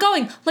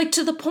ongoing. Like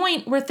to the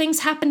point where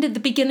things happened at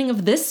the beginning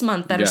of this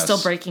month that are still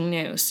breaking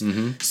news.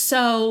 Mm-hmm.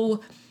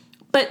 So,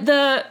 but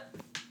the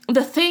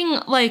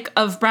thing like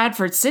of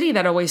Bradford City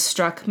that always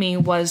struck me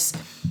was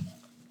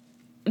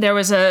there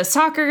was a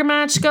soccer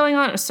match going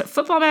on, a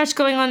football match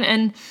going on,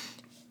 and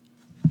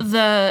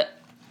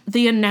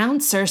the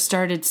announcer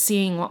started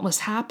seeing what was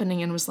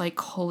happening and was like,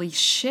 holy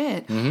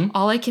shit,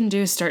 all I can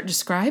do is start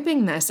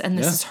describing this, and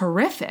this is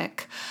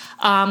horrific.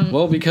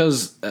 Well,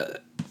 because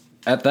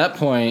at that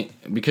point,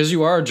 because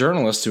you are a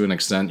journalist to an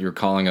extent, you're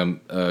calling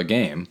a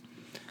game.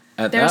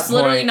 There's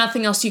literally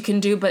nothing else you can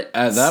do but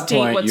at that state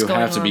point what's you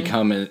have to going on.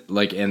 become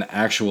an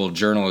actual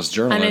journalist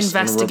An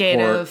investigative,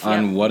 and report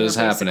on what is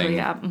happening,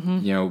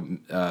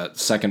 yeah.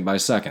 second by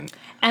second,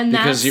 and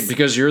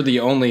because you're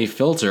the only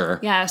filter.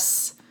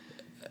 Yes.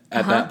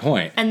 At that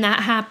point. And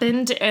that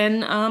happened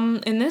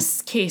in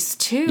this case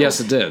too. Yes,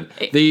 it did.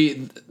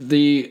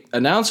 The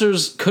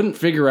announcers couldn't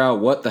figure out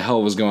what the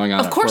hell was going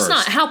on. Of course at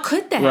not. first. How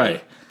could they?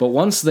 Right. But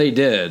once they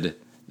did,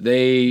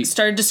 they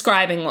started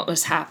describing what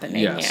was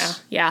happening.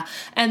 Yes. Yeah.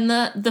 And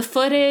the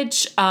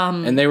footage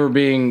and they were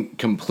being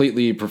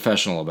completely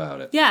professional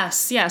about it.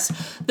 Yes.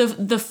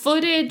 The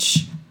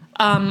footage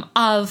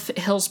of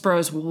Hillsborough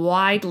is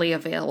widely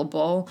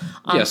available.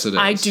 Yes, it is.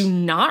 I do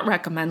not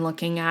recommend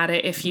looking at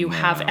it if you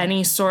have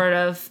any sort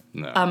of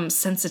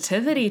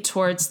sensitivity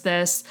towards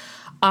this.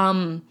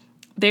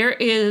 There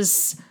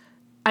is,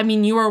 I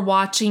mean, you are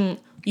watching.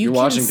 You're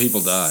watching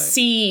people die.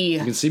 You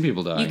can see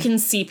people dying. You can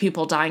see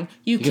people dying.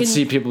 You can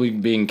see people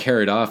being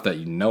carried off that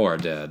you know are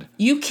dead.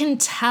 You can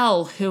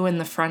tell who in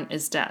the front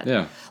is dead.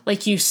 Yeah.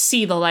 Like you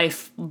see the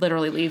life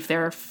literally leave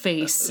their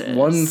faces.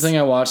 One thing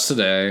I watched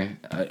today,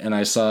 and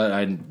I saw it,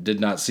 I did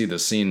not see the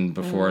scene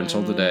before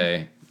until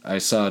today. I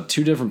saw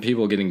 2 different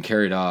people getting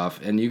carried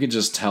off, and you could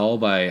just tell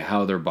by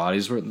how their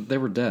bodies were, they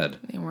were dead.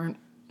 They weren't,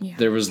 yeah.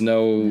 There was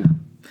no...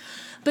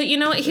 But you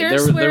know,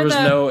 here's where there was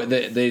no...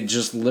 They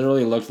just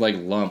literally looked like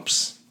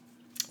lumps.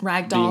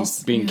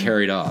 Ragdolls. Being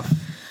carried off.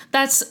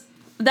 That's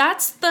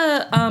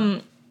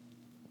the...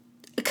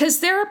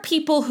 Because there are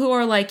people who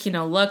are like,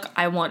 look,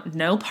 I want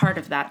no part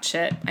of that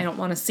shit. I don't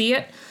want to see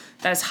it.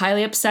 That's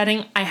highly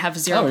upsetting. I have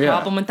zero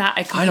problem with that.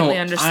 I completely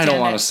understand I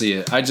don't want to see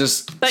it. I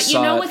just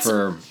saw it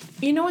for...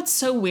 You know what's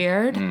so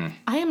weird?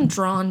 I am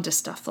drawn to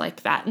stuff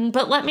like that.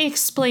 But let me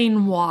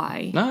explain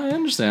why. No, I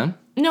understand.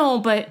 No,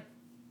 but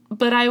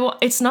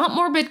it's not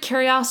morbid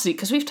curiosity,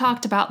 because we've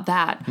talked about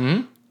that.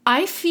 Mm-hmm.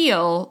 I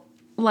feel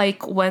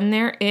like when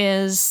there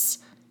is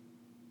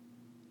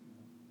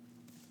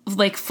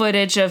like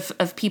footage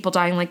of people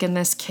dying, like in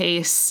this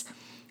case,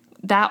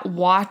 that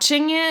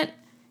watching it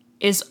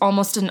is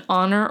almost an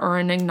honor or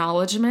an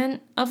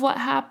acknowledgement of what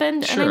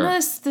happened. Sure. And I know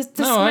this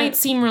might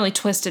seem really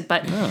twisted,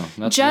 but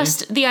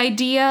just the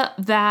idea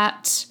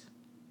that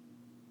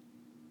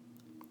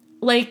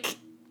like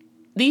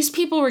these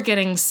people were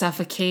getting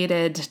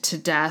suffocated to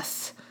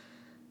death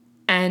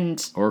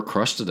or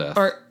crushed to death.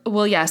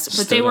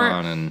 But they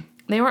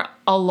were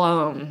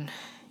alone,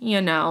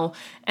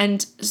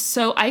 And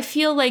so I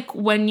feel like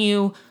when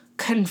you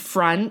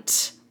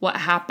confront what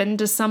happened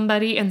to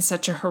somebody in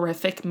such a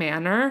horrific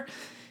manner,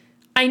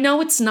 I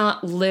know it's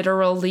not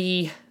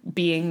literally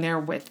being there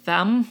with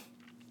them,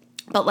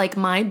 but like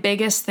my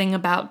biggest thing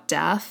about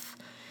death,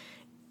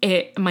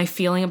 my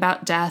feeling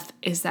about death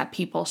is that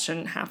people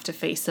shouldn't have to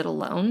face it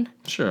alone.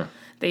 Sure.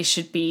 They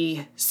should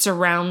be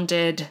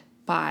surrounded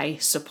by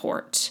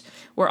support.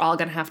 We're all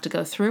going to have to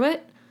go through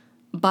it,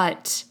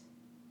 but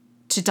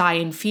to die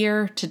in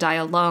fear, to die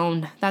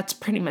alone, that's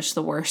pretty much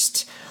the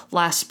worst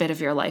last bit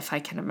of your life I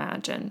can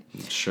imagine.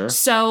 Sure.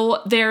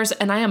 So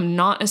and I am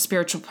not a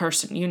spiritual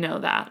person, you know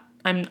that.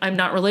 I'm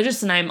not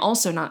religious and I'm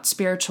also not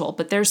spiritual,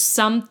 but there's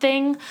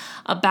something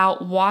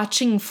about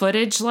watching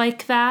footage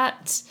like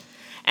that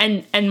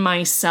and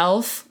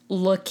myself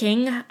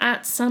looking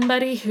at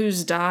somebody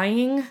who's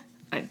dying.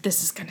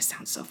 This is going to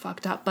sound so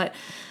fucked up, but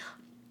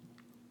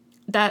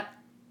that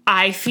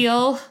I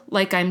feel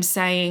like I'm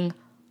saying,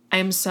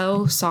 I'm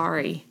so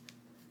sorry,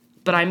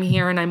 but I'm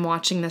here and I'm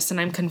watching this and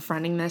I'm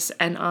confronting this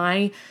and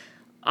I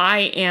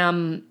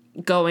am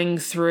going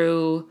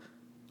through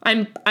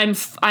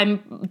I'm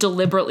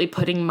deliberately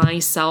putting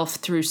myself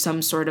through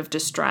some sort of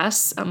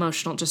distress,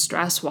 emotional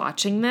distress,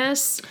 watching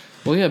this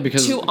Well, yeah,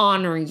 because to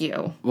honor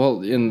you.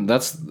 well, and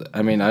that's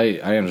I mean, I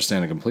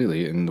understand it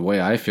completely, and the way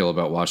I feel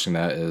about watching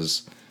that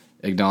is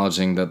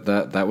acknowledging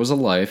that was a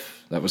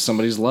life, that was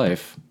somebody's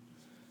life,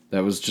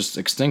 that was just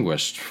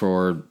extinguished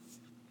for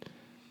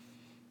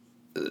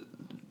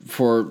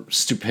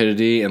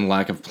stupidity and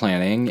lack of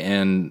planning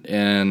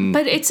and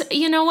But it's,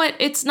 you know what?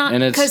 It's not,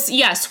 And it's- because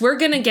yes, we're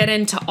going to get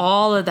into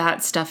all of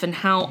that stuff and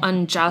how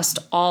unjust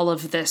all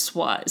of this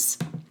was.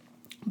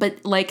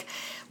 But like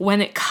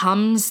when it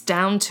comes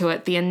down to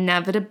it, the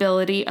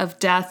inevitability of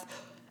death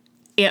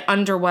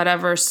under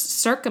whatever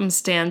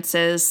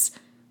circumstances,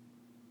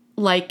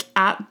 like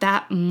at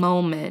that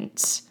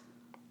moment,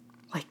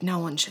 like no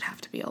one should have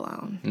to be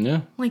alone.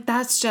 yeah. Like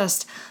that's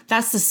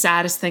the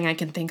saddest thing I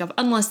can think of,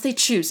 unless they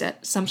choose it.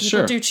 Some people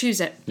Sure. do choose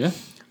it. Yeah.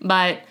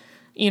 But,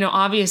 you know,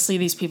 obviously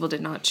these people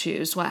did not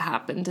choose what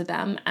happened to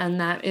them, and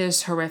that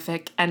is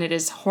horrific, and it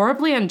is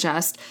horribly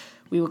unjust.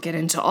 We will get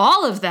into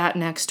all of that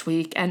next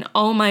week, and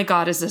oh my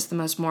God, is this the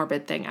most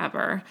morbid thing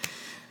ever.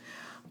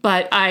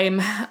 But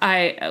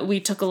we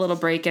took a little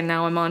break, and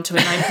now I'm on to a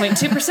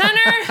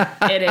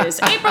 9.2%er. It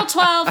is April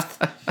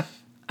 12th.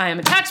 I am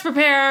a tax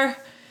preparer,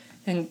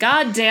 and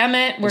God damn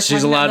it, we're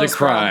She's talking about allowed to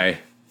Hillsborough. cry.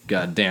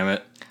 God damn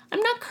it. I'm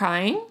not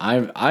crying. I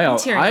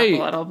tearing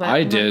up a little bit. I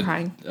I'm not did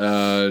crying.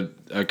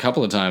 A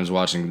couple of times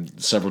watching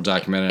several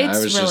documentaries. It's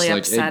I was really just like,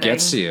 upsetting. it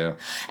gets to you.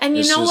 And you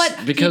It's know just-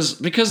 what?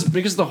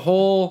 Because the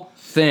whole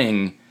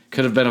thing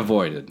could have been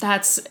avoided.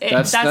 That's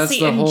That's the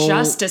the whole-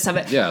 injustice of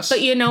it. Yes.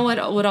 But you know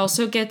what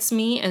also gets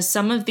me is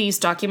some of these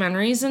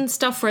documentaries and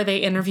stuff where they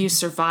interview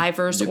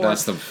survivors or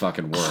That's the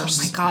fucking worst.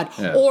 oh my God,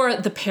 Yeah. or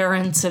the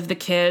parents of the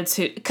kids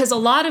who, because a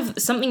lot of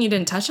something you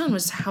didn't touch on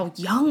was how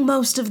young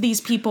most of these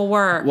people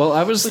were. Well,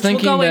 I was which we'll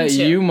thinking go that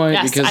into. you might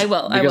Yes, because I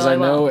will. because I I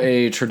know will.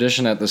 a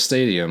tradition at the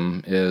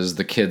stadium is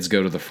the kids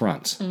go to the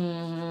front.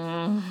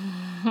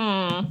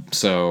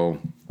 So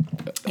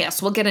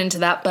Yes, we'll get into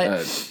that,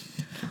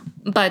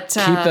 but keep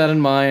that in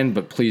mind,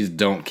 but please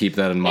don't keep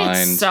that in mind.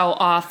 it's so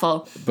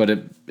awful. But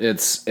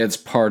it's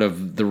part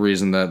of the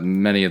reason that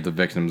many of the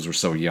victims were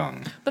so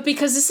young. But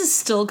because this is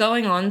still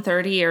going on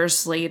 30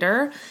 years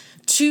later,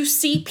 to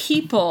see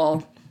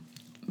people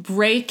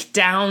break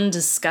down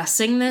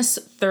discussing this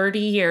 30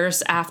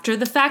 years after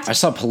the fact. I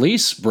saw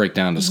police break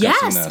down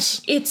discussing Yes,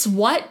 this. it's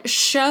what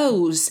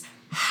shows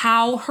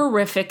how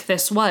horrific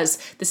this was.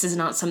 This is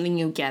not something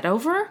you get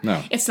over.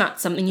 No. It's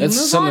not something you It's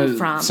move something on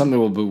from. something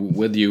will be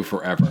with you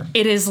forever.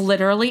 It is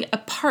literally a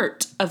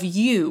part of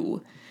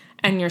you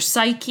and your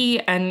psyche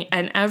and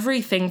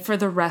everything for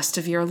the rest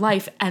of your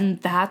life.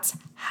 And that's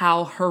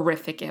how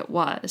horrific it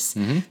was.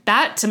 Mm-hmm.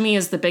 That to me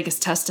is the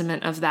biggest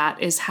testament of that,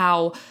 is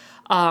how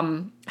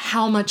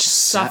much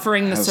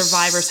suffering the How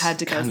survivors had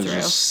to go kind of through.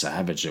 just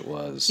savage it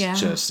was. Yeah.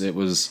 Just it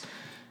was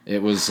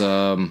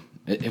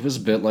a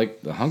bit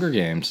like the Hunger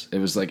Games. It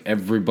was like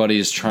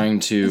everybody's trying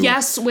to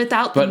Yes,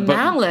 without the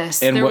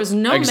malice. and There what- was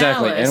no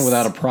exactly, malice. and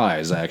without a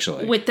prize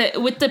actually. with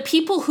the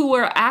people who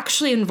were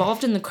actually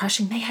involved in the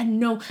crushing, they had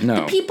no. No.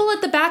 The people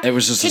at the back. It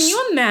was just Can a s-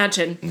 you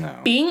imagine No.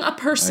 being a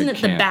person I at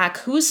the can't. back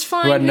who's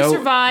fine, who had who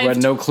survived, who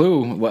had no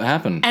clue what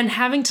happened. and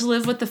having to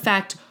live with the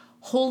fact,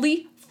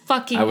 holy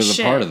fucking I was a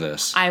shit, part of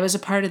this. I was a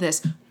part of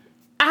this.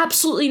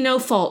 Absolutely no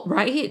fault,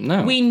 right?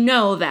 No. We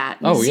know that.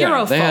 Oh Zero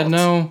yeah, they fault. had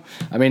no.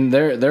 I mean,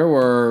 there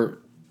were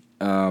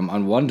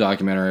on one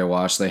documentary I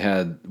watched, they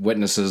had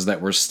witnesses that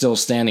were still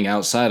standing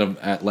outside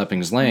at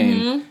Lepping's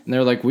Lane, and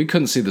they're like, we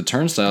couldn't see the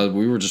turnstile.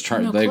 We were just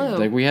trying. Mm-hmm. No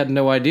clue. We had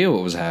no idea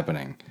what was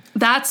happening.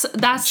 That's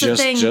the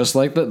thing. Just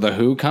like the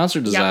Who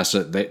concert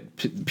disaster,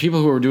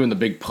 people who were doing the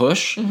big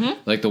push,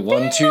 like the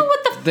one, didn't two, know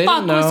what the they fuck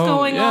didn't know. was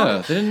going on.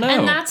 Yeah, they didn't know.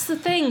 And that's the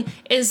thing,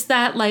 is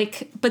that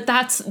like, but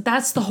that's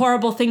the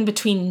horrible thing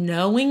between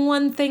knowing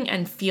one thing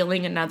and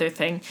feeling another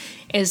thing,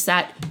 is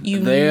that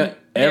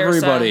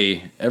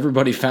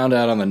everybody found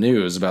out on the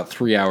news about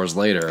 3 hours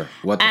later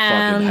what the fuck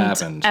had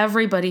happened,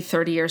 everybody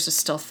 30 years is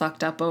still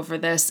fucked up over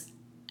this,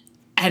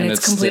 and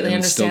it's completely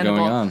and it's still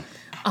understandable. going on.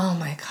 Oh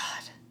my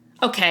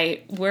God.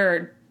 Okay,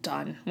 we're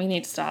done. We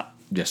need to stop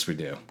Yes, we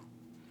do.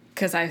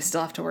 because I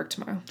still have to work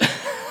tomorrow.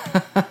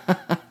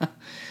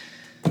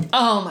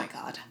 Oh my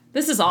God.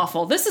 This is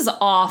awful. This is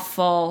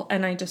awful.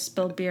 And I just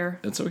spilled beer.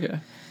 It's okay.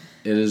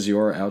 It is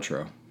your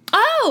outro.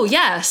 Oh,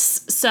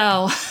 yes.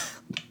 So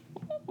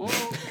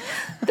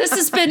this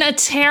has been a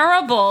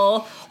terrible,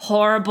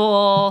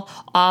 horrible,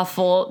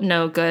 awful,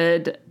 no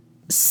good,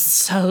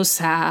 so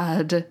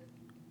sad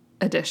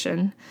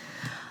edition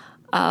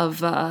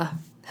of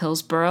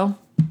Hillsborough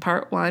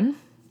Part 1.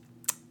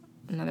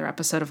 Another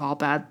episode of All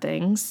Bad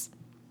Things.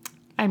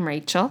 I'm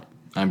Rachel.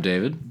 I'm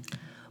David.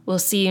 We'll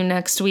see you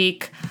next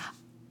week.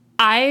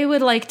 I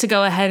would like to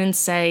go ahead and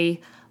say,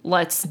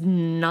 let's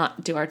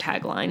not do our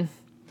tagline.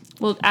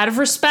 Well, out of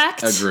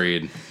respect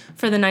Agreed.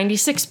 for the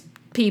 96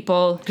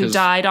 people who 'Cause-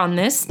 died on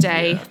this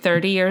day yeah.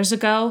 30 years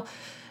ago,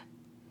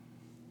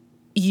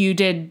 you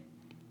did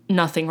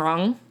nothing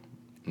wrong.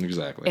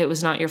 Exactly. It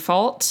was not your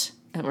fault,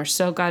 and we're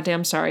so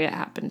goddamn sorry it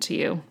happened to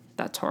you.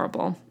 That's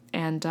horrible.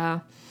 And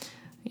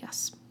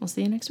yes, we'll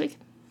see you next week.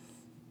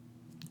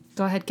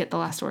 Go ahead, get the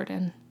last word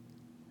in.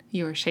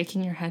 You are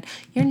shaking your head.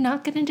 You're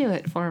not going to do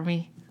it for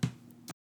me.